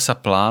 ktoré sa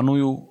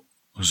plánujú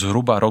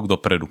zhruba rok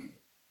dopredu.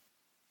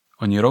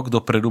 Oni rok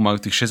dopredu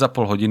majú tých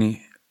 6,5 hodiny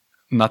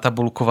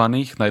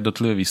natabulkovaných na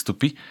jednotlivé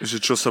výstupy. Že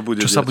čo sa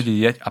bude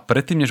diať. A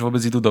predtým, než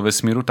vôbec idú do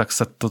vesmíru, tak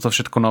sa toto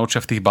všetko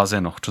naučia v tých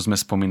bazénoch, čo sme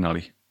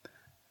spomínali.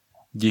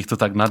 Kde ich to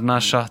tak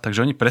nadnáša.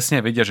 Takže oni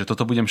presne vedia, že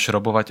toto budem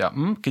šrobovať a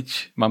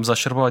keď mám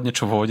zašrobovať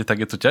niečo vo vode,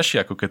 tak je to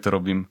ťažšie, ako keď to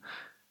robím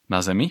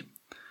na Zemi.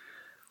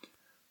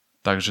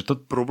 Takže to...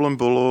 Problém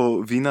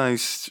bolo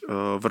vynájsť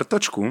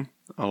vrtačku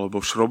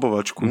alebo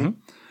šrobovačku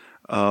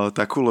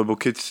takú, lebo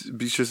keď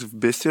byš v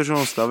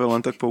bezťažovom stave len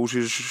tak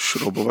použiješ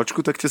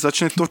šrobovačku, tak ťa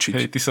začne točiť.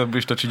 Hej, ty sa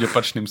budeš točiť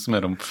opačným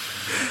smerom.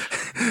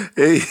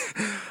 Hej,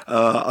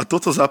 a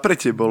toto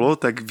zapretie bolo,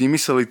 tak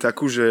vymysleli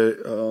takú, že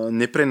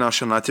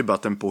neprenáša na teba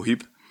ten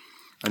pohyb.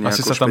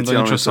 Asi sa tam do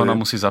niečo sa ona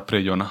musí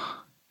zaprieť ona.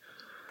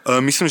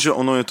 Myslím, že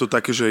ono je to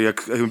také, že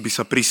jak by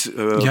sa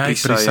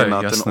prisaje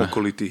na jasné. Ten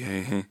okolitý.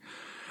 Hej.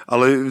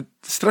 Ale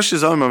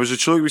strašne zaujímavé,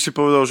 že človek by si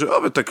povedal, že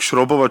tak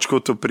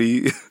šrobovačkou to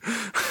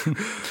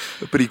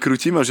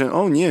prikrutím a že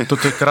nie.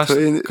 Toto je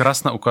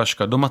krásna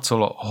ukážka.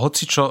 Domacolo,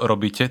 hoci čo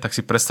robíte, tak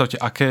si predstavte,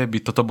 aké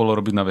by toto bolo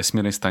robiť na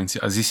vesmírnej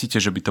stanici a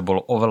zistíte, že by to bolo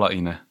oveľa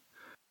iné.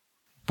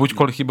 Buď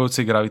kvôli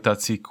chybajúcej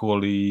gravitácii,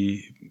 kvôli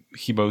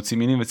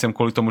chybajúcim iným veciam,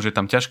 kvôli tomu, že je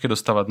tam ťažké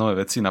dostávať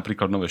nové veci,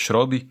 napríklad nové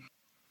šroby.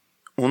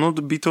 Ono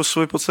by to v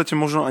svojej podstate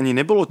možno ani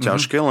nebolo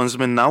ťažké, len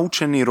sme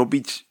naučení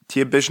robiť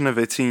tie bežné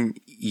veci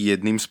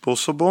jedným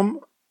spôsobom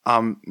a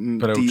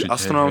tí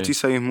astronauti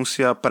sa ich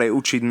musia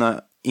preučiť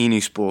na iný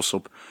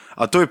spôsob.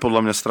 A to je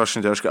podľa mňa strašne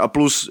ťažké. A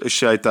plus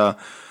ešte aj tá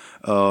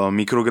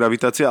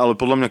mikrogravitácia, ale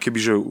podľa mňa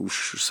kebyže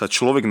už sa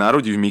človek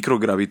narodí v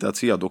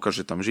mikrogravitácii a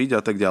dokáže tam žiť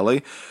a tak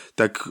ďalej,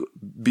 tak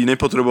by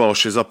nepotreboval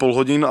 6,5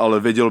 hodín,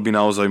 ale vedel by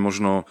naozaj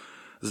možno...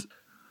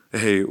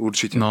 Hej,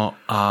 určite. No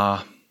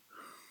a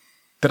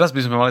teraz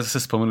by sme mali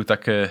zase spomenúť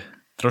také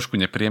trošku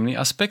nepríjemný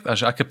aspekt a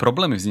že aké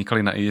problémy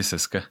vznikali na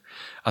ISS-ke.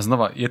 A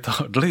znova, je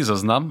to dlhý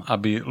zoznam,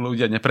 aby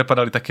ľudia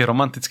neprepadali také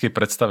romantickej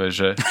predstave,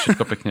 že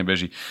všetko pekne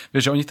beží.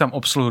 Vieš, že oni tam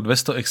obsluhujú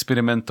 200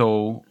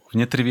 experimentov v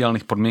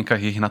netriviálnych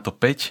podmienkach, je ich na to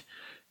 5.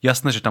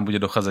 Jasné, že tam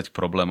bude dochádzať k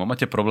problémom. A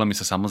tie problémy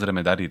sa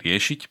samozrejme darí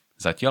riešiť,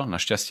 zatiaľ,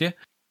 našťastie.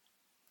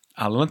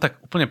 Ale len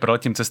tak úplne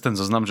preletím cez ten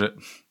zoznam, že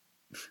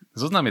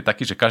zoznam je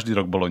taký, že každý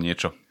rok bolo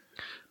niečo.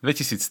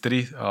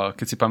 2003,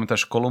 keď si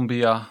pamätáš,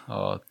 Columbia,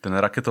 ten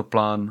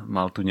raketoplán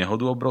mal tú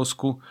nehodu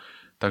obrovskú,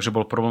 takže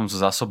bol problém so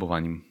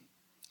zásobovaním.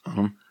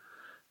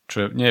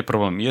 Čo nie je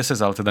problém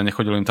ISS, ale teda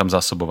nechodilo im tam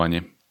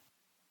zásobovanie.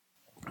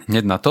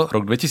 Hneď na to,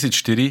 rok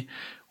 2004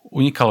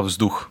 unikal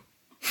vzduch.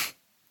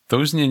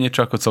 To už nie je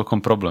niečo ako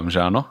celkom problém,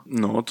 že áno?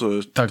 No, to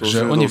je...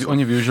 Takže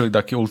oni využili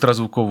takú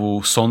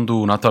ultrazvukovú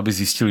sondu na to, aby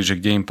zistili, že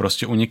kde im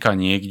proste uniká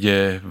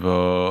niekde v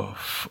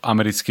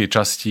americkej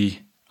časti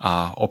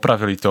a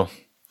opravili to.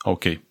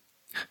 OK.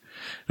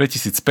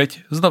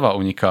 2005 znova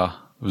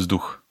uniká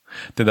vzduch.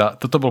 Teda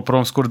toto bol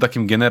problém skôr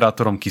takým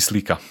generátorom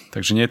kyslíka.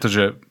 Takže nie je to,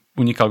 že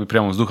unikal by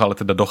priamo vzduch, ale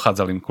teda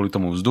dochádzal im kvôli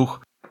tomu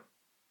vzduch.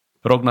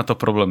 Rok na to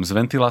problém s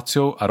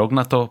ventiláciou a rok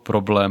na to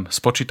problém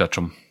s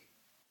počítačom.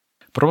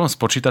 Problém s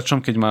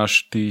počítačom, keď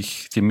máš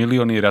tie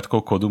milióny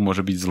riadkov kódu, môže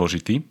byť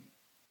zložitý.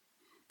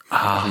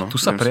 A tu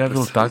sa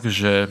prejavil tak,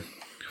 že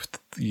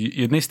v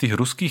jednej z tých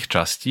ruských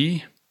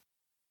častí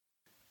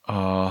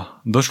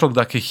došlo k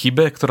takej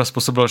chybe, ktorá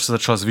spôsobila, že sa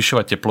začala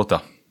zvyšovať teplota.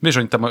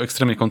 Vieš, oni tam majú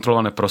extrémne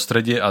kontrolované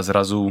prostredie a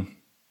zrazu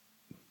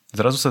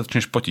sa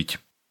začneš potiť.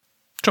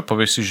 Čo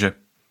povieš si, že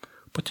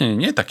potenie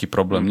nie je taký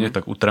problém, nie,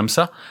 tak utrem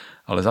sa,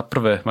 ale za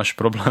prvé máš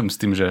problém s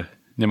tým, že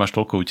nemáš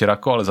toľko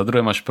uterákov, ale za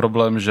druhé máš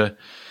problém, že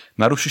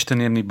narušíš ten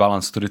jemný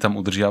balans, ktorý je tam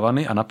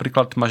udržiavaný a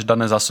napríklad máš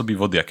dané zásoby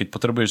vody a keď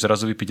potrebuješ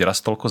zrazu vypiť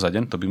raz toľko za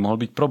deň, to by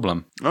mohol byť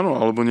problém. Áno,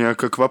 alebo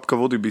nejaká kvapka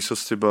vody by sa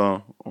z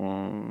teba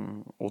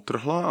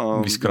otrhla a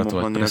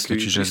vyskratovať,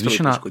 presne. Čiže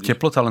zvýšená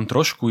teplota len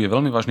trošku je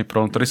veľmi vážny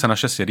problém, ktorý sa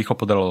našťastie rýchlo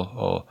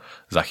podarilo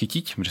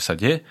zachytiť, že sa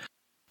deje.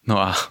 No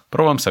a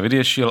problém sa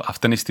vyriešil a v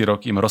ten istý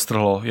rok im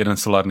roztrhlo jeden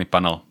solárny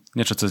panel.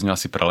 Niečo cez ňu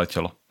asi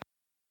preletelo.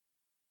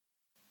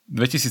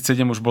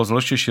 2007 už bol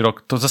zložitejší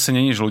rok. To zase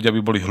nie je, že ľudia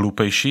by boli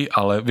hlúpejší,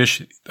 ale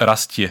vieš,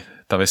 rastie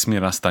tá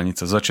vesmírna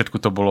stanica. Z začiatku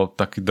to bolo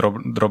taký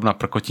drobná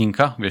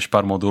prkotinka, vieš,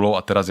 pár modulov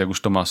a teraz, jak už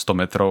to má 100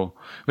 metrov,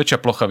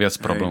 väčšia plocha, viac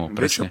problémov.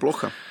 Väčšia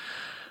plocha.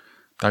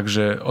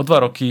 Takže o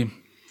 2 roky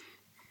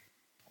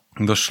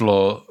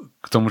došlo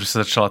k tomu, že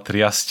sa začala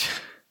triasť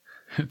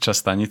časť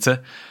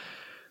stanice.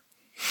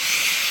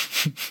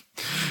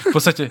 V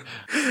podstate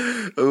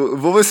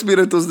vo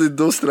vesmíre to znie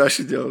dosť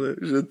strašidelné.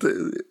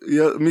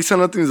 My sa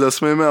nad tým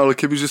zasmieme, ale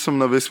kebyže som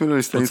na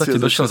vesmírnej stanici... V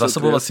podstate došiel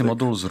zasobovací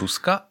modul z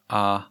Ruska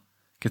a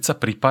keď sa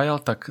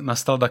pripájal, tak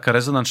nastala taká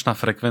rezonančná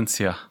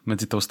frekvencia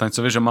medzi tou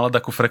stanicou. Vieš, že mala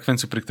takú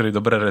frekvenciu, pri ktorej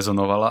dobre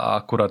rezonovala a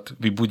akurát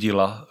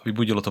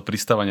vybudilo to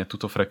pristávanie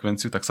túto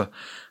frekvenciu, tak sa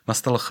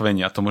nastalo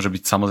chvenie a to môže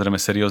byť samozrejme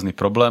seriózny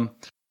problém.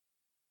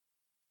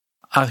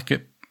 A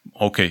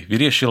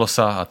vyriešilo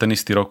sa a ten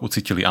istý rok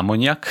ucítili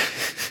amoniak.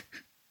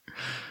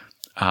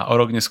 A o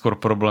rok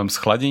neskôr problém s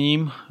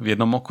chladením v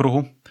jednom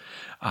okruhu.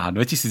 A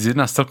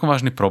 2011 celkom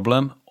vážny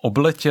problém,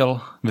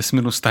 obletel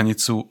vesmírnu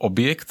stanicu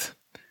objekt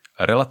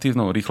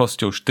relatívnou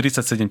rýchlosťou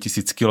 47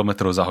 000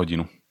 km za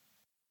hodinu.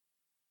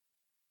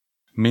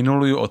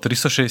 Minul ju o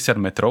 360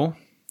 metrov,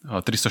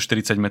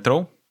 340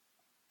 metrov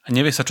a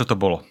nevie sa, čo to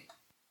bolo.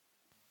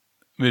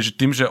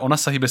 Vieš, tým, že ona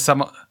sa hýbe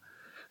sama...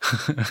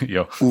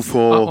 jo.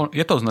 UFO.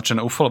 Je to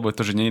označené UFO, lebo je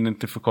to, že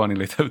neidentifikovaný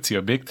lietajúci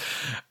objekt,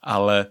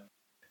 ale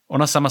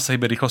ona sama sa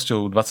hýbe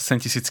rýchlosťou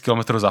 27 000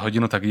 km za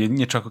hodinu, tak je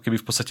niečo ako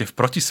keby v podstate v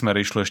protismere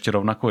išlo ešte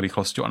rovnakou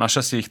rýchlosťou a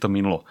našťastie ich to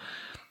minulo.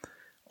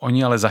 Oni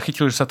ale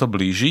zachytili, že sa to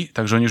blíži,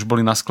 takže oni už boli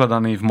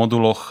naskladaní v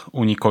moduloch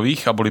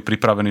únikových a boli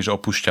pripravení, že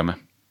opúšťame.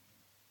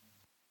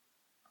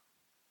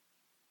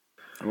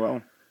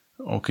 Wow.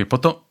 OK,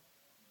 potom...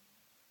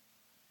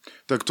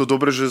 Tak to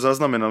dobre, že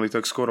zaznamenali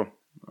tak skoro.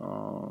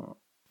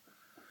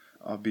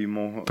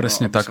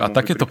 Presne tak. A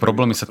takéto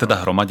problémy sa teda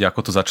hromadia,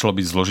 ako to začalo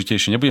byť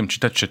zložitejšie. Nebudem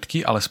čítať všetky,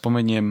 ale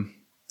spomeniem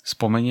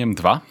 2.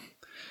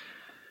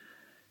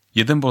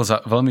 Jeden bol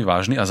veľmi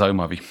vážny a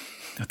zaujímavý.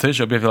 A to je,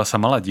 že objavila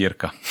sa malá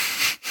dierka.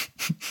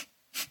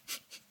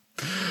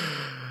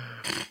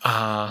 A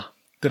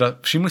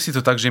teda všimli si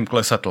to tak, že im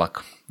klesá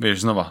tlak.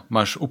 Vieš, znova,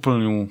 máš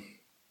úplnú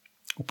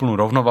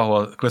rovnováhu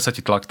a klesá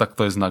ti tlak, tak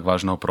to je znak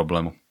vážneho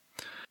problému.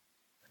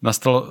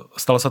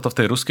 Stalo sa to v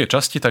tej ruskej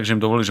časti, takže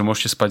im dovolili, že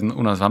môžete spať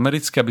u nás v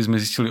americké, aby sme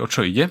zistili, o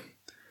čo ide.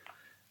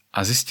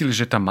 A zistili,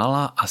 že tam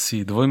malá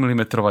asi 2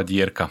 mm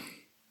dierka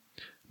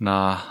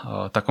na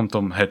takom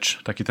tom hatch,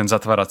 taký ten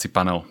zatvárací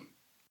panel.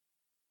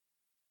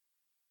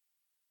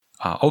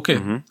 A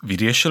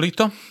vyriešili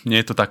to. Nie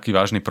je to taký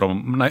vážny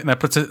problém.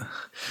 Najprv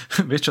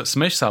vieš čo,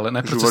 smeješ sa, ale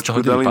najprv cez to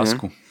hodili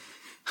pásku.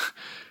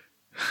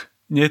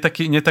 Nie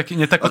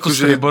takú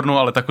striebornú,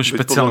 ale takú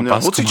špeciálnu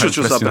pásku.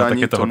 Čo zabráni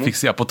takéto tomu.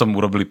 hotfixy a potom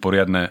urobili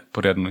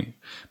poriadnu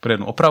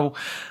opravu.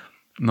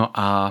 No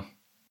a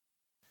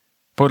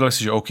povedali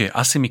si, že OK,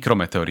 asi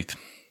mikrometeorit.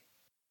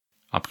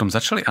 A potom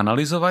začali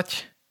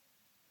analyzovať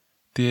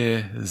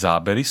tie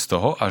zábery z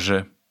toho a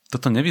že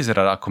toto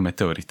nevyzerá ako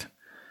meteorit.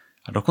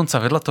 A dokonca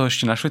vedľa toho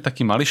ešte našli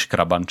taký malý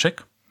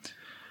škrabanček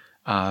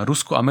a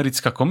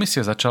rusko-americká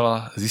komisia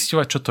začala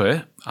zisťovať, čo to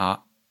je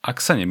a ak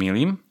sa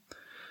nemýlim,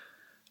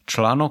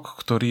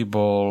 článok, ktorý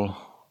bol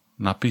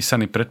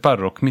napísaný pred pár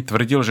rokmi,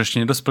 tvrdil, že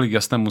ešte nedospeli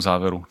k jasnému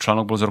záveru.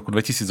 Článok bol z roku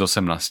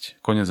 2018,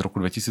 koniec roku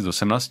 2018.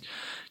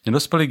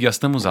 Nedospeli k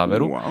jasnému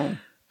záveru.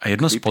 Wow. A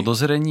jedno z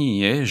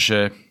podozrení je, že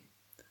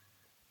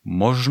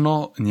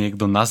možno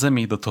niekto na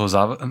Zemi do toho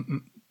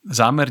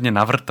zámerne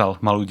navrtal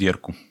malú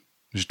dierku.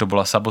 Že to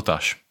bola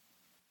sabotáž.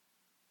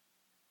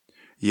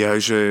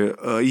 S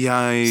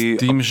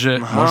tým, že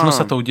možno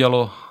sa to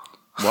udialo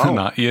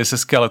na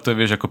ISS-ke, ale to je,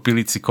 vieš, ako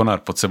pilici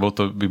konár pod sebou,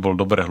 to by bol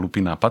dobre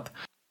hlupý nápad.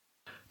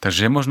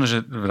 Takže je možné,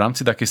 že v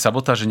rámci takej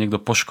sabotáže niekto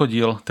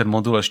poškodil ten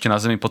modul ešte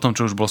na Zemi potom,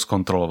 čo už bol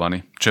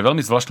skontrolovaný. Čo je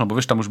veľmi zvláštne, lebo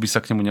vieš, tam už by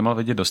sa k nemu nemal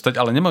vedieť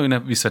dostať, ale nemajú iné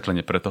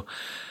vysvetlenie preto.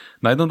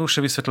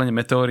 Najjednoduchšie vysvetlenie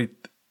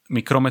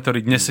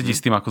mikrometeorit nesedí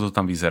s tým, ako to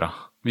tam vyzerá.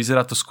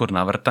 Vyzerá to skôr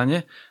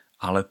navrtane,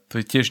 ale to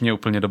je tiež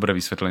neúplne dobré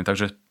vysvetlenie.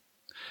 Takže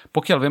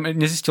pokiaľ viem,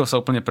 nezistil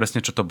sa úplne presne,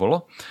 čo to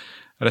bolo,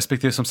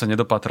 respektíve som sa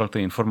nedopátral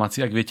tej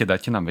informácii. Ak viete,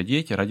 dajte nám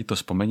vedieť, radi to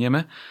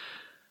spomenieme.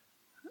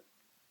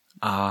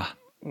 A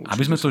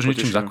aby sme to už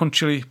niečím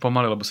zakončili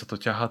pomaly, lebo sa to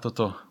ťahá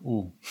toto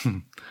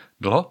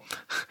dlho.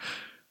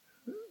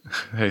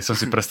 Hej, som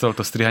si predstavil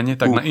to strihanie.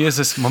 Tak na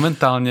ISS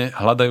momentálne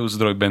hľadajú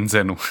zdroj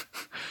benzénu.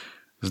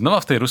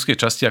 Znova v tej ruskej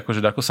časti,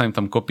 akože ako sa im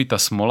tam kopí tá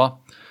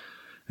smola,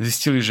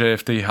 zistili, že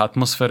v tej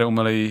atmosfére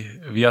umelej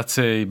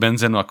viacej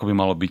benzénu, ako by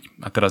malo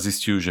byť. A teraz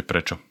zistujú, že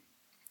prečo.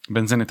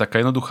 Benzén je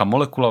taká jednoduchá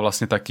molekula,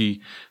 vlastne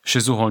taký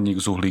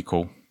šesťuholník z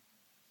uhlíkov.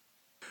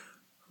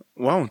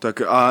 Wow,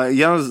 tak a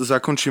ja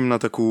zakončím na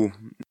takú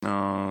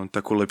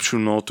lepšiu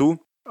notu.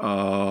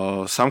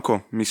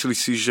 Samko, myslíš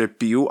si, že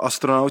pijú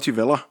astronauti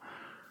veľa?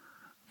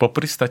 Po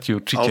pristáti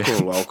určite.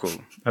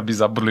 Alkohol. Aby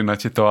zabudli na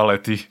tie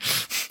toalety.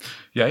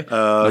 Nie,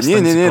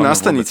 na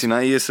stanici,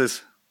 na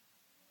ISS.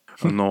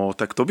 No,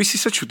 tak to by si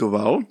sa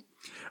čudoval.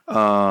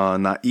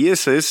 Na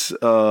ISS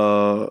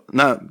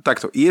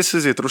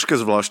ISS je troška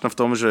zvláštna v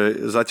tom,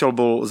 že zatiaľ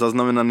bol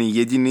zaznamenaný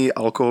jediný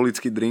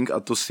alkoholický drink a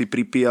to si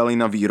pripíjali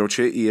na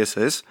výročie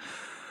ISS.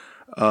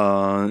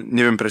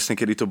 Neviem presne,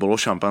 kedy to bolo,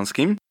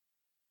 šampanským.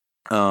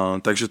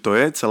 Takže to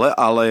je celé,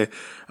 ale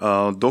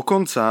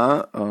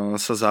dokonca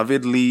sa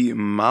zaviedli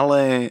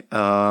malé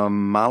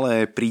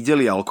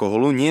prídely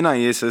alkoholu, nie na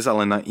ISS,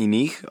 ale na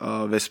iných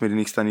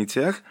vesmírnych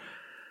staniciach,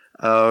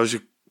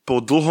 že po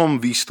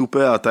dlhom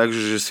výstupe a tak,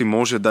 že si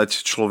môže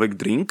dať človek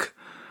drink.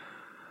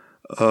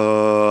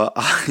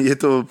 A je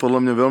to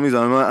podľa mňa veľmi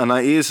zaujímavé. A na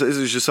ISS,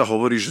 že sa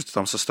hovorí, že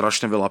tam sa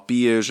strašne veľa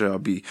pije, že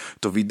aby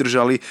to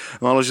vydržali.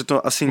 No ale že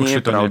to asi nie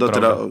je pravda.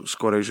 Teda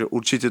skorej, že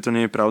určite to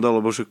nie je pravda,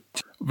 lebo že...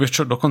 Vieš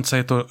čo,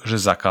 dokonca je to, že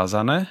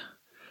zakázané.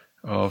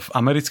 V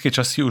americkej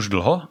časti už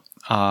dlho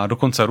a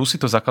dokonca Rusi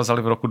to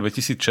zakázali v roku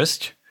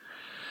 2006.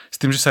 S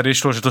tým, že sa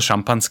riešilo, že to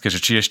šampanské,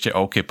 že či ešte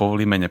OK,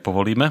 povolíme,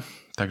 nepovolíme.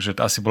 Takže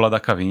to asi bola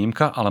taká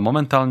výnimka, ale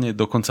momentálne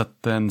dokonca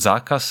ten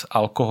zákaz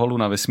alkoholu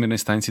na vesmírnej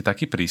stanici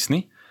taký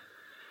prísny,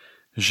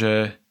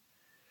 že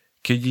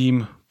keď im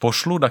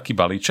pošlú taký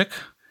balíček,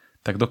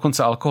 tak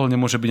dokonca alkohol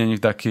nemôže byť ani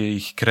v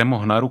takých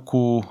kremoch na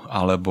ruku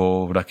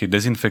alebo v takej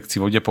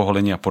dezinfekcii, vode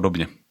poholenia a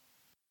podobne.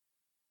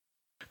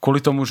 Kvôli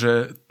tomu,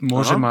 že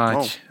môže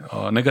mať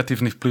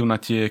negatívny vplyv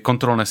na tie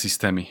kontrolné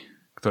systémy,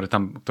 ktoré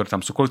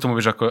tam sú. Kvôli tomu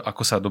vieš,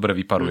 ako sa dobre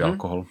vyparuje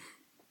alkohol.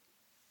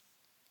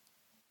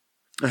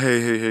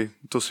 Hej,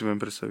 to si viem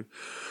predstaviť.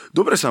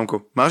 Dobre,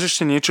 Samko, máš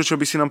ešte niečo, čo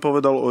by si nám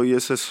povedal o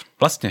ISS?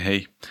 Vlastne,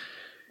 hej.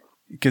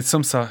 Keď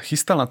som sa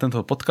chystal na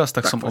tento podcast,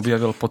 tak som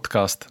objavil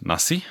podcast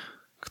NASI,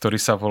 ktorý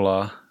sa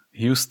volá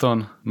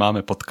Houston, máme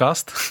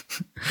podcast.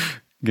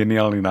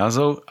 Geniálny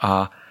názov.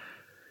 A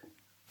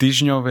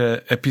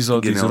týždňové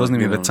epizódy s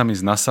rôznymi vecami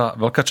z NASA.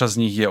 Veľká časť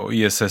z nich je o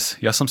ISS.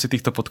 Ja som si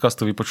týchto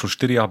podcastov vypočul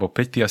 4 alebo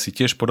 5, ty asi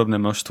tiež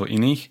podobné množstvo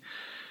iných.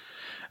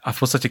 A v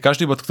podstate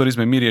každý bod, ktorý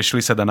sme my riešili,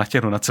 sa dá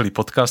natiahnuť na celý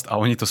podcast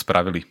a oni to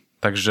spravili.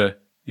 Takže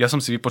ja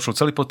som si vypočul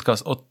celý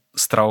podcast o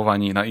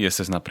stravovaní na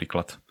ISS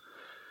napríklad.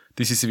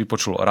 Ty si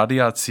vypočul o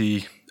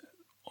radiácii,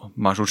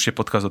 máš určite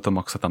podcast o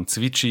tom, ako sa tam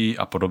cvičí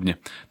a podobne.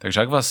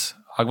 Takže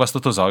ak vás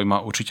toto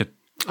zaujíma, určite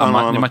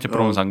nemáte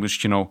problém s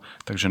angličtinou,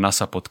 takže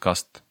NASA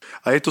podcast.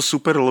 A je to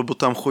super, lebo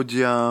tam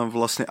chodia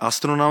vlastne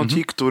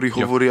astronauti, ktorí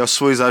hovoria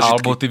svoje zážitky.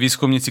 Alebo tí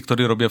výskumníci,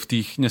 ktorí robia v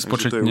tých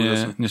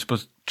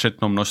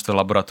nespočetnom množstve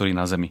laboratórií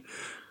na Zemi.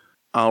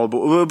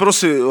 Alebo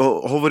proste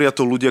hovoria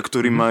to ľudia,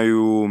 ktorí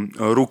majú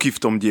ruky v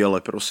tom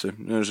diele proste.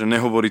 Že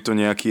nehovorí to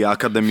nejaký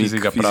akademik,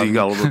 fyzik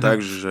alebo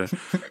tak, že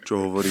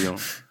čo hovorí on.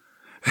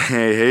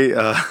 Hej,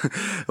 a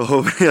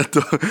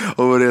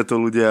hovoria to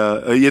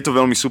ľudia. Je to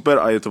veľmi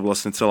super a je to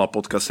vlastne celá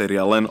podcast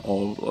séria len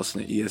o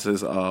vlastne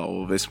ISS a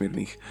o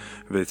vesmírnych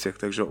veciach,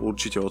 takže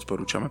určite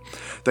odporúčame.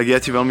 Tak ja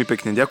ti veľmi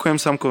pekne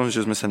ďakujem, Samko,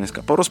 že sme sa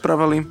dneska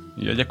porozprávali.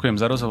 Ja ďakujem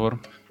za rozhovor.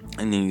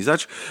 Nie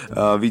zač.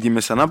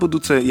 Vidíme sa na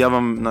budúce. Ja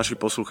vám, naši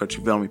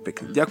posluchači, veľmi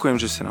pekne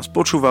ďakujem, že ste nás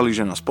počúvali,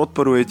 že nás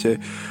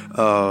podporujete.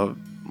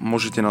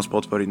 Môžete nás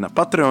podporiť na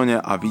Patreone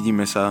a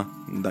vidíme sa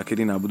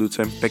dakedy na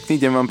budúce.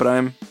 Pekný deň vám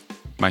prajem.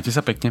 Majte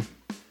sa pekne.